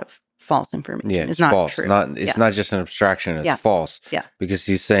us a lot of false information. Yeah, it's not false. true. It's not just an abstraction, it's false. Yeah. Because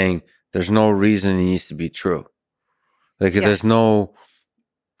he's saying there's no reason it needs to be true. Like there's no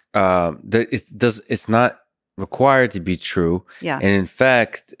it's not required to be true. Yeah. And in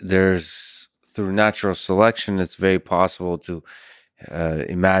fact, there's through natural selection, it's very possible to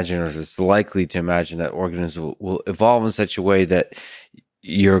imagine, or it's likely to imagine, that organisms will evolve in such a way that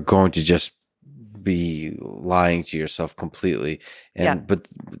you're going to just be lying to yourself completely. And but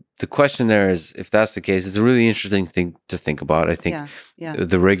the question there is, if that's the case, it's a really interesting thing to think about. I think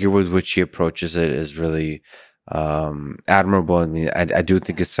the rigor with which he approaches it is really admirable. I mean, I do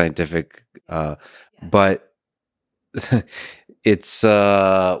think it's scientific, but it's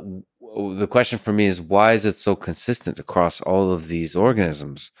the question for me is, why is it so consistent across all of these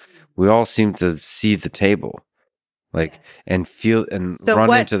organisms? We all seem to see the table, and feel and run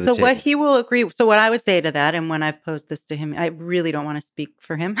into the table. So what he will agree. So what I would say to that, and when I've posed this to him, I really don't want to speak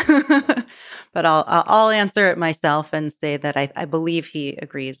for him, but I'll answer it myself and say that I believe he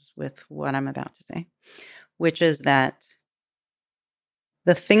agrees with what I'm about to say, which is that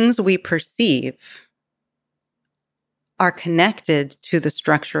the things we perceive are connected to the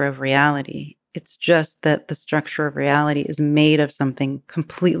structure of reality. It's just that the structure of reality is made of something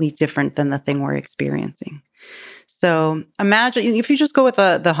completely different than the thing we're experiencing. So imagine if you just go with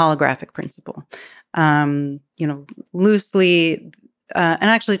the holographic principle, loosely, and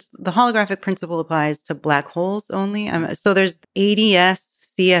actually the holographic principle applies to black holes only. So there's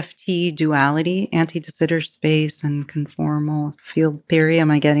ADS, CFT duality, anti-de Sitter space, and conformal field theory. Am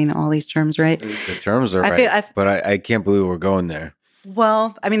I getting all these terms right? The terms are right, but I can't believe we're going there.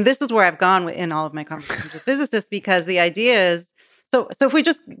 Well, I mean, this is where I've gone in all of my conversations with physicists, because the idea is, so if we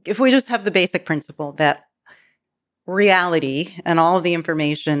just have the basic principle that reality and all of the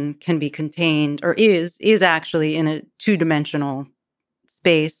information can be contained, or is actually in a two-dimensional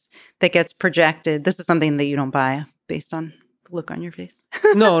space that gets projected. This is something that you don't buy based on the look on your face.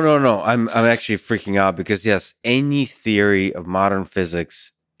 No. I'm actually freaking out because, yes, any theory of modern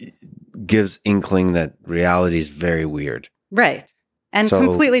physics gives inkling that reality is very weird. Right. And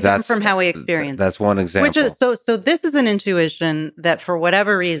completely different from how we experience. That's one example. Which is so this is an intuition that for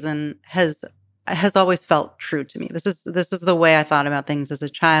whatever reason has always felt true to me. This is the way I thought about things as a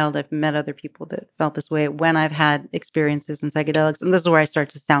child. I've met other people that felt this way when I've had experiences in psychedelics, and this is where I start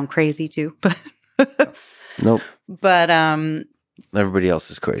to sound crazy too. But nope. But everybody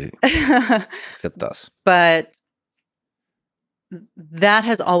else is crazy except us. But that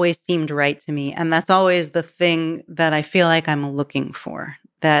has always seemed right to me, and that's always the thing that I feel like I'm looking for.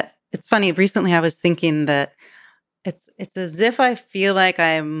 That it's funny. Recently, I was thinking that it's as if I feel like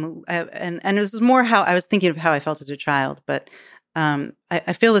and this is more how I was thinking of how I felt as a child, but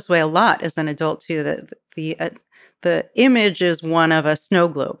I feel this way a lot as an adult too. That the image is one of a snow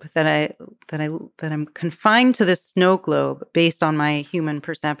globe that I'm confined to this snow globe based on my human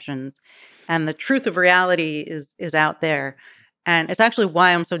perceptions, and the truth of reality is out there. And it's actually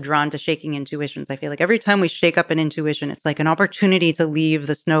why I'm so drawn to shaking intuitions. I feel like every time we shake up an intuition, it's like an opportunity to leave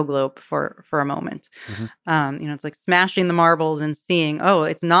the snow globe for a moment. Mm-hmm. It's like smashing the marbles and seeing, oh,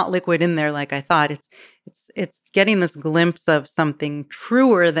 it's not liquid in there like I thought. It's getting this glimpse of something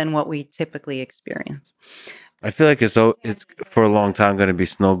truer than what we typically experience. I feel like it's for a long time going to be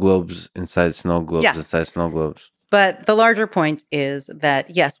snow globes inside snow globes inside snow globes. But the larger point is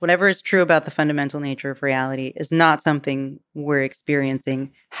that, yes, whatever is true about the fundamental nature of reality is not something we're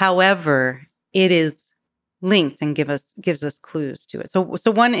experiencing. However, it is linked and gives us clues to it.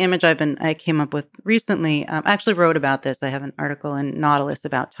 So one image I came up with recently, I actually wrote about this. I have an article in Nautilus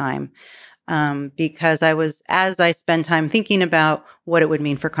about time, because as I spend time thinking about what it would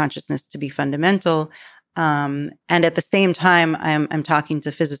mean for consciousness to be fundamental, and at the same time, I'm talking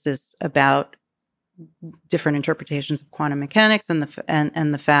to physicists about different interpretations of quantum mechanics and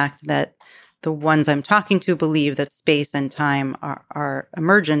the fact that the ones I'm talking to believe that space and time are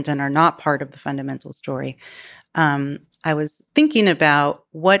emergent and are not part of the fundamental story. I was thinking about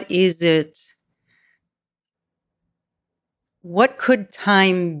what could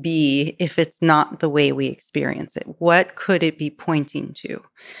time be if it's not the way we experience it? What could it be pointing to?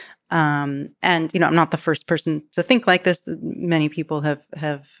 And, I'm not the first person to think like this. Many people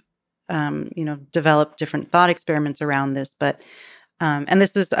have developed different thought experiments around this, but, and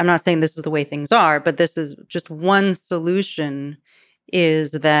this is, I'm not saying this is the way things are, but this is just one solution,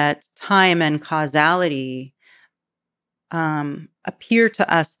 is that time and causality appear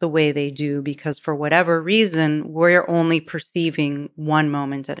to us the way they do because for whatever reason, we're only perceiving one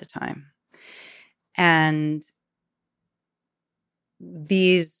moment at a time. And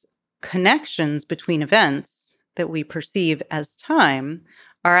these connections between events that we perceive as time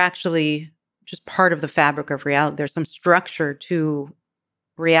are actually just part of the fabric of reality. There's some structure to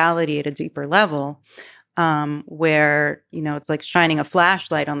reality at a deeper level, where, it's like shining a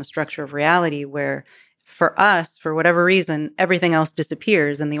flashlight on the structure of reality, where for us, for whatever reason, everything else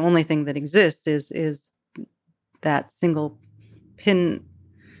disappears. And the only thing that exists is that single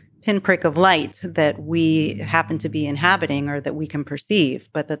pinprick of light that we happen to be inhabiting or that we can perceive,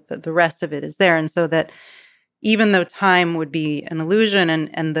 but that the rest of it is there. And so that even though time would be an illusion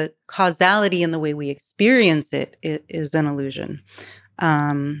and the causality in the way we experience it is an illusion,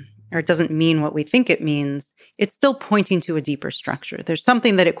 or it doesn't mean what we think it means, it's still pointing to a deeper structure. There's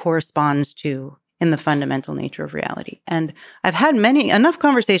something that it corresponds to in the fundamental nature of reality. And I've had enough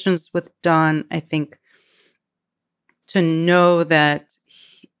conversations with Don, I think, to know that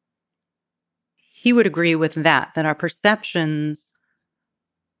he would agree with that our perceptions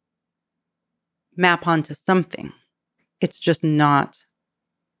map onto something. It's just not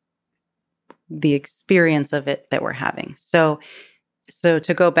the experience of it that we're having. So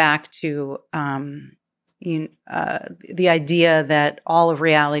to go back to the idea that all of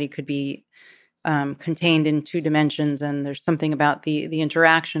reality could be contained in two dimensions, and there's something about the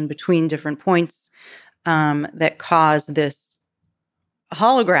interaction between different points that cause this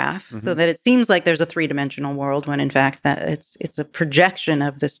holograph, so that it seems like there's a three-dimensional world when in fact that it's a projection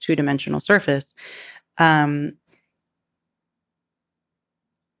of this two-dimensional surface.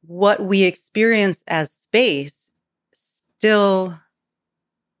 What we experience as space still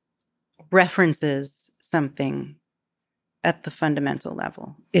references something at the fundamental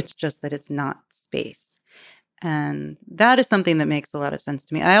level. It's just that it's not space. And that is something that makes a lot of sense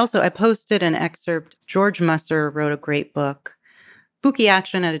to me. I posted an excerpt. George Musser wrote a great book, Spooky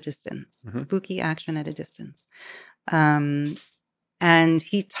Action at a Distance. Spooky Action at a Distance. And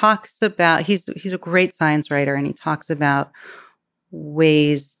he talks about, he's a great science writer, and he talks about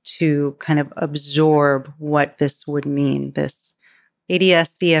ways to kind of absorb what this would mean, this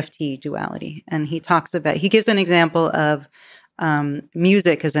ADS-CFT duality. And he gives an example of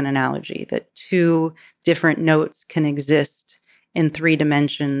music as an analogy, that two different notes can exist in three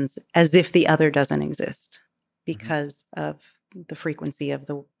dimensions as if the other doesn't exist because of the frequency of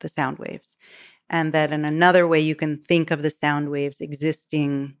the sound waves. And that in another way, you can think of the sound waves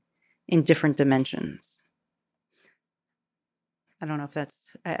existing in different dimensions. I don't know if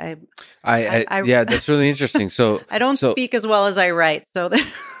that's yeah, that's really interesting. So I don't speak as well as I write, so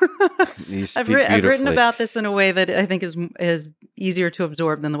I've written about this in a way that I think is easier to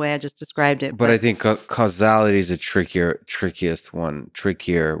absorb than the way I just described it. But I think causality is a trickier one.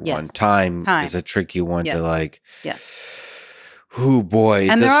 Time is a tricky one to like. Yeah. Oh boy!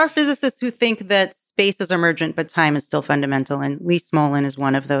 And there are physicists who think that space is emergent, but time is still fundamental. And Lee Smolin is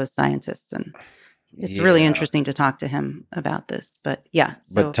one of those scientists, and it's really interesting to talk to him about this. But yeah,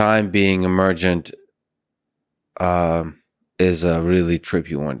 but time being emergent is a really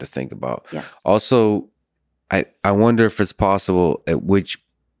trippy one to think about. Yes. Also, I wonder if it's possible at which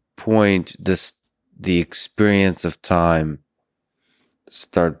point does the experience of time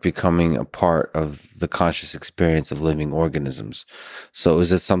start becoming a part of the conscious experience of living organisms. So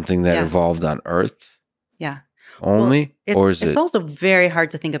is it something that evolved on Earth? Yeah. Only? Or is it? It's also very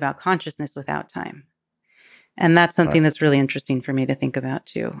hard to think about consciousness without time. And that's something that's really interesting for me to think about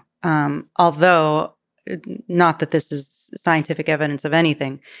too. Although, not that this is scientific evidence of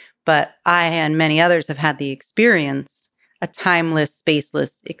anything, but I and many others have had the experience, a timeless,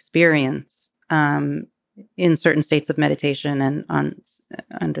 spaceless experience, in certain states of meditation and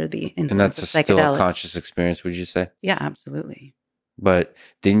under the influence and that's of still a conscious experience, would you say? Yeah, absolutely. But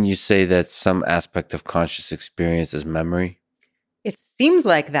didn't you say that some aspect of conscious experience is memory? It seems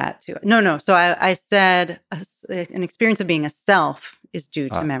like that too. No. So I said an experience of being a self is due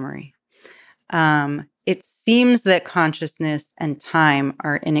to memory. It seems that consciousness and time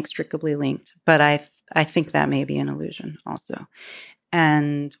are inextricably linked, but I think that may be an illusion also.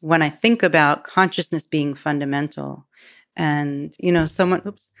 And when I think about consciousness being fundamental, and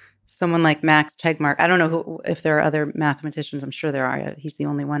someone like Max Tegmark, I don't know if there are other mathematicians. I'm sure there are. He's the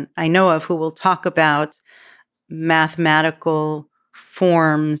only one I know of who will talk about mathematical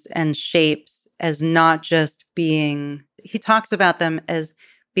forms and shapes as not just being. He talks about them as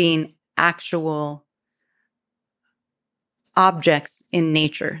being actual objects in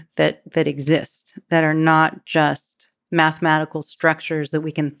nature that exist, that are not just mathematical structures that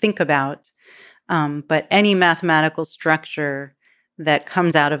we can think about, but any mathematical structure that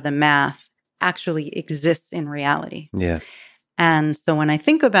comes out of the math actually exists in reality. Yeah. And so when I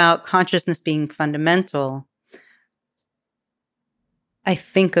think about consciousness being fundamental, I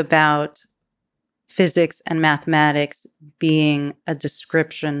think about physics and mathematics being a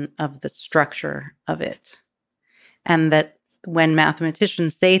description of the structure of it. And that when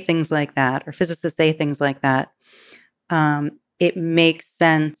mathematicians say things like that, or physicists say things like that, it makes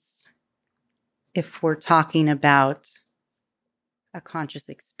sense if we're talking about a conscious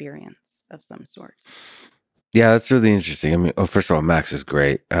experience of some sort. Yeah, that's really interesting. I mean, first of all, Max is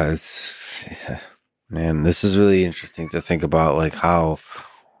great. Man, this is really interesting to think about, like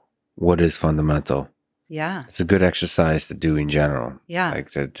what is fundamental. Yeah. It's a good exercise to do in general. Yeah.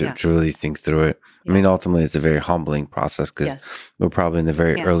 Like to really think through it. Yeah. I mean, ultimately, it's a very humbling process because we're probably in the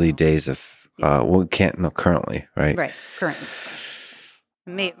very early days of, we can't know currently, right? Right, currently.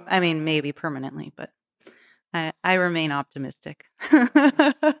 Maybe permanently, but I remain optimistic.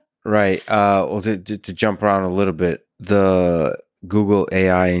 Right. Well, to jump around a little bit, the Google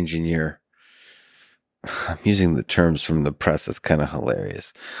AI engineer, I'm using the terms from the press. It's kind of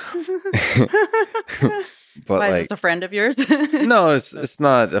hilarious. But why, is this a friend of yours? No, it's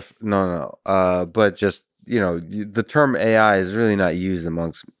not. No. But just, the term AI is really not used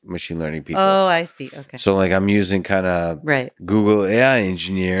amongst machine learning people. Oh, I see. Okay. So like I'm using kind of Google AI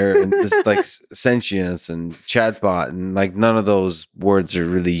engineer and this like sentience and chatbot, and like none of those words are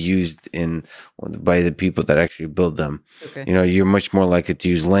really used by the people that actually build them. Okay. You're much more likely to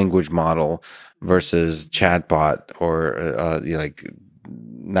use language model versus chatbot, or like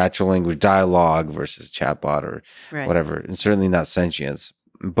natural language dialogue versus chatbot, or whatever, and certainly not sentience.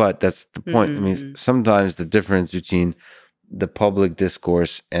 But that's the point. Mm-hmm. I mean, sometimes the difference between the public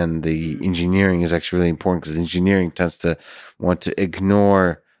discourse and the engineering is actually really important, because engineering tends to want to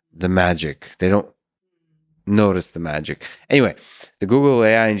ignore the magic. They don't notice the magic. Anyway, the Google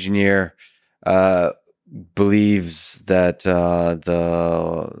AI engineer believes that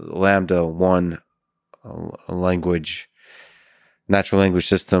the Lambda 1 natural language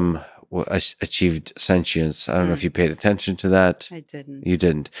system achieved sentience. I don't know if you paid attention to that. I didn't. You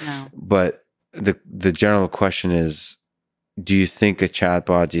didn't. No. But the general question is, do you think a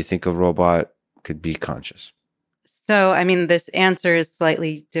chatbot, do you think a robot could be conscious? So, I mean, this answer is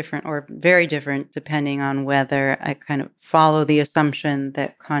slightly different, or very different, depending on whether I kind of follow the assumption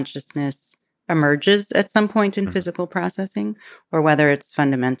that consciousness emerges at some point in physical processing, or whether it's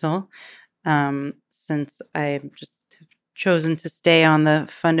fundamental. Since I just have chosen to stay on the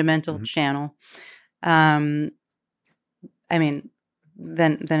fundamental channel, I mean,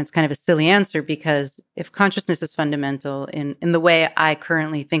 then it's kind of a silly answer, because if consciousness is fundamental in the way I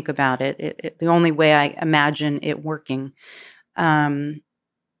currently think about it, the only way I imagine it working,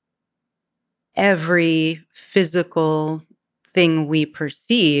 every physical thing we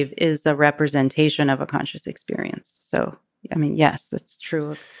perceive is a representation of a conscious experience. So, I mean, yes, it's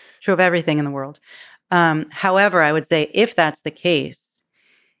true of everything in the world. However, I would say if that's the case,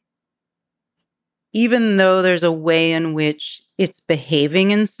 even though there's a way in which it's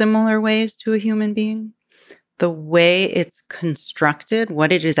behaving in similar ways to a human being, the way it's constructed,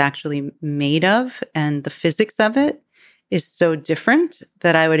 what it is actually made of, and the physics of it is so different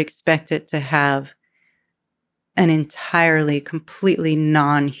that I would expect it to have an entirely, completely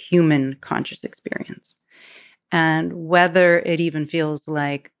non-human conscious experience. And whether it even feels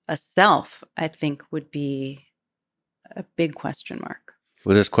like a self, I think, would be a big question mark.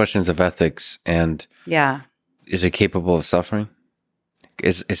 Well, there's questions of ethics, and is it capable of suffering?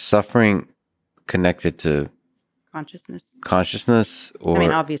 Is suffering connected to consciousness? Or, I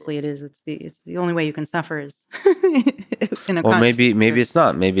mean, obviously it is. It's the only way you can suffer is in a. Well, maybe it's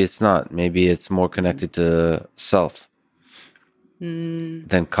not. Maybe it's not. Maybe it's more connected to self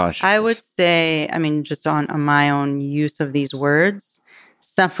than consciousness. I would say, I mean, just on my own use of these words,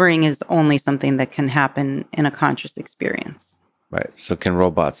 suffering is only something that can happen in a conscious experience. Right. So can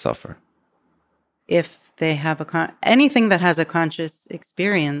robots suffer? If they have anything that has a conscious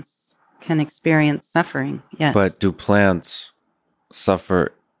experience, can experience suffering. Yes. But do plants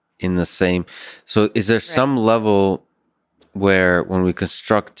suffer in the same? So is there some level where when we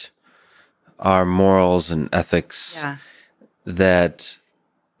construct our morals and ethics, Yeah. that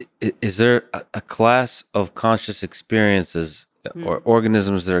is there a class of conscious experiences or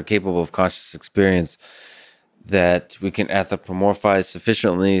organisms that are capable of conscious experience that we can anthropomorphize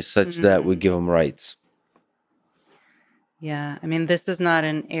sufficiently such that we give them rights? Yeah. I mean, this is not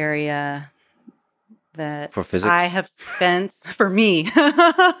an area that For physics? I have spent, for me,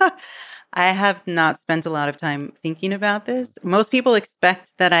 I have not spent a lot of time thinking about this. Most people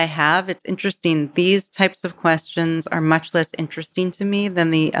expect that I have. It's interesting. These types of questions are much less interesting to me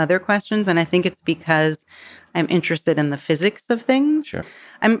than the other questions. And I think it's because I'm interested in the physics of things. Sure.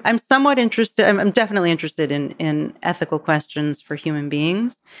 I'm somewhat interested. I'm definitely interested in ethical questions for human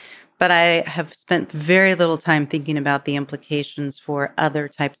beings. But I have spent very little time thinking about the implications for other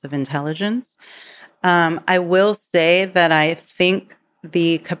types of intelligence. I will say that I think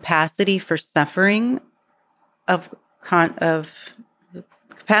the capacity for suffering of a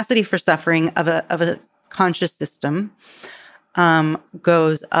conscious system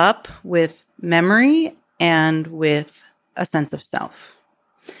goes up with memory and with a sense of self.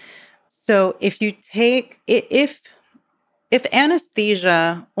 So if you take if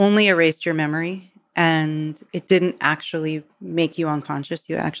anesthesia only erased your memory and it didn't actually make you unconscious,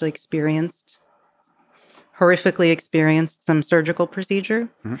 you actually horrifically experienced some surgical procedure,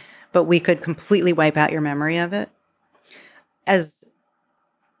 but we could completely wipe out your memory of it. As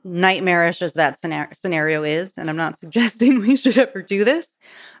nightmarish as that scenario is, and I'm not suggesting we should ever do this,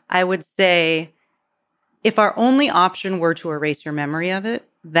 I would say if our only option were to erase your memory of it,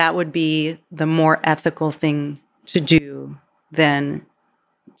 that would be the more ethical thing to do than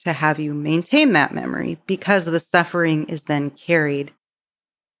to have you maintain that memory, because the suffering is then carried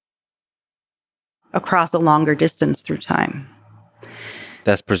across a longer distance through time.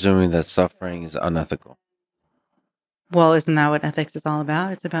 That's presuming that suffering is unethical. Well, isn't that what ethics is all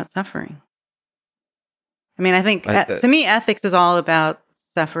about? It's about suffering. I mean, I think to me, ethics is all about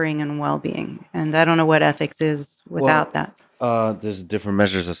suffering and well-being. And I don't know what ethics is without that. There's different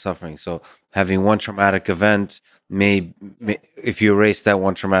measures of suffering. So having one traumatic event may if you erase that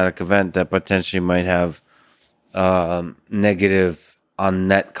one traumatic event, that potentially might have negative on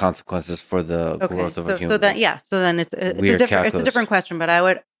net consequences for the growth of a human. So then it's a different question. But I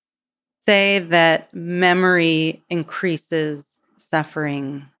would say that memory increases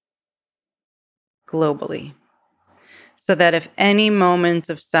suffering globally. So that if any moment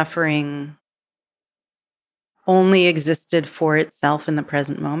of suffering only existed for itself in the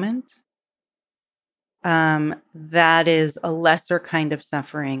present moment, that is a lesser kind of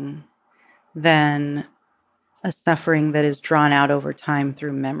suffering than a suffering that is drawn out over time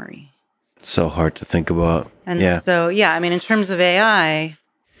through memory. So hard to think about. And so, I mean, in terms of AI,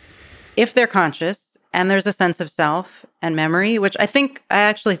 if they're conscious and there's a sense of self and memory, which I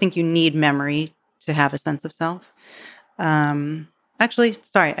actually think you need memory to have a sense of self. Actually,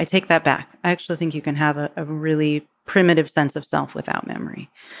 sorry, I take that back. I actually think you can have a really primitive sense of self without memory.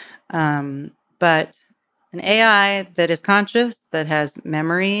 But an AI that is conscious, that has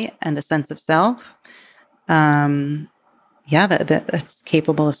memory and a sense of self, that's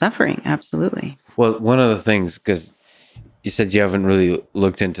capable of suffering. Absolutely. Well, one of the things, because you said you haven't really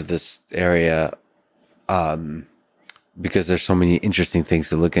looked into this area, because there's so many interesting things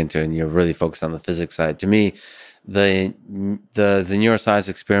to look into, and you're really focused on the physics side. To me, the neuroscience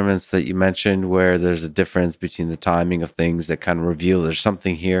experiments that you mentioned, where there's a difference between the timing of things that kind of reveal there's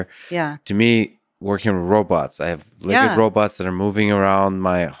something here. Yeah. To me, working with robots, I have Lego robots that are moving around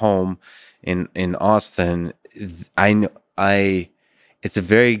my home in Austin. It's a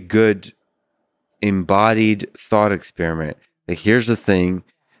very good embodied thought experiment. Like, here's the thing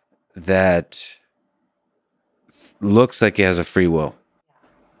that looks like it has a free will.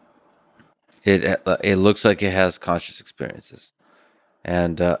 It looks like it has conscious experiences,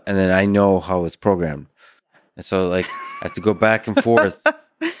 and then I know how it's programmed, and so like I have to go back and forth,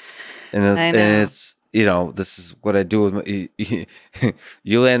 and it's this is what I do with you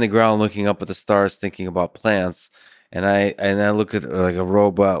lay on the ground looking up at the stars thinking about plants, and I look at like a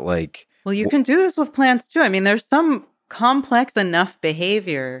robot like. Well, you can do this with plants too. I mean, there's some complex enough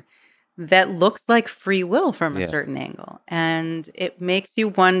behavior that looks like free will from a certain angle. And it makes you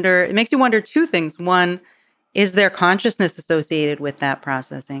wonder two things. One, is there consciousness associated with that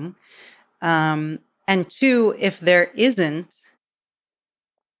processing? And two, if there isn't,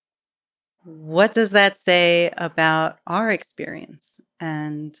 what does that say about our experience?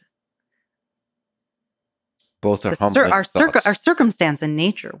 And Both are humbling our thoughts. circumstance and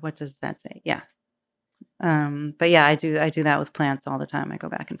nature. What does that say? Yeah. But yeah, I do that with plants all the time. I go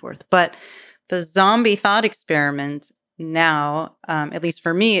back and forth. But the zombie thought experiment now, at least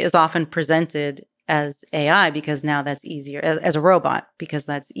for me, is often presented as AI because now that's easier as a robot because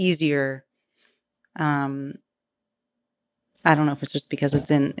that's easier. I don't know if it's just because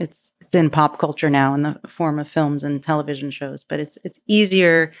it's in pop culture now in the form of films and television shows, but it's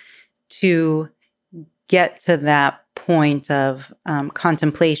easier to get to that point of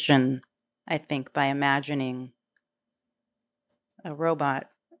contemplation, I think, by imagining a robot.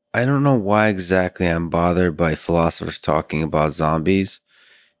 I don't know why exactly I'm bothered by philosophers talking about zombies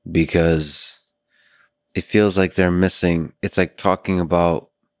because it feels like they're missing. It's like talking about,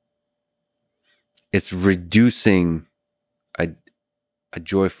 it's reducing a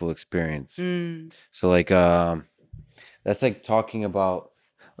joyful experience. So like, that's like talking about,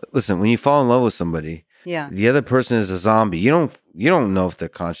 listen, when you fall in love with somebody, Yeah. the other person is a zombie. You don't know if they're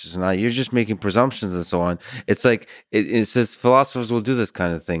conscious or not. You're just making presumptions and so on. It's like it says philosophers will do this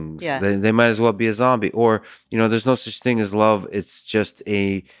kind of things. Yeah. They might as well be a zombie. Or, there's no such thing as love. It's just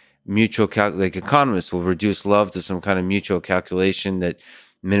a mutual like economists will reduce love to some kind of mutual calculation that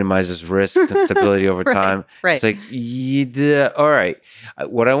minimizes risk and stability over time. Right. It's like, yeah, all right.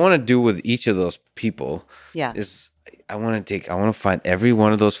 What I want to do with each of those people is I want to find every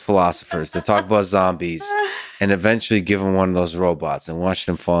one of those philosophers that talk about zombies and eventually give them one of those robots and watch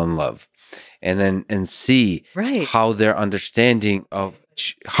them fall in love. And see how their understanding of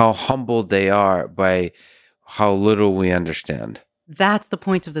how humbled they are by how little we understand. That's the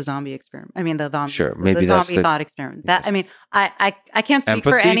point of the zombie experiment. I mean, the zombie, maybe the zombie thought experiment. That I mean, I can't speak empathy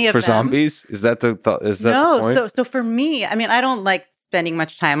for any of for them. Zombies. Is that the thought? Is that no? The point? So for me, I mean, I don't like spending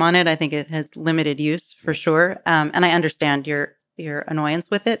much time on it. I think it has limited use for sure, and I understand your annoyance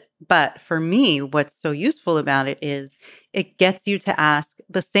with it. But for me, what's so useful about it is it gets you to ask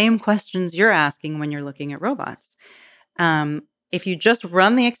the same questions you're asking when you're looking at robots. If you just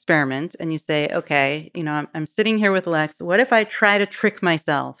run the experiment and you say, okay, I'm sitting here with Lex. What if I try to trick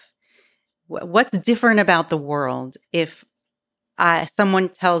myself? What's different about the world if someone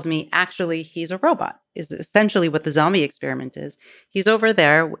tells me actually he's a robot? Is essentially what the zombie experiment is. He's over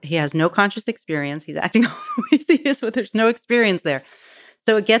there. He has no conscious experience. He's acting always he is, but there's no experience there.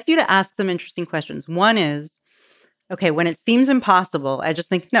 So it gets you to ask some interesting questions. One is, okay, when it seems impossible, I just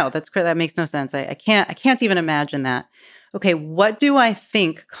think, no, that makes no sense. I can't even imagine that. Okay, what do I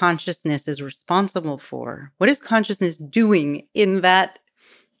think consciousness is responsible for? What is consciousness doing in that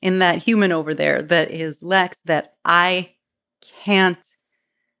human over there that is Lex that I can't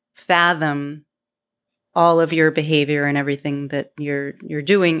fathom all of your behavior and everything that you're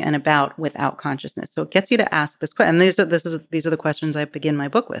doing and about without consciousness? So it gets you to ask this question. And these are the questions I begin my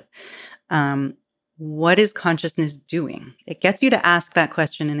book with. What is consciousness doing? It gets you to ask that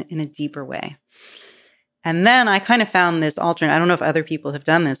question in a deeper way. And then I kind of found this alternate, I don't know if other people have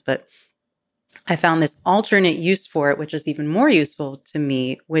done this, but I found this alternate use for it, which is even more useful to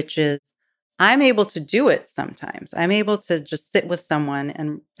me, which is I'm able to do it sometimes. I'm able to just sit with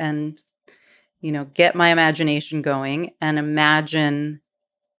someone and get my imagination going and imagine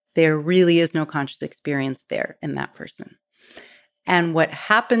there really is no conscious experience there in that person. And what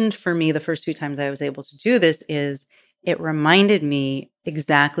happened for me the first few times I was able to do this is it reminded me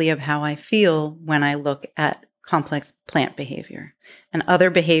exactly of how I feel when I look at complex plant behavior and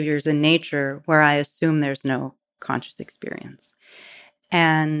other behaviors in nature where I assume there's no conscious experience.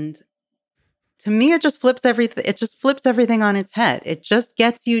 And to me, it just flips everything. It just flips everything on its head. It just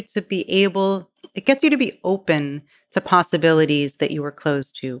gets you to be open to possibilities that you were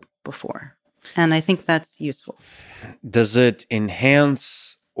closed to before. And I think that's useful. Does it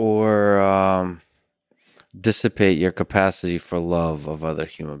enhance or dissipate your capacity for love of other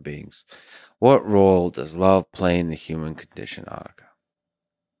human beings? What role does love play in the human condition, Annika?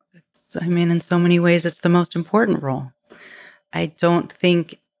 In so many ways, it's the most important role. I don't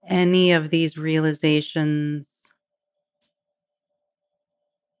think any of these realizations,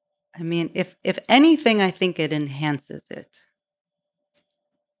 if anything, I think it enhances it.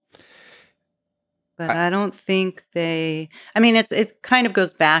 But I don't think it kind of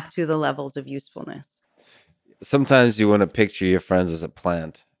goes back to the levels of usefulness. Sometimes you want to picture your friends as a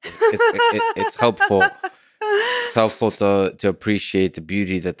plant. It's helpful. It's helpful to appreciate the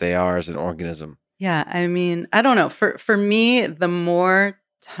beauty that they are as an organism. Yeah, I don't know. For me, the more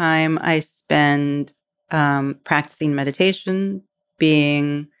time I spend practicing meditation,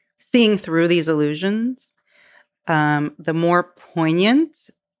 seeing through these illusions, the more poignant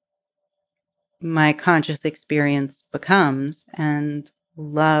my conscious experience becomes. And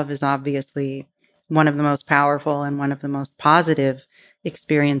love is obviously one of the most powerful and one of the most positive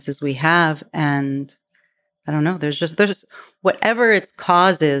experiences we have. And I don't know, there's whatever its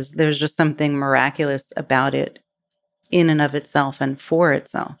cause is, there's just something miraculous about it in and of itself and for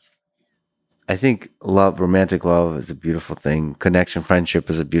itself. I think love, romantic love is a beautiful thing. Connection, friendship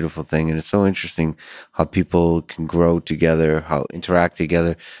is a beautiful thing. And it's so interesting how people can grow together, how interact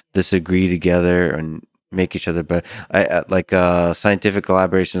together, disagree together, and make each other better. I like scientific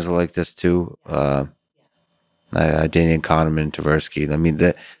collaborations are like this too. Daniel Kahneman and Tversky. I mean,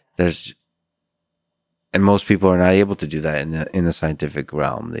 there's, and most people are not able to do that in the scientific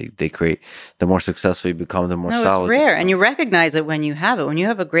realm. They create, the more successful you become, the more solid. It's rare, and you recognize it when you have it. When you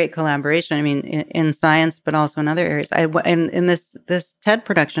have a great collaboration, I mean, in science, but also in other areas. In this TED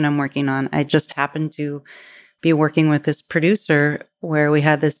production I'm working on, I just happened to be working with this producer where we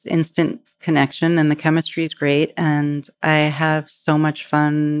had this instant connection, and the chemistry is great, and I have so much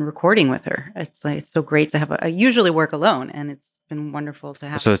fun recording with her. It's so great to have. I usually work alone, and it's been wonderful to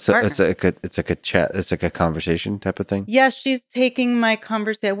have. So it's like a chat. It's like a conversation type of thing. Yeah, she's taking my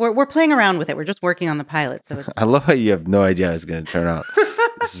conversation. We're playing around with it. We're just working on the pilot. So it's I love how you have no idea how it's going to turn out.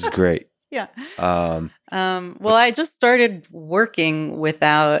 This is great. Yeah. Well, I just started working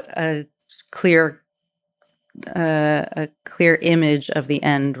without a clear image of the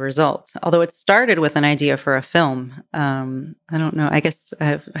end result. Although it started with an idea for a film. I don't know. I guess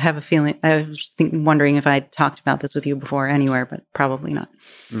I have a feeling. I was just wondering if I'd talked about this with you before anywhere, but probably not.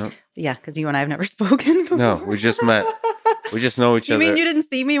 No. Yeah, because you and I have never spoken before. No, we just met. We just know each other. You mean you didn't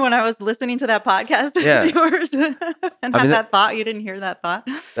see me when I was listening to that podcast of yours and had that thought? You didn't hear that thought?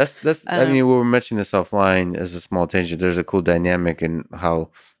 That's. I mean, we were mentioning this offline as a small tangent. There's a cool dynamic in how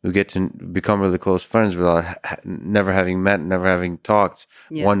we get to become really close friends without never having met, never having talked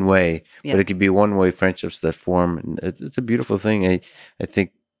one way. But it could be one-way friendships that form. And it's a beautiful thing. I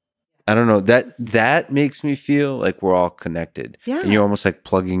think. I don't know, that makes me feel like we're all connected. Yeah. And you're almost like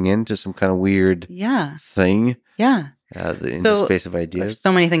plugging into some kind of weird thing. Yeah. In the space of ideas. There's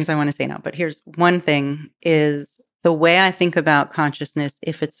so many things I want to say now, but here's one thing is the way I think about consciousness,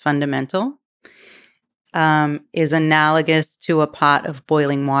 if it's fundamental, is analogous to a pot of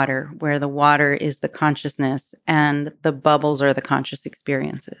boiling water where the water is the consciousness and the bubbles are the conscious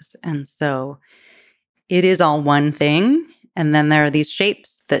experiences. And so it is all one thing. And then there are these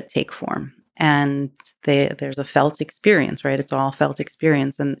shapes that take form and there's a felt experience, right? It's all felt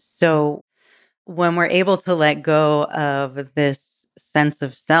experience. And so when we're able to let go of this sense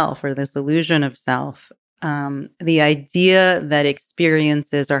of self or this illusion of self, the idea that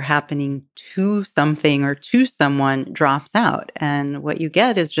experiences are happening to something or to someone drops out. And what you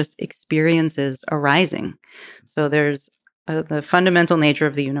get is just experiences arising. So there's the fundamental nature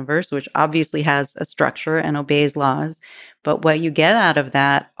of the universe, which obviously has a structure and obeys laws. But what you get out of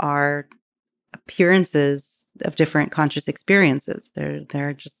that are appearances of different conscious experiences.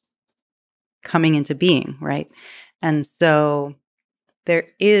 They're just coming into being, right? And so there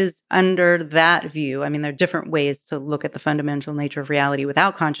is, under that view, I mean, there are different ways to look at the fundamental nature of reality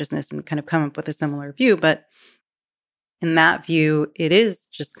without consciousness and kind of come up with a similar view. But in that view, it is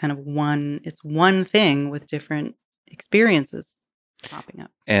just kind of it's one thing with different experiences popping up.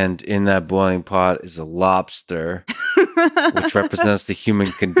 And in that boiling pot is a lobster, which represents the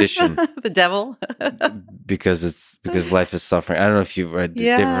human condition. The devil. because life is suffering. I don't know if you've read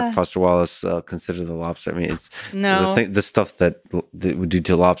David Foster Wallace, Consider the Lobster. I mean, it's the stuff that we do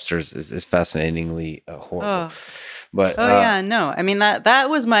to lobsters is fascinatingly horrible. Oh. But no. I mean, that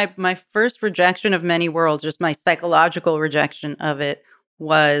was my first rejection of many worlds. Just my psychological rejection of it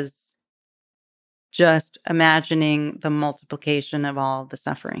was just imagining the multiplication of all the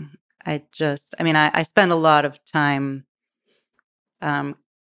suffering. I spend a lot of time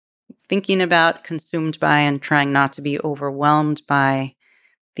thinking about, consumed by, and trying not to be overwhelmed by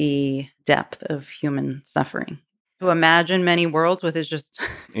the depth of human suffering. To imagine many worlds with is just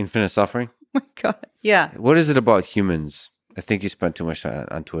infinite suffering. Oh my God. Yeah. What is it about humans? I think you spent too much time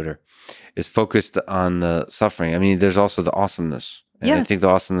on Twitter. Is focused on the suffering. I mean, there's also the awesomeness. And I think the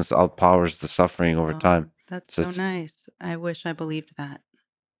awesomeness outpowers the suffering over time. That's so nice. I wish I believed that.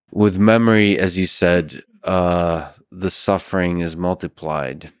 With memory, as you said, the suffering is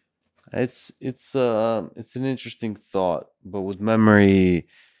multiplied. It's an interesting thought, but with memory,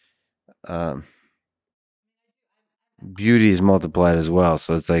 beauty is multiplied as well.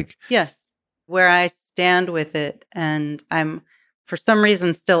 So it's like where I stand with it, and I'm for some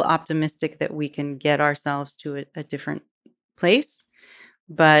reason still optimistic that we can get ourselves to a different place.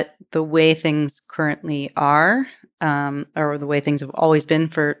 But the way things currently are, or the way things have always been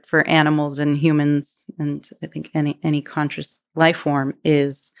for animals and humans, and I think any conscious life form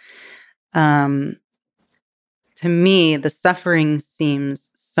is to me, the suffering seems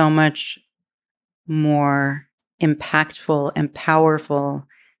so much more impactful and powerful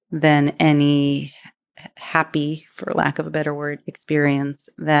than any happy, for lack of a better word, experience,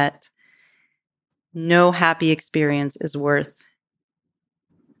 that no happy experience is worth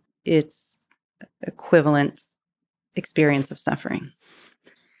its equivalent experience of suffering.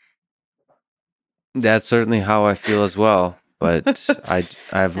 That's certainly how I feel as well. But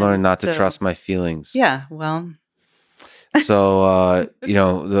I've learned not to trust my feelings. Yeah, well. So,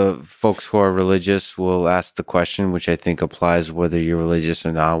 the folks who are religious will ask the question, which I think applies whether you're religious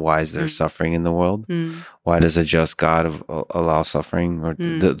or not. Why is there suffering in the world? Why does a just God allow suffering? Or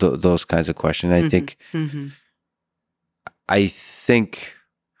those kinds of questions. I think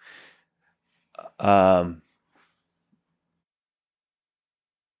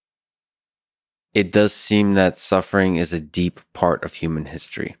it does seem that suffering is a deep part of human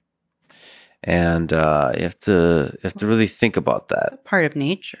history. And you have to really think about that. It's a part of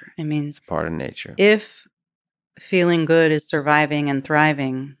nature. I mean, it's part of nature. If feeling good is surviving and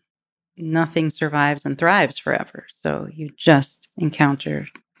thriving, nothing survives and thrives forever. So you just encounter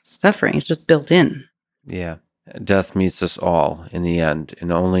suffering. It's just built in. Yeah. Death meets us all in the end.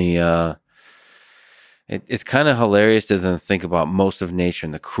 And only it's kind of hilarious to then think about most of nature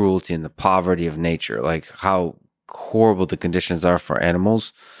and the cruelty and the poverty of nature, like how horrible the conditions are for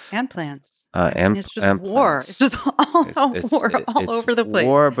animals. And plants. It's just war. It's just war all over the place.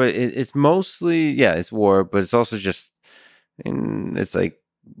 War, but it's mostly, it's war, but it's also just, it's like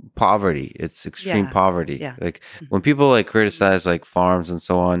poverty. It's extreme poverty. Yeah. Like when people like criticize like farms and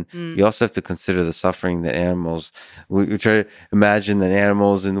so on, you also have to consider the suffering that animals. We try to imagine that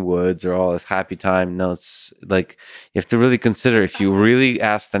animals in the woods are all this happy time. No, it's like you have to really consider if you really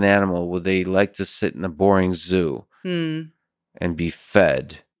asked an animal, would they like to sit in a boring zoo and be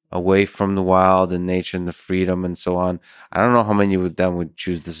fed away from the wild and nature and the freedom and so on? I don't know how many would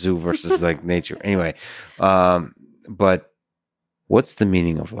choose the zoo versus like nature. Anyway, but what's the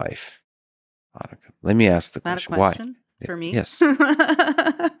meaning of life, Annika? Let me ask the question. Why? For me? Yes.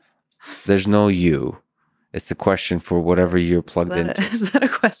 There's no you. It's the question for whatever you're plugged into. Is that a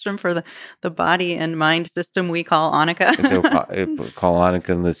question for the body and mind system we call Annika? Call Annika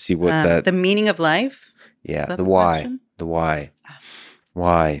and let's see what the meaning of life? Yeah, the why. Question? The why.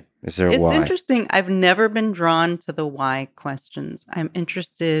 Why? Is there a why? It's interesting. I've never been drawn to the why questions. I'm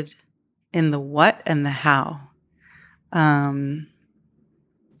interested in the what and the how.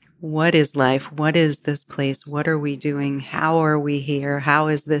 What is life? What is this place? What are we doing? How are we here? How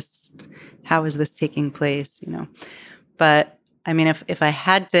is this taking place? But I mean, if I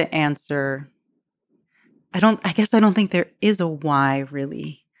had to answer, I guess I don't think there is a why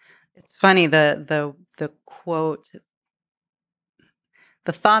really. It's funny, the quote,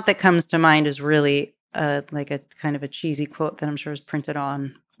 the thought that comes to mind is really like a kind of a cheesy quote that I'm sure is printed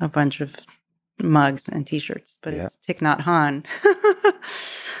on a bunch of mugs and t-shirts, but it's Thich Nhat Hanh.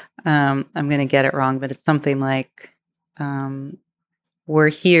 I'm going to get it wrong, but it's something like, we're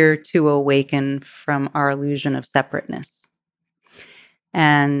here to awaken from our illusion of separateness.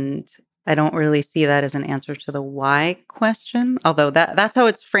 And I don't really see that as an answer to the why question, although that's how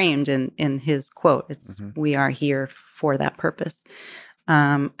it's framed in his quote. It's we are here for that purpose.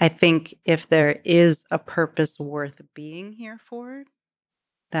 I think if there is a purpose worth being here for,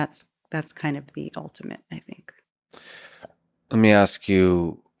 that's kind of the ultimate, I think. Let me ask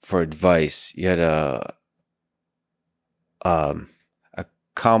you for advice. You had a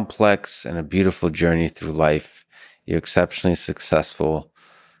complex and a beautiful journey through life. You're exceptionally successful.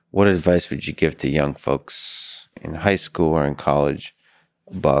 What advice would you give to young folks in high school or in college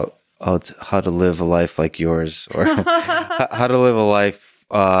about how to live a life like yours, or how to live a life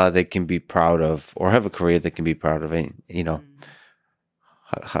they can be proud of, or have a career they can be proud of?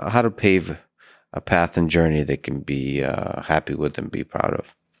 How to pave a path and journey they can be happy with and be proud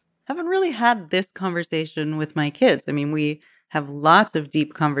of. I haven't really had this conversation with my kids. I mean, we have lots of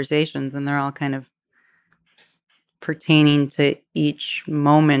deep conversations, and they're all kind of pertaining to each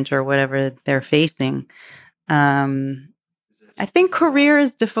moment or whatever they're facing. I think career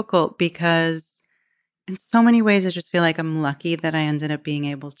is difficult because in so many ways, I just feel like I'm lucky that I ended up being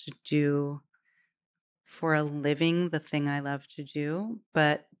able to do for a living the thing I love to do.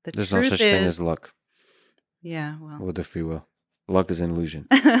 But there's no such thing as luck. Yeah, well, with the free will, luck is an illusion.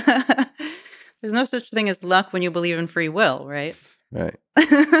 There's no such thing as luck when you believe in free will, right? Right.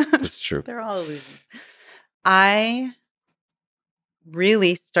 That's true. They're all illusions. I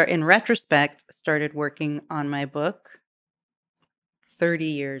really in retrospect, started working on my book 30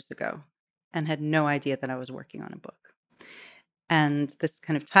 years ago and had no idea that I was working on a book. And this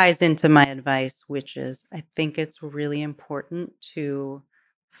kind of ties into my advice, which is I think it's really important to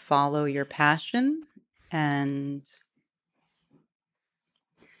follow your passion and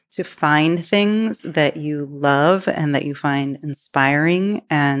to find things that you love and that you find inspiring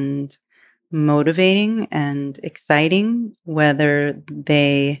and motivating and exciting, whether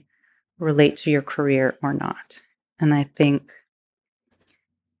they relate to your career or not. And I think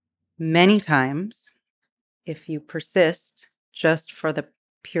many times, if you persist just for the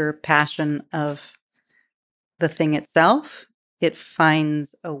pure passion of the thing itself, it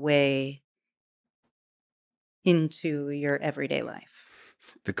finds a way into your everyday life.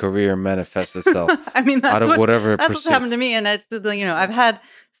 The career manifests itself I mean, out of whatever that's what's happened to me. And it's, I've had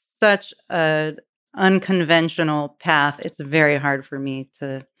such an unconventional path. It's very hard for me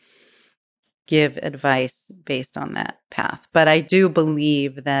to give advice based on that path. But I do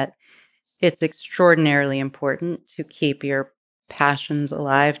believe that it's extraordinarily important to keep your passions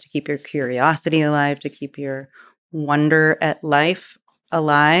alive, to keep your curiosity alive, to keep your wonder at life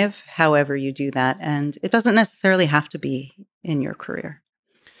alive, however you do that. And it doesn't necessarily have to be in your career.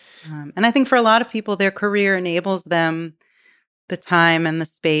 And I think for a lot of people, their career enables them the time and the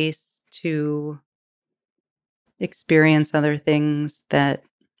space to experience other things that,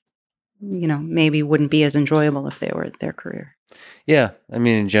 maybe wouldn't be as enjoyable if they were at their career. Yeah. I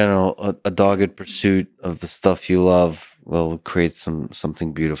mean, in general, a dogged pursuit of the stuff you love will create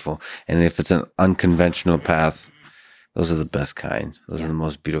something beautiful. And if it's an unconventional path, those are the best kind. Those are the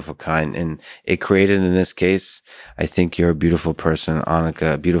most beautiful kind. And it created, in this case, I think you're a beautiful person,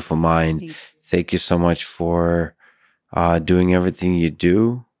 Annika, a beautiful mind. Thank you so much for doing everything you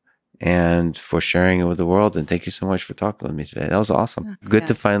do and for sharing it with the world. And thank you so much for talking with me today. That was awesome. Good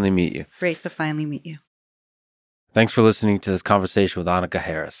to finally meet you. Great to finally meet you. Thanks for listening to this conversation with Annika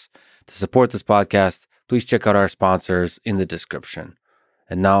Harris. To support this podcast, please check out our sponsors in the description.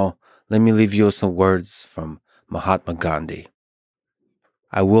 And now, let me leave you with some words from Mahatma Gandhi.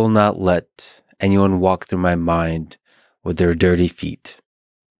 I will not let anyone walk through my mind with their dirty feet.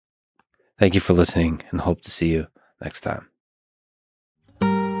 Thank you for listening and hope to see you next time.